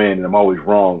going to win, and I'm always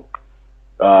wrong.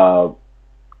 But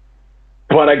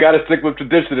I got to stick with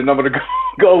tradition, and I'm going to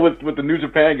go with the New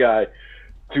Japan guy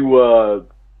to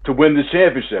win the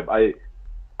championship. I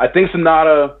think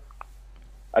Sonata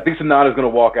is going to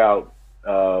walk out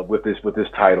with this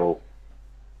title,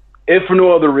 if for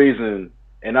no other reason.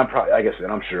 And I'm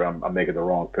sure I'm making the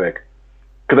wrong pick,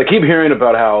 because I keep hearing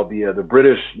about how the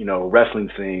British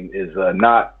wrestling scene is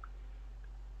not.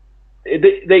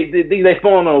 They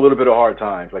fallen on a little bit of hard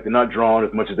times. Like, they're not drawn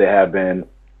as much as they have been.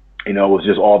 With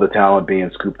just all the talent being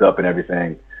scooped up and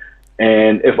everything.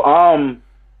 And if I'm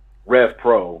Rev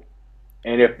Pro,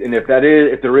 and if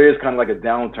there is kind of like a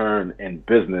downturn in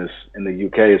business in the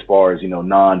UK as far as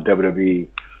non-WWE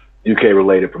UK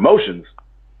related promotions,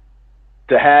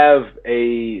 to have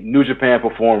a New Japan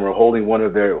performer holding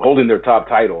their top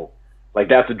title, like,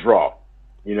 that's a draw.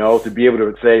 To be able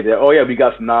to say that, oh yeah, we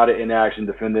got Sonata in action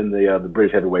defending the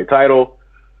British heavyweight title.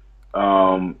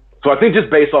 So I think just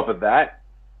based off of that.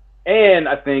 And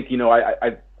I think,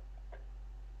 I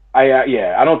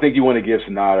don't think you want to give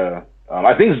Sonata.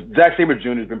 I think Zack Sabre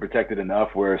Jr. has been protected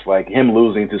enough where it's like him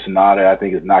losing to Sonata, I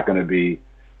think, is not going to be.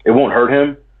 It won't hurt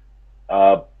him.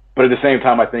 But at the same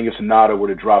time, I think if Sonata were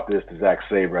to drop this to Zack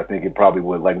Sabre, I think it probably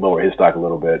would lower his stock a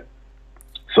little bit.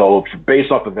 So based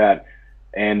off of that,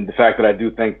 and the fact that I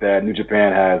do think that New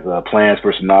Japan has plans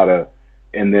for Sonata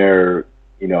in their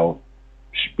midterm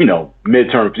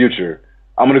future,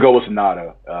 I'm going to go with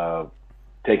Sonata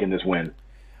taking this win.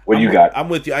 What do you got? I'm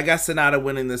with you. I got Sonata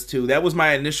winning this too. That was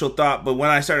my initial thought, but when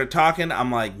I started talking,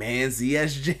 I'm like, man,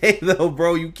 ZSJ though,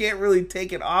 bro, you can't really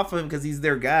take it off him because he's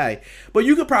their guy. But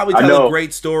you could probably tell a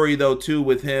great story though too,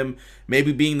 with him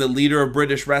maybe being the leader of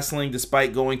British wrestling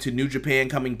despite going to New Japan,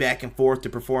 coming back and forth to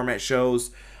perform at shows.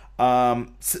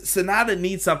 Sonata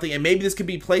needs something, and maybe this could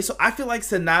be I feel like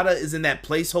Sonata is in that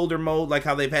placeholder mode, like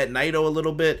how they've had Naito a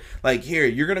little bit. Like, here,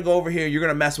 you're gonna go over here, you're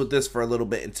gonna mess with this for a little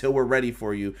bit until we're ready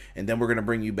for you, and then we're gonna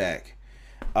bring you back.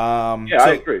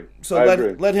 I agree. So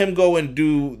let him go and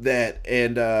do that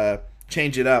and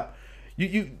change it up.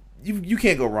 You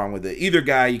can't go wrong with it. Either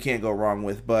guy you can't go wrong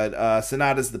with, but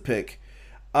Sonata's the pick.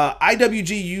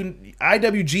 IWGP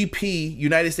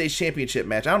United States Championship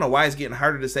match. I don't know why it's getting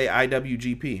harder to say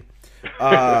IWGP.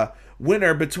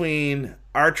 Winner between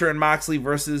Archer and Moxley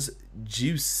versus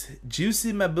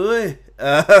Juicy, my boy.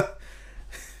 I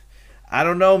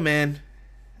don't know, man.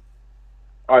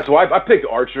 All right, so I picked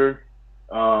Archer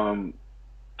to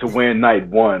win night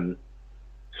 1.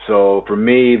 So for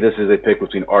me, this is a pick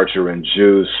between Archer and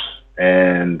Juice,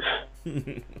 and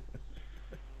I'm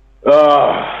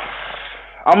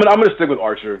gonna stick with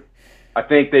Archer. I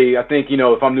think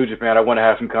if I'm New Japan, I want to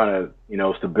have some kind of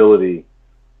stability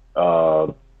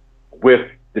with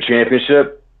the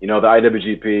championship. The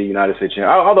IWGP United States Champion.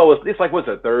 Although it's like, what's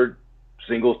a third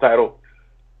singles title?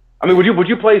 I mean, would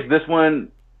you place this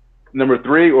one number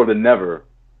 3 or the Never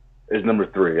is number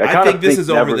 3? I think this is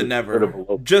over the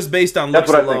Never, just based on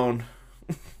looks alone.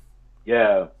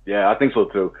 Yeah, I think so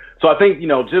too. So I think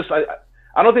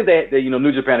I don't think they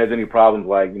New Japan has any problems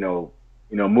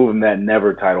moving that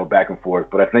Never title back and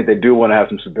forth, but I think they do want to have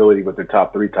some stability with their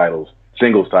top 3 titles,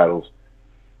 singles titles.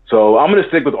 So I'm going to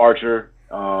stick with Archer.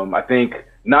 I think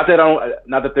not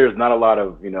that there's not a lot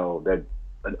of an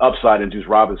upside in Juice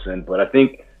Robinson, but I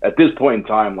think at this point in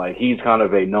time, he's kind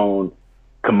of a known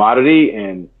commodity,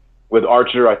 and with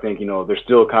Archer, I think they're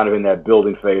still kind of in that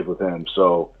building phase with him.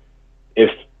 So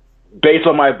if based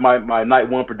on my night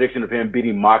 1 prediction of him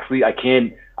beating Moxley, I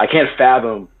can't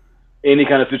fathom any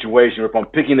kind of situation, or if I'm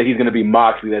picking that he's going to be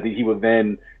Moxley, that he would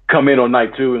then come in on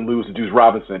night 2 and lose to Juice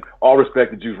Robinson. All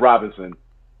respect to Juice Robinson,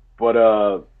 but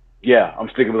yeah, I'm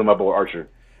sticking with my boy Archer.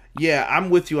 Yeah, I'm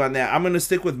with you on that. I'm going to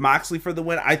stick with Moxley for the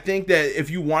win. I think that if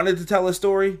you wanted to tell a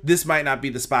story, this might not be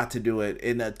the spot to do it.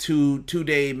 In a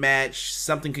two-day match,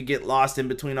 something could get lost in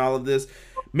between all of this.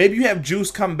 Maybe you have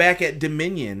Juice come back at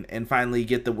Dominion and finally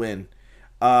get the win.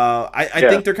 I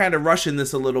think they're kind of rushing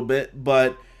this a little bit,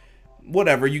 but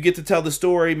whatever. You get to tell the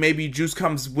story. Maybe Juice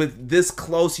comes with this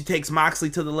close. He takes Moxley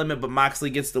to the limit, but Moxley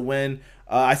gets the win.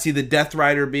 I see the Death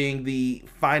Rider being the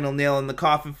final nail in the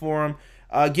coffin for him.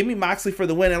 Give me Moxley for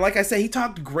the win. And like I said, he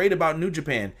talked great about New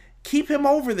Japan. Keep him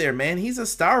over there, man. He's a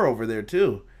star over there,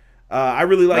 too. I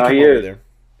really like him over there.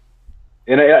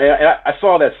 And I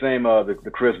saw that same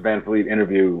the Chris Van Vliet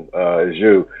interview as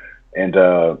you. And,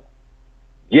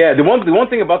 yeah, the one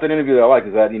thing about that interview that I like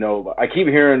is that, I keep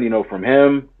hearing, from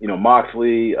him,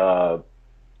 Moxley,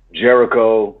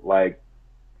 Jericho, like,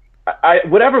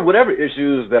 whatever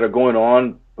issues that are going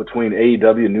on between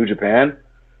AEW and New Japan,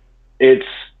 it's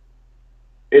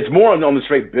more on the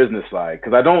straight business side.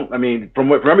 Because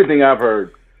from everything I've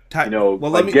heard, well,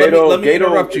 let me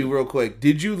interrupt you real quick.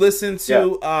 Did you listen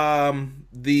to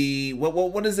the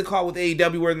what is it called with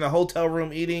AEW? We're in the hotel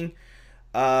room eating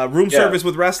service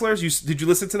with wrestlers. Did you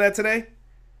listen to that today?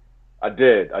 I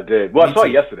did. Well, I saw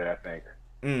it yesterday, I think.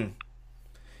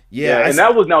 Yeah, and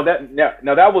that was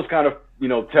that was kind of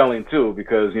telling too,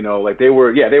 because like they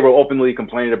were openly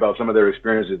complaining about some of their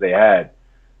experiences they had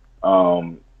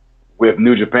with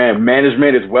New Japan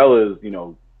management, as well as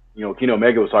Kenny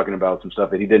Omega was talking about some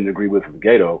stuff that he didn't agree with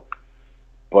Gato.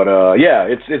 But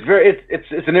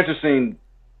it's an interesting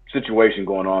situation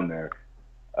going on there.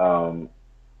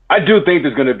 I do think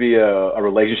there's going to be a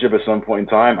relationship at some point in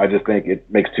time. I just think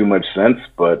it makes too much sense,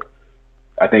 but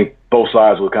I think both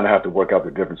sides will kind of have to work out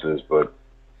their differences. But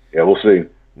yeah, we'll see.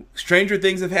 Stranger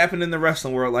things have happened in the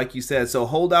wrestling world, like you said, so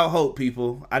hold out hope,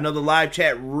 people. I know the live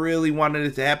chat really wanted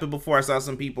it to happen before. I saw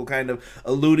some people kind of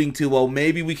alluding to, well,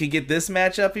 maybe we could get this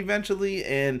matchup eventually,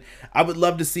 and I would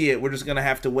love to see it. We're just going to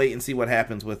have to wait and see what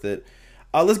happens with it.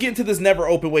 Let's get into this Never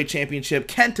Openweight Championship.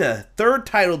 Kenta, third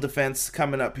title defense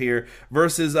coming up here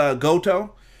versus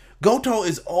Goto. Goto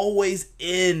is always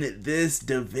in this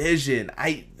division.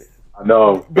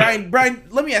 No. Brian,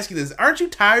 let me ask you this. Aren't you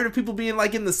tired of people being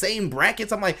like in the same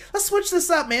brackets? I'm like, let's switch this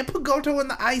up, man. Put Goto in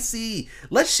the IC.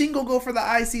 Let Shingo go for the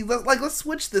IC. Let's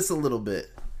switch this a little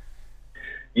bit.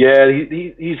 Yeah,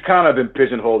 he's kind of been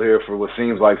pigeonholed here for what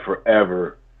seems like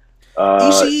forever.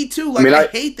 Ishii too. I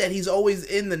hate that he's always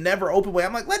in the Never Openweight.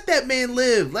 I'm like, let that man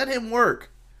live. Let him work.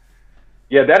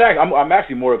 Yeah, I'm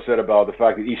actually more upset about the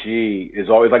fact that Ishii is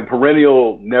always like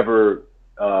perennial never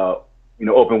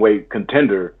openweight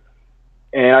contender.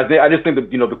 And I just think that,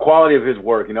 the quality of his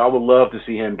work, I would love to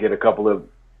see him get a couple of,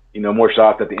 more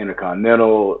shots at the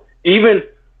Intercontinental, even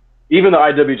the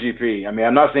IWGP. I'm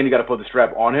not saying you got to put the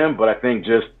strap on him, but I think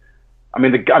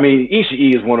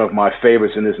Ishii is one of my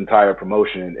favorites in this entire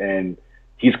promotion, and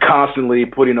he's constantly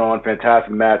putting on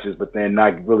fantastic matches, but then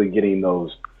not really getting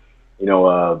those, he's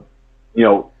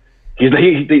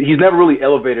never really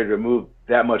elevated or moved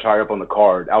that much higher up on the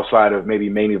card outside of maybe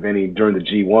main eventing during the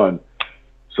G1.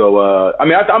 So,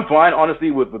 I'm fine, honestly,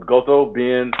 with Goto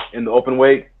being in the open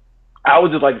weight. I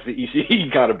would just like to see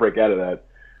Ishii kind of break out of that.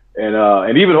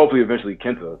 And even hopefully eventually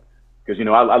Kenta. Because,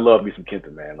 I love me some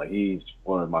Kenta, man. Like, he's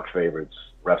one of my favorites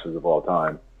wrestlers of all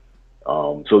time.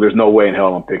 So there's no way in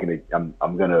hell I'm picking it.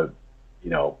 I'm going to,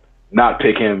 not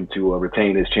pick him to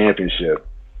retain his championship.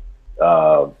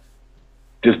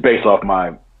 Just based off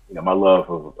my love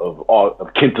of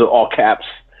Kenta, all caps.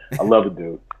 I love the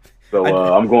dude. So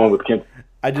I'm going with Kenta.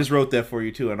 I just wrote that for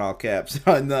you, too, in all caps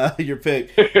on your pick.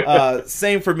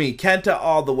 Same for me. Kenta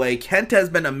all the way. Kenta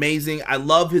has been amazing. I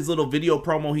love his little video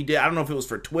promo he did. I don't know if it was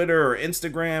for Twitter or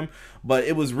Instagram, but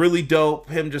it was really dope.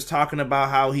 Him just talking about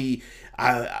how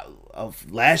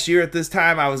last year at this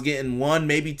time, I was getting 1,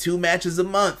 maybe 2 matches a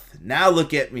month. Now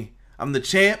look at me. I'm the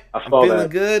champ. I'm feeling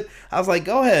good. I was like,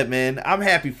 go ahead, man. I'm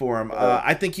happy for him.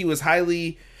 I think he was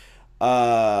highly...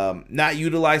 not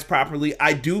utilized properly.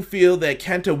 I do feel that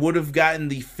Kenta would have gotten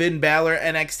the Finn Balor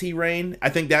NXT reign. I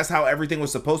think that's how everything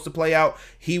was supposed to play out.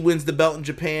 He wins the belt in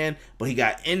Japan, but he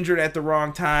got injured at the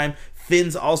wrong time.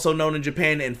 Finn's also known in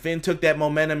Japan, and Finn took that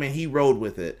momentum and he rode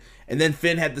with it. And then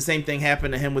Finn had the same thing happen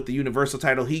to him with the Universal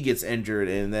title. He gets injured,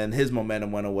 and then his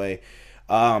momentum went away.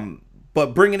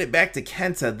 But bringing it back to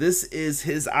Kenta, this is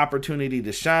his opportunity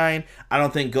to shine. I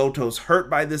don't think Goto's hurt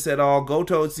by this at all.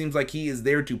 Goto, it seems like he is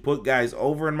there to put guys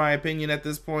over, in my opinion, at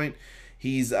this point.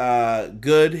 He's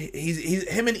good. He's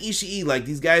him and Ishii, like,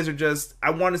 these guys are just,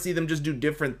 I want to see them just do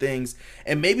different things.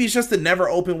 And maybe it's just the Never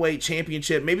Openweight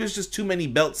Championship. Maybe it's just too many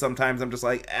belts sometimes. I'm just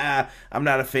like, I'm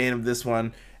not a fan of this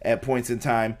one at points in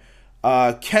time.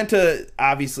 Kenta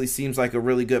obviously seems like a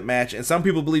really good match, and some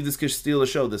people believe this could steal the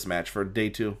show, this match, for day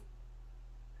 2.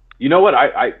 You know what?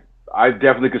 I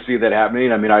definitely could see that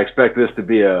happening. I expect this to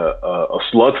be a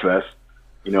slugfest.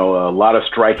 You know, a lot of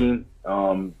striking.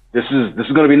 This is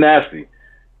going to be nasty.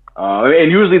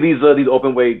 And usually these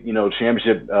open weight, you know,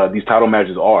 championship, these title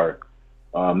matches are.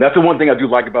 That's the one thing I do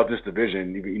like about this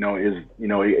division.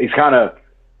 It's kind of,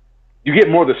 you get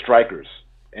more of the strikers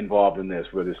involved in this,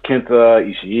 whether it's Kenta,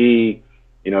 Ishii,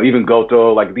 you know, even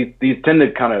Goto. Like these tend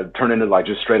to kind of turn into like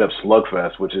just straight up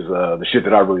slugfest, which is the shit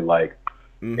that I really like.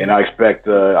 Mm-hmm. And I expect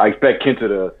Kenta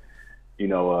to, you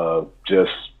know,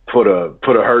 just put a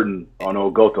hurting on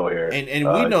old Goto here. And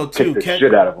we know too, Kenta,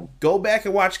 shit out of him. Go back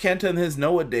and watch Kenta in his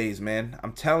Noah days, man.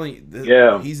 I'm telling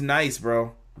you, he's nice,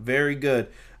 bro. Very good.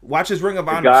 Watch his Ring of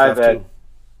Honor stuff too.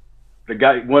 The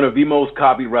guy, one of the most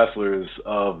copied wrestlers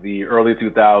of the early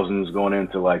 2000s, going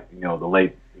into like, you know, the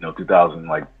late, you know, 2000,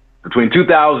 like between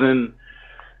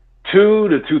 2002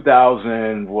 to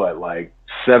 2000, what, like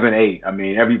 7, 8. I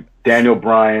mean, every Daniel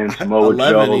Bryan, Samoa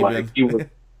Joe, like he was.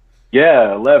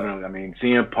 Yeah, 11. I mean,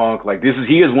 CM Punk, like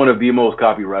he is one of the most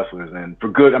copied wrestlers, and for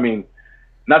good. I mean,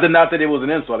 not that it was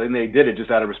an insult. I think they did it just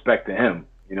out of respect to him.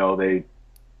 You know, he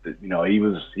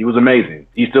was amazing.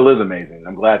 He still is amazing.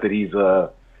 I'm glad that he's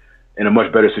in a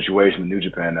much better situation in New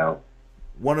Japan now.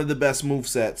 One of the best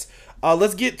movesets.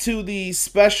 Let's get to the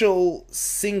special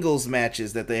singles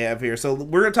matches that they have here. So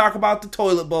we're gonna talk about the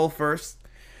Toilet Bowl first.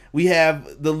 We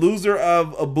have the loser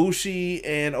of Ibushi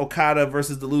and Okada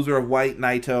versus the loser of White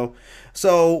Naito.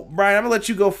 So, Brian, I'm gonna let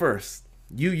you go first.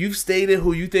 You've stated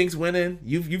who you think's winning.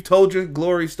 You've told your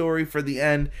glory story for the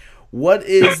end. What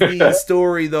is the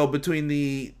story though between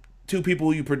the two people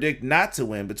who you predict not to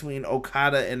win, between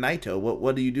Okada and Naito?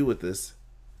 What do you do with this?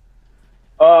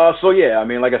 So yeah, I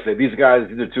mean, like I said, these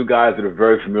are two guys that are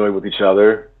very familiar with each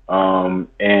other.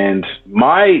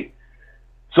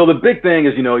 So the big thing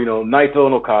is, you know, Naito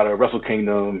and Okada, Wrestle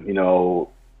Kingdom, you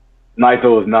know,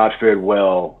 Naito has not fared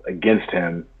well against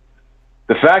him.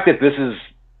 The fact that this is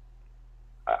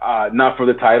not for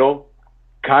the title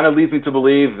kind of leads me to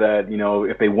believe that, you know,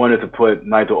 if they wanted to put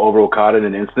Naito over Okada in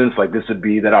an instance, like this would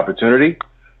be that opportunity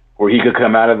where he could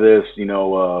come out of this, you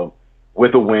know,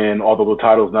 with a win, although the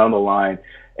title's not on the line.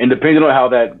 And depending on how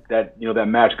that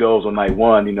match goes on night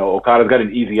one, you know, Okada's got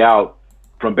an easy out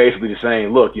from basically just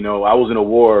saying, look, you know, I was in a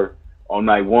war on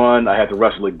night one. I had to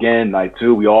wrestle again. Night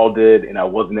two, we all did, and I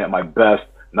wasn't at my best.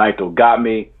 Naito got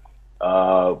me,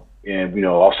 and you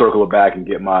know, I'll circle it back and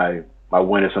get my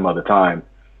win at some other time.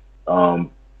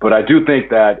 But I do think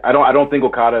that I don't think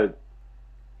Okada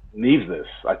needs this.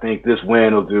 I think this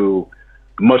win will do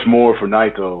much more for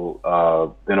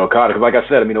Naito than Okada. Because, like I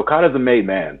said, I mean, Okada's a made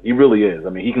man. He really is. I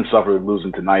mean, he can suffer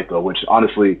losing to Naito, which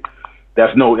honestly,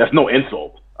 that's no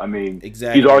insult. I mean,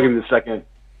 exactly. He's arguably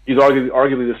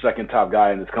the second top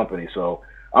guy in this company. So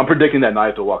I'm predicting that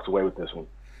Naito walks away with this one.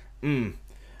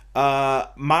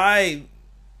 My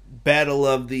battle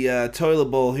of the toilet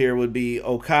bowl here would be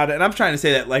Okada, and I'm trying to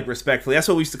say that like respectfully. That's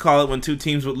what we used to call it when two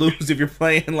teams would lose if you're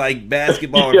playing like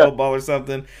basketball or football or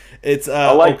something. It's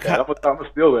I like that. I'm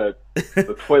gonna steal that.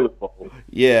 The toilet bowl.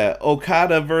 Yeah,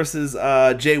 Okada versus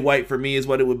Jay White for me is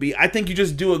what it would be. I think you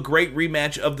just do a great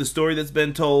rematch of the story that's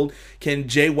been told. Can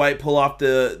Jay White pull off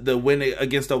the win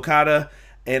against Okada?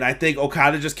 And I think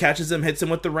Okada just catches him, hits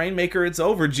him with the Rainmaker. It's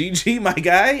over. GG, my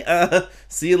guy.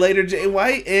 See you later, Jay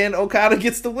White. And Okada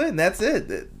gets the win. That's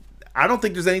it. I don't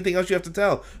think there's anything else you have to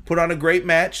tell. Put on a great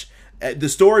match. The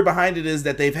story behind it is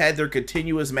that they've had their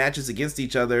continuous matches against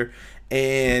each other,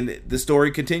 and the story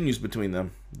continues between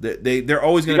them. They're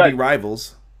always going to be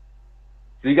rivals.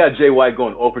 So you got Jay White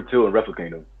going 0-2 in Wrestle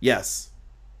Kingdom. Yes.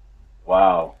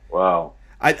 Wow.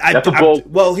 That's a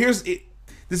bold. Well,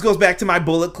 this goes back to my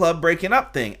Bullet Club breaking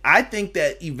up thing. I think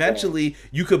that eventually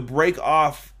you could break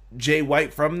off Jay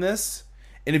White from this,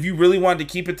 and if you really wanted to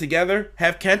keep it together,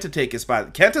 have Kenta take his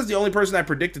spot. Kenta's the only person I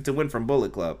predicted to win from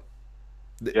Bullet Club.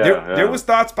 There was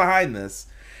thoughts behind this.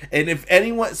 And if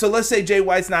anyone, so let's say Jay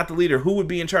White's not the leader, who would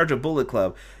be in charge of Bullet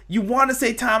Club? You want to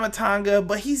say Tama Tonga,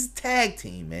 but he's tag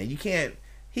team, man. He can't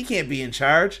be in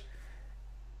charge.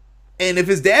 And if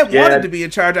his dad wanted to be in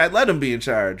charge, I'd let him be in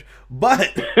charge.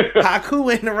 But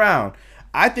Haku ain't around.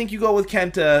 I think you go with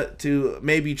Kenta to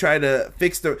maybe try to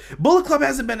fix the... Bullet Club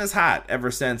hasn't been as hot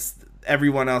ever since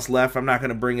everyone else left. I'm not going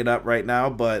to bring it up right now,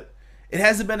 but it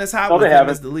hasn't been as hot with him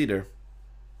as the leader.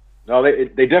 No,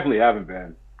 they definitely haven't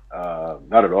been.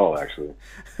 Not at all, actually.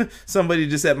 Somebody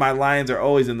just said, my Lions are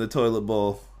always in the toilet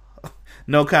bowl.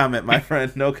 No comment, my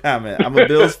friend. No comment. I'm a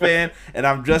Bills fan, and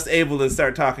I'm just able to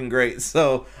start talking great,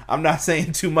 so I'm not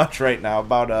saying too much right now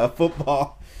about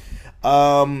football.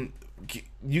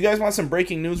 You guys want some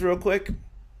breaking news real quick?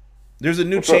 There's a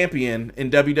new champion in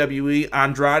WWE.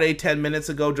 Andrade, 10 minutes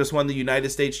ago, just won the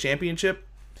United States Championship.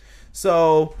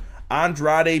 So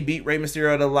Andrade beat Rey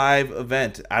Mysterio at a live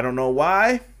event. I don't know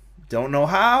why. Don't know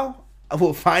how. I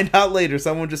will find out later.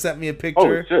 Someone just sent me a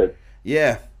picture. Oh, shit.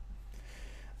 Yeah.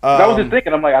 I was just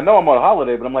thinking, I'm like, I know I'm on a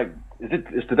holiday, but I'm like,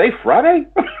 is today Friday?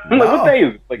 I'm like, what day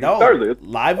is it? Like, no. It's Thursday. It's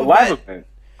live event.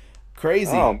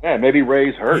 Crazy. Oh, man. Maybe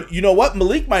Ray's hurt. You know what?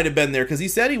 Malik might have been there because he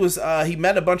said he was. He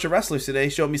met a bunch of wrestlers today. He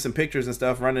showed me some pictures and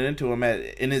stuff running into him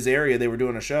in his area. They were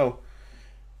doing a show.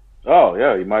 Oh,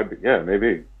 yeah. He might be. Yeah,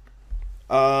 maybe.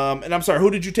 And I'm sorry,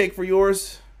 who did you take for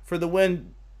yours for the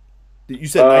win? You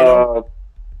said Naito?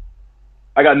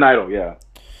 I got Naito, yeah.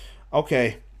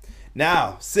 Okay.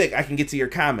 Now, Sick, I can get to your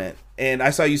comment. And I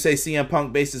saw you say CM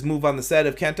Punk based his move on the set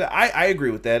of Kenta. I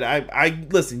agree with that. I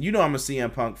listen, you know I'm a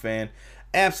CM Punk fan.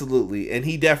 Absolutely. And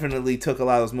he definitely took a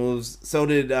lot of those moves. So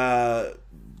did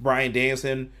Bryan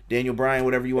Danielson, Daniel Bryan,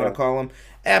 whatever you want to call him.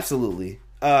 Absolutely.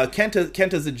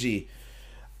 Kenta's a G.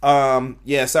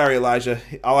 Yeah, sorry, Elijah.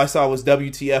 All I saw was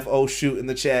WTF, oh shoot, in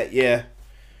the chat. Yeah.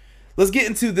 Let's get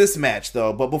into this match,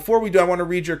 though. But before we do, I want to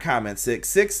read your comment, Six.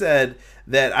 Six said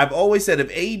that I've always said if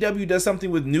AEW does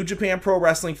something with New Japan Pro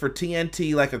Wrestling for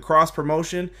TNT, like a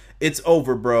cross-promotion, it's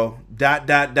over, bro. ...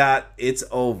 It's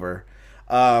over.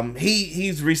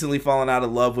 He's recently fallen out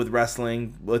of love with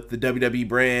wrestling, with the WWE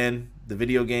brand, the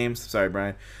video games. Sorry,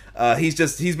 Brian.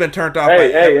 He's been turned off by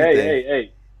everything.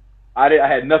 Hey. I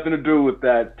had nothing to do with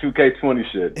that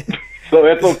 2K20 shit. So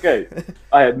it's okay.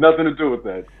 I had nothing to do with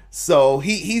that. So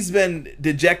he's been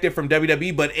dejected from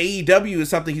WWE, but AEW is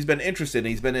something he's been interested in.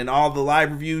 He's been in all the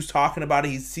live reviews talking about it.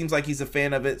 He seems like he's a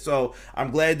fan of it. So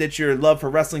I'm glad that your love for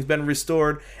wrestling's been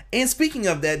restored. And speaking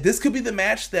of that, this could be the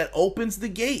match that opens the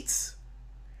gates.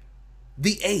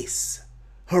 The Ace,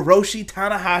 Hiroshi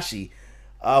Tanahashi,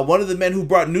 one of the men who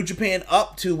brought New Japan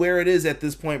up to where it is at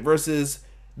this point, versus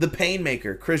the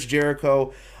Painmaker, Chris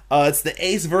Jericho. It's the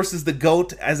Ace versus the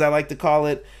GOAT, as I like to call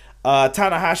it.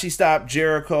 Tanahashi stopped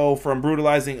Jericho from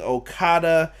brutalizing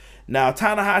Okada. Now,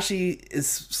 Tanahashi is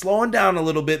slowing down a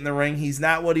little bit in the ring. He's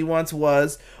not what he once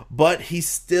was, but he's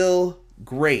still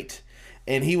great.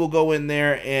 And he will go in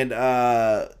there and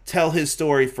tell his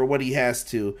story for what he has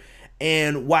to.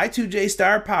 And Y2J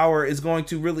Star Power is going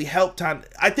to really help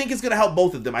I think it's going to help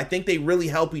both of them. I think they really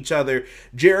help each other.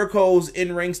 Jericho's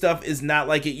in-ring stuff is not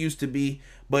like it used to be,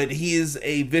 but he is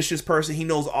a vicious person. He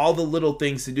knows all the little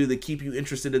things to do that keep you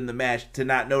interested in the match, to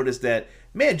not notice that,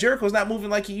 man, Jericho's not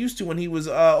moving like he used to when he was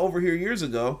over here years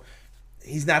ago.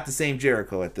 He's not the same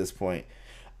Jericho at this point.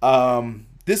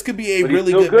 This could be a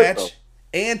really good match. Though.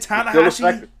 And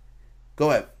Tanahashi...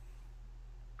 Go ahead.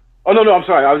 Oh, no, I'm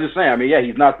sorry. I was just saying, I mean, yeah,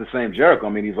 he's not the same Jericho. I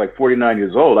mean, he's like 49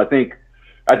 years old. I think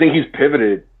he's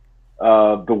pivoted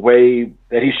the way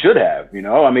that he should have, you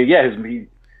know? I mean, yeah,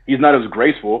 he's not as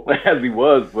graceful as he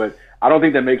was, but I don't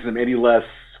think that makes him any less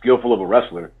skillful of a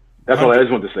wrestler. That's all. I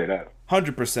just wanted to say that.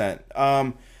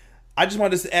 100%. I just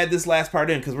wanted to add this last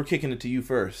part in because we're kicking it to you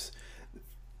first.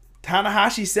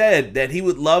 Tanahashi said that he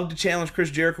would love to challenge Chris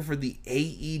Jericho for the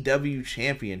AEW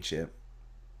Championship.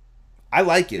 I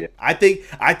like it. Yeah. I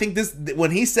think this,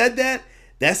 when he said that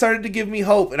started to give me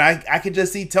hope, and I could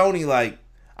just see Tony like,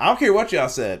 I don't care what y'all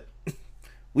said.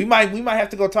 we might have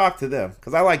to go talk to them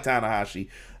because I like Tanahashi.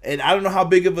 And I don't know how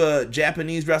big of a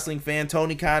Japanese wrestling fan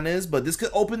Tony Khan is, but this could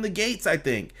open the gates, I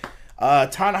think.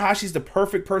 Tanahashi's the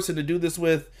perfect person to do this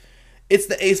with. It's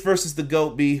the Ace versus the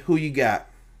GOAT, B. Who you got?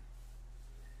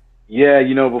 Yeah,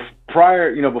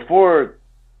 before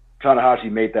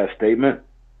Tanahashi made that statement,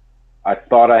 I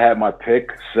thought I had my pick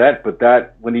set, but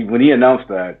that when he announced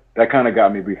that kind of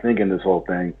got me rethinking this whole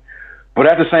thing. But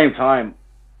at the same time,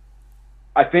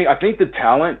 I think the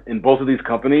talent in both of these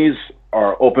companies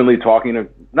are openly talking to,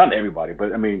 not everybody,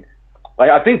 but I mean, like,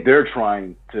 I think they're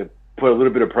trying to put a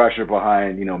little bit of pressure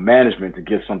behind, management to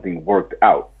get something worked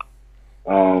out.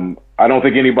 I don't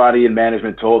think anybody in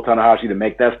management told Tanahashi to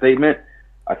make that statement.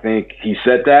 I think he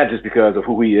said that just because of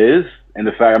who he is and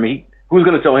the fact, I mean, who's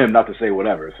going to tell him not to say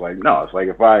whatever? It's like, no, it's like,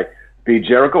 if I beat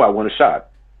Jericho, I want a shot.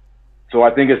 So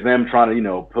I think it's them trying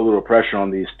to, put a little pressure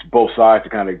on both sides to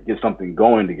kind of get something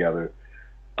going together.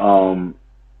 Or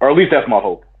at least that's my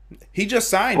hope. He just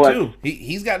signed, too.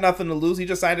 He's got nothing to lose. He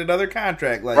just signed another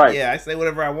contract. Like, right. Yeah, I say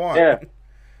whatever I want.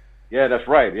 Yeah, that's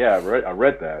right. Yeah, I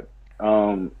read that.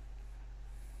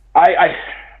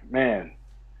 Man,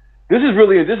 this is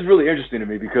really interesting to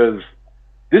me because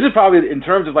this is probably, in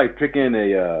terms of like picking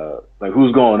like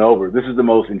who's going over, this is the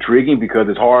most intriguing because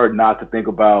it's hard not to think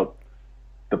about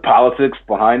the politics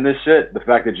behind this shit. The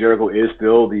fact that Jericho is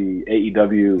still the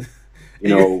AEW,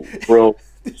 world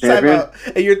champion.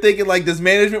 And you're thinking, like, does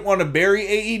management want to bury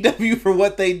AEW for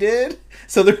what they did?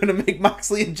 So they're going to make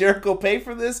Moxley and Jericho pay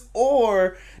for this?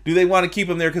 Or do they want to keep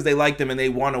them there because they like them and they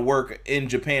want to work in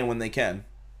Japan when they can?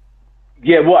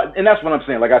 Yeah, well, and that's what I'm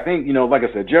saying. Like, I think, like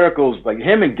I said, Jericho's, like,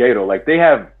 him and Gato, like, they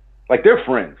have, like, they're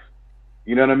friends.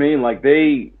 You know what I mean? Like,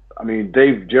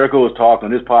 Jericho has talked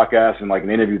on his podcast and, like, in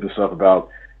interviews and stuff about,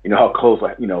 how close,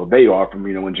 like, they are from,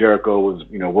 when Jericho was,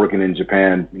 working in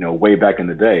Japan, way back in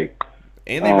the day.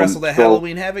 And they wrestled at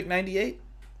Halloween Havoc 98?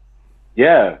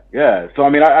 Yeah. So,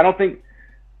 I mean, I don't think,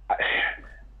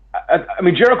 I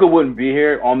mean, Jericho wouldn't be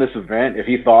here on this event if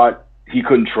he thought he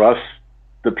couldn't trust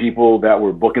the people that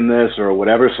were booking this or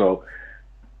whatever. So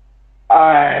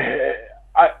I'm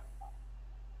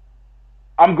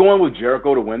going with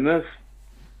Jericho to win this.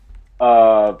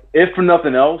 If for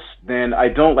nothing else, then I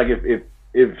don't like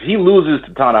if he loses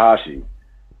to Tanahashi.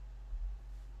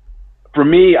 For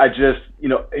me, I just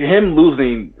him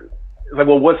losing. It's like,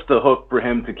 well, what's the hook for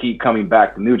him to keep coming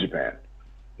back to New Japan?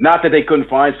 Not that they couldn't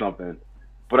find something,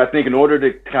 but I think in order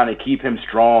to kind of keep him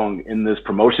strong in this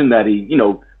promotion that he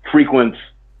frequents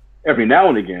every now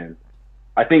and again,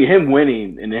 I think him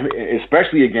winning, and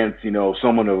especially against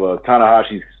someone of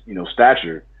Tanahashi's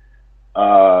stature,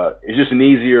 is just an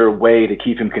easier way to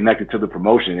keep him connected to the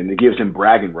promotion, and it gives him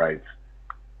bragging rights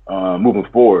moving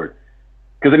forward.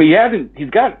 Because I mean,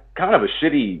 he's got kind of a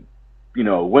shitty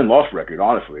win-loss record,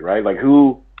 honestly, right? Like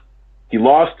he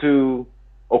lost to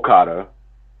Okada,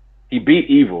 he beat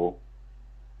Evil.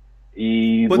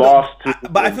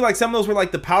 But I feel like some of those were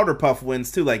like the powder puff wins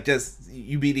too. Like, just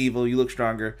you beat Evil, you look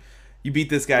stronger. You beat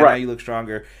this guy, right. Now you look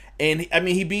stronger. And I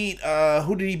mean, he beat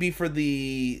who did he beat for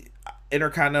the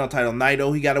Intercontinental title?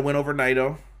 Naito. He got a win over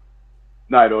Naito.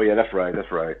 Naito, yeah, that's right.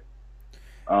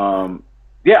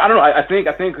 Yeah, I don't know. I think,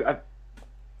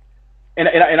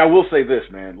 and I will say this,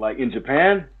 man. Like in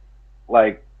Japan,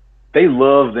 like they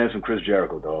love them some Chris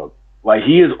Jericho, dog. Like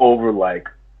he is over like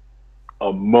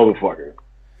a motherfucker.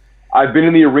 I've been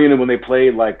in the arena when they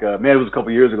played, like, it was a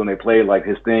couple years ago when they played, like,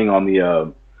 his thing on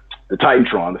the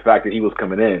Titantron, the fact that he was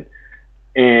coming in.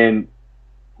 And,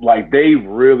 like, they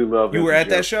really love him. You were at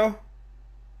that show?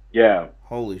 Yeah.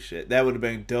 Holy shit. That would have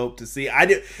been dope to see.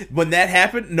 When that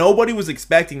happened, nobody was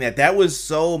expecting that. That was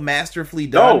so masterfully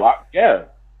done. No,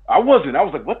 I wasn't. I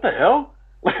was like, what the hell?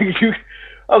 Like,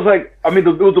 I was like, I mean,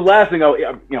 it was the last thing I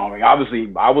mean,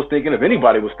 obviously, I was thinking of,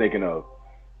 anybody was thinking of.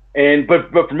 And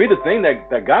but for me, the thing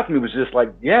that got to me was just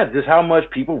like, yeah, just how much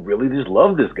people really just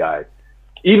love this guy,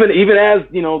 even as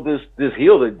this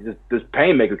heel, this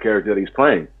Painmaker character that he's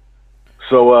playing.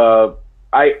 So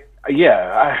I'm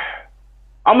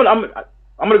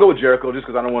gonna go with Jericho just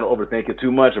because I don't want to overthink it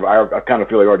too much. I kind of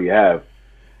feel like I already have.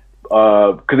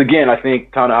 Because again, I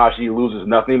think Tanahashi loses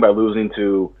nothing by losing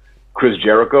to Chris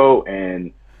Jericho,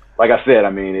 and like I said, I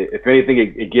mean, if anything,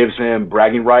 it gives him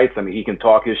bragging rights. I mean, he can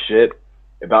talk his shit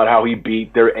about how he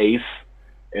beat their ace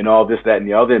and all this, that, and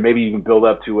the other, and maybe even build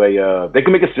up to they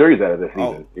can make a series out of this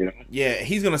even, Yeah,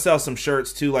 he's going to sell some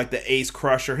shirts too, like the Ace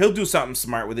Crusher. He'll do something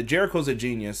smart with it. Jericho's a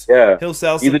genius. Yeah. He'll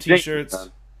sell some t-shirts.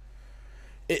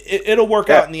 It'll work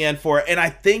out in the end for it. And I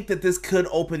think that this could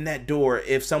open that door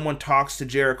if someone talks to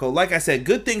Jericho. Like I said,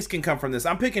 good things can come from this.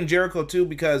 I'm picking Jericho too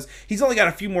because he's only got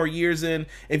a few more years in.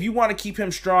 If you want to keep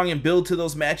him strong and build to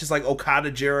those matches like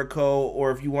Okada Jericho,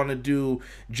 or if you want to do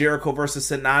Jericho versus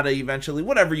Sonata eventually,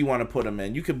 whatever you want to put him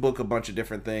in, you can book a bunch of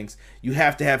different things. You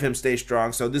have to have him stay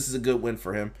strong. So this is a good win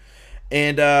for him.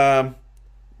 And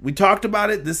we talked about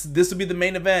it. This will be the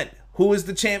main event. Who is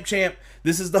the champ?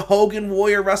 This is the Hogan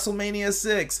Warrior WrestleMania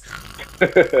 6.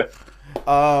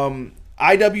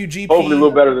 IWGP. Hopefully a little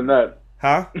better than that.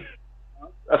 Huh?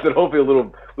 I said hopefully a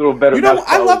little better.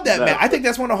 I love that match. I think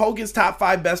that's one of Hogan's top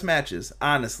 5 best matches.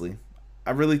 Honestly,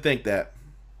 I really think that.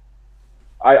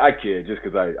 I kid just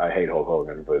because I hate Hulk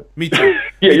Hogan, but me too.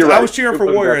 Yeah, you're right. I was cheering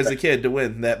for Warrior as a kid to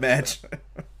win that match.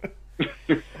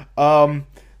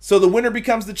 So the winner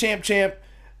becomes the champ.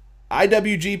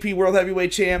 IWGP World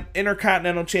Heavyweight Champ,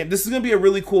 Intercontinental Champ. This is going to be a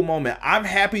really cool moment. I'm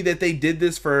happy that they did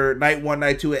this for night 1,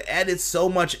 night 2. It added so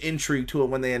much intrigue to it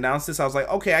when they announced this. I was like,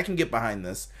 okay, I can get behind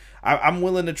this. I'm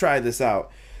willing to try this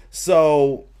out.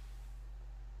 So,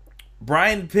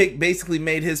 Brian basically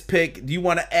made his pick. Do you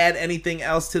want to add anything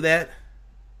else to that?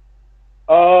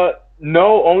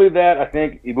 No, only that I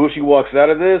think Ibushi walks out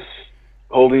of this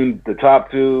holding the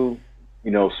top 2,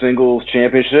 singles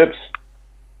championships.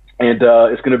 And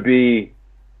it's going to be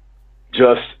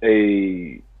I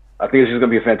think it's just going to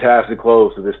be a fantastic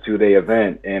close to this 2-day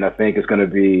event. And I think it's going to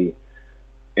be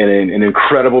an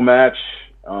incredible match.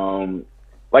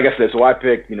 Like I said, so I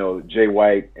picked, Jay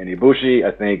White and Ibushi. I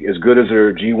think as good as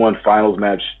their G1 finals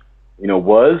match,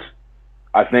 was,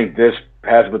 I think this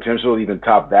has the potential to even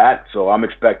top that. So I'm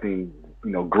expecting,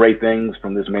 great things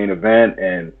from this main event.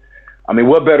 And I mean,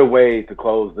 what better way to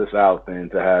close this out than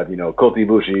to have, Kota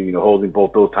Ibushi, holding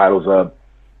both those titles up.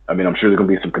 I mean, I'm sure there's going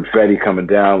to be some confetti coming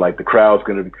down. Like, the crowd's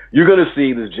you're going to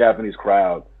see this Japanese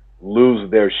crowd lose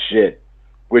their shit,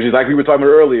 which is, like we were talking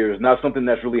about earlier, is not something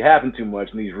that's really happened too much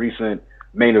in these recent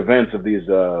main events of these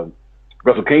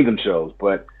Wrestle Kingdom shows.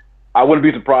 But I wouldn't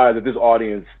be surprised if this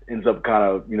audience ends up kind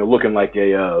of, looking like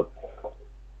an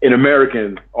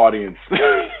American audience, like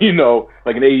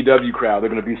an AEW crowd. They're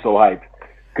going to be so hyped.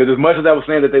 Because as much as I was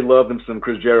saying that they love them some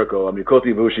Chris Jericho, I mean, Kota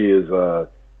Ibushi is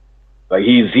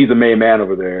he's the main man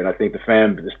over there, and I think the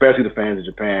fans, especially the fans of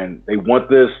Japan, they want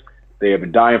this. They have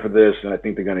been dying for this, and I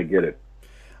think they're going to get it.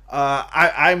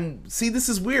 See, this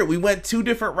is weird. We went two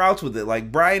different routes with it.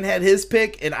 Like, Brian had his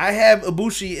pick, and I have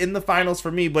Ibushi in the finals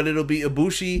for me, but it'll be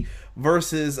Ibushi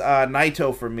versus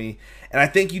Naito for me. And I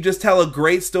think you just tell a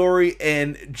great story,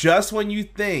 and just when you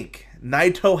think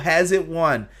Naito has it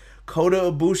won, Kota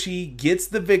Ibushi gets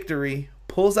the victory,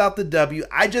 pulls out the W.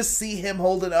 I just see him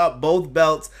holding up both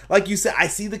belts. Like you said, I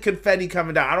see the confetti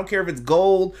coming down. I don't care if it's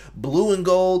gold, blue and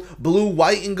gold, blue,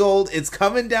 white and gold. It's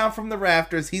coming down from the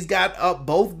rafters. He's got up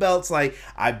both belts like,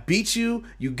 I beat you.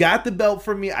 You got the belt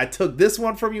from me. I took this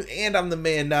one from you, and I'm the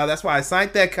man now. That's why I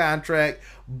signed that contract.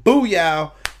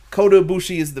 Booyah. Kota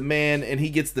Ibushi is the man, and he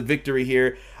gets the victory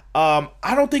here.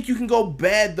 I don't think you can go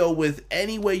bad, though, with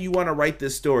any way you want to write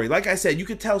this story. Like I said, you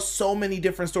could tell so many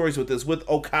different stories with this, with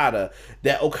Okada,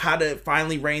 that Okada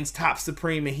finally reigns top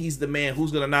supreme and he's the man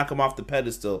who's going to knock him off the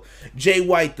pedestal. Jay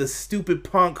White, the stupid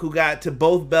punk who got to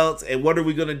both belts, and what are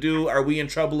we going to do? Are we in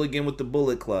trouble again with the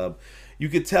Bullet Club? You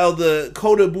could tell the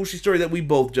Kota Ibushi story that we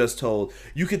both just told.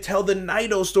 You could tell the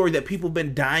Naito story that people have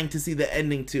been dying to see the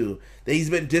ending to. That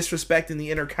he's been disrespecting the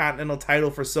Intercontinental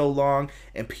title for so long,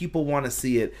 and people want to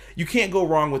see it. You can't go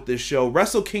wrong with this show.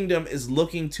 Wrestle Kingdom is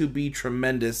looking to be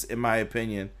tremendous, in my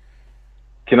opinion.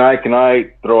 Can I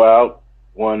throw out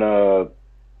one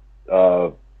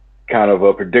kind of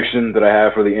a prediction that I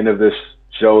have for the end of this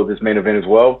show, this main event as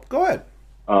well? Go ahead.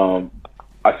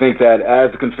 I think that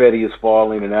as the confetti is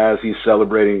falling and as he's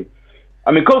celebrating,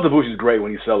 I mean, Kota Ibushi is great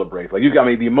when he celebrates. Like,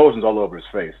 the emotions all over his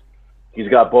face. He's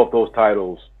got both those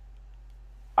titles.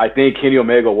 I think Kenny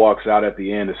Omega walks out at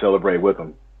the end to celebrate with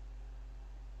him.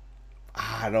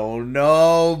 I don't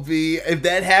know, B. If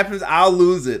that happens, I'll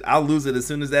lose it. I'll lose it as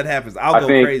soon as that happens. I'll go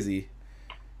crazy.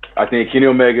 I think Kenny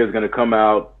Omega is going to come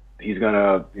out. He's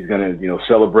gonna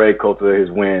celebrate Kota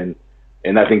his win,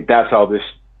 and I think that's how this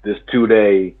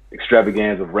 2-day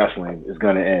extravaganza of wrestling is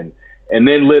going to end. And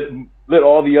then let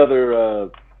all the other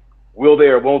will they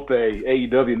or won't they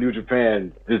AEW New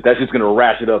Japan, that's just going to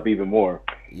ratchet up even more.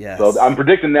 Yes. So I'm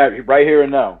predicting that right here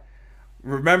and now.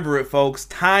 Remember it, folks.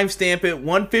 Timestamp it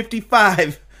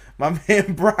 1:55. My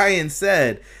man Brian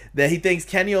said that he thinks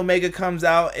Kenny Omega comes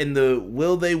out and the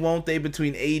will they won't they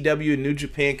between AEW and New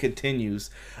Japan continues.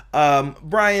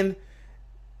 Brian,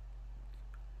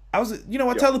 tell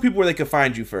the people where they could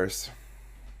find you first.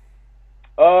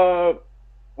 What,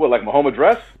 like my home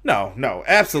address? No,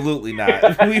 absolutely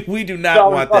not. we do not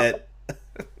want that.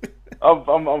 I'm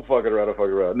fucking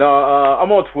around. No,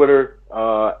 I'm on Twitter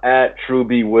at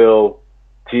TrueBWill,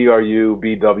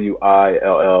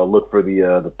 TruBWill. Look for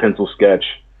the pencil sketch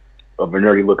of a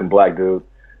nerdy looking black dude.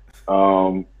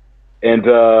 And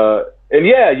yeah,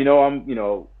 I'm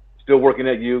still working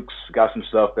at Ukes. Got some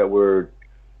stuff that we're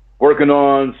working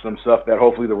on, some stuff that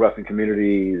hopefully the wrestling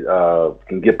community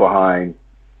can get behind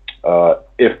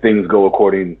if things go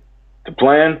according to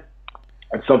plan.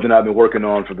 It's something I've been working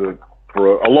on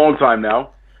for a long time now.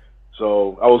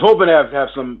 So I was hoping to have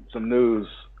some news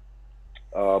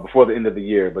before the end of the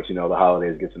year, but the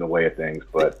holidays gets in the way of things.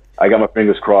 But I got my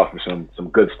fingers crossed for some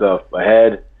good stuff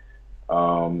ahead.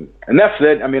 And that's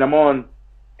it. I mean, I'm on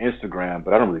Instagram,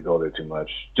 but I don't really go there too much.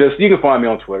 Just you can find me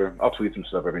on Twitter. I'll tweet some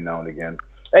stuff every now and again.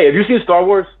 Hey, have you seen Star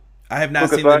Wars? I have not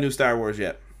seen the new Star Wars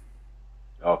yet.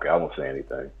 Okay, I won't say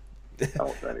anything.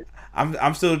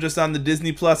 I'm still just on the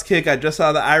Disney Plus kick. I just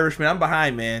saw The Irishman. I'm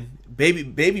behind, man.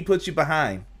 Baby puts you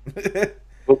behind. Yeah.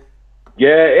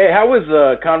 Hey, how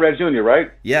was Conrad Jr.,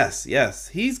 right? Yes.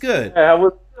 He's good. Yeah, how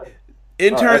was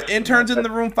interns in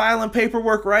the room filing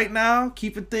paperwork right now,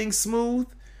 keeping things smooth.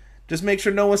 Just make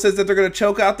sure no one says that they're going to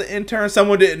choke out the intern.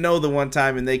 Someone didn't know the one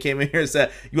time, and they came in here and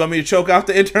said, "You want me to choke out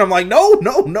the intern?" I'm like, no.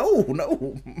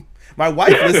 My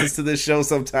wife listens to this show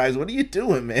sometimes. What are you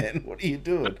doing, man? What are you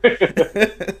doing?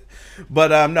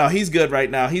 But no, he's good right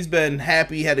now. He's been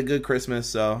happy, had a good Christmas,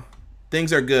 so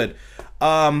things are good.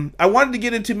 I wanted to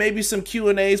get into maybe some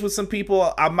Q&As with some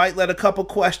people. I might let a couple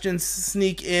questions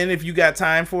sneak in if you got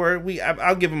time for it.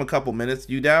 I'll give them a couple minutes.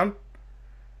 You down?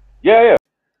 Yeah.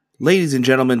 Ladies and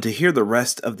gentlemen, to hear the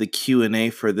rest of the Q&A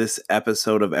for this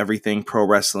episode of Everything Pro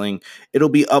Wrestling, it'll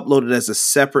be uploaded as a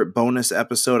separate bonus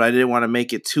episode. I didn't want to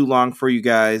make it too long for you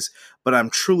guys, but I'm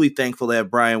truly thankful to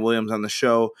have Brian Williams on the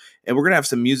show. And we're going to have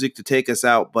some music to take us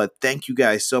out, but thank you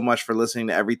guys so much for listening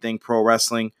to Everything Pro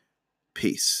Wrestling.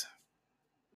 Peace.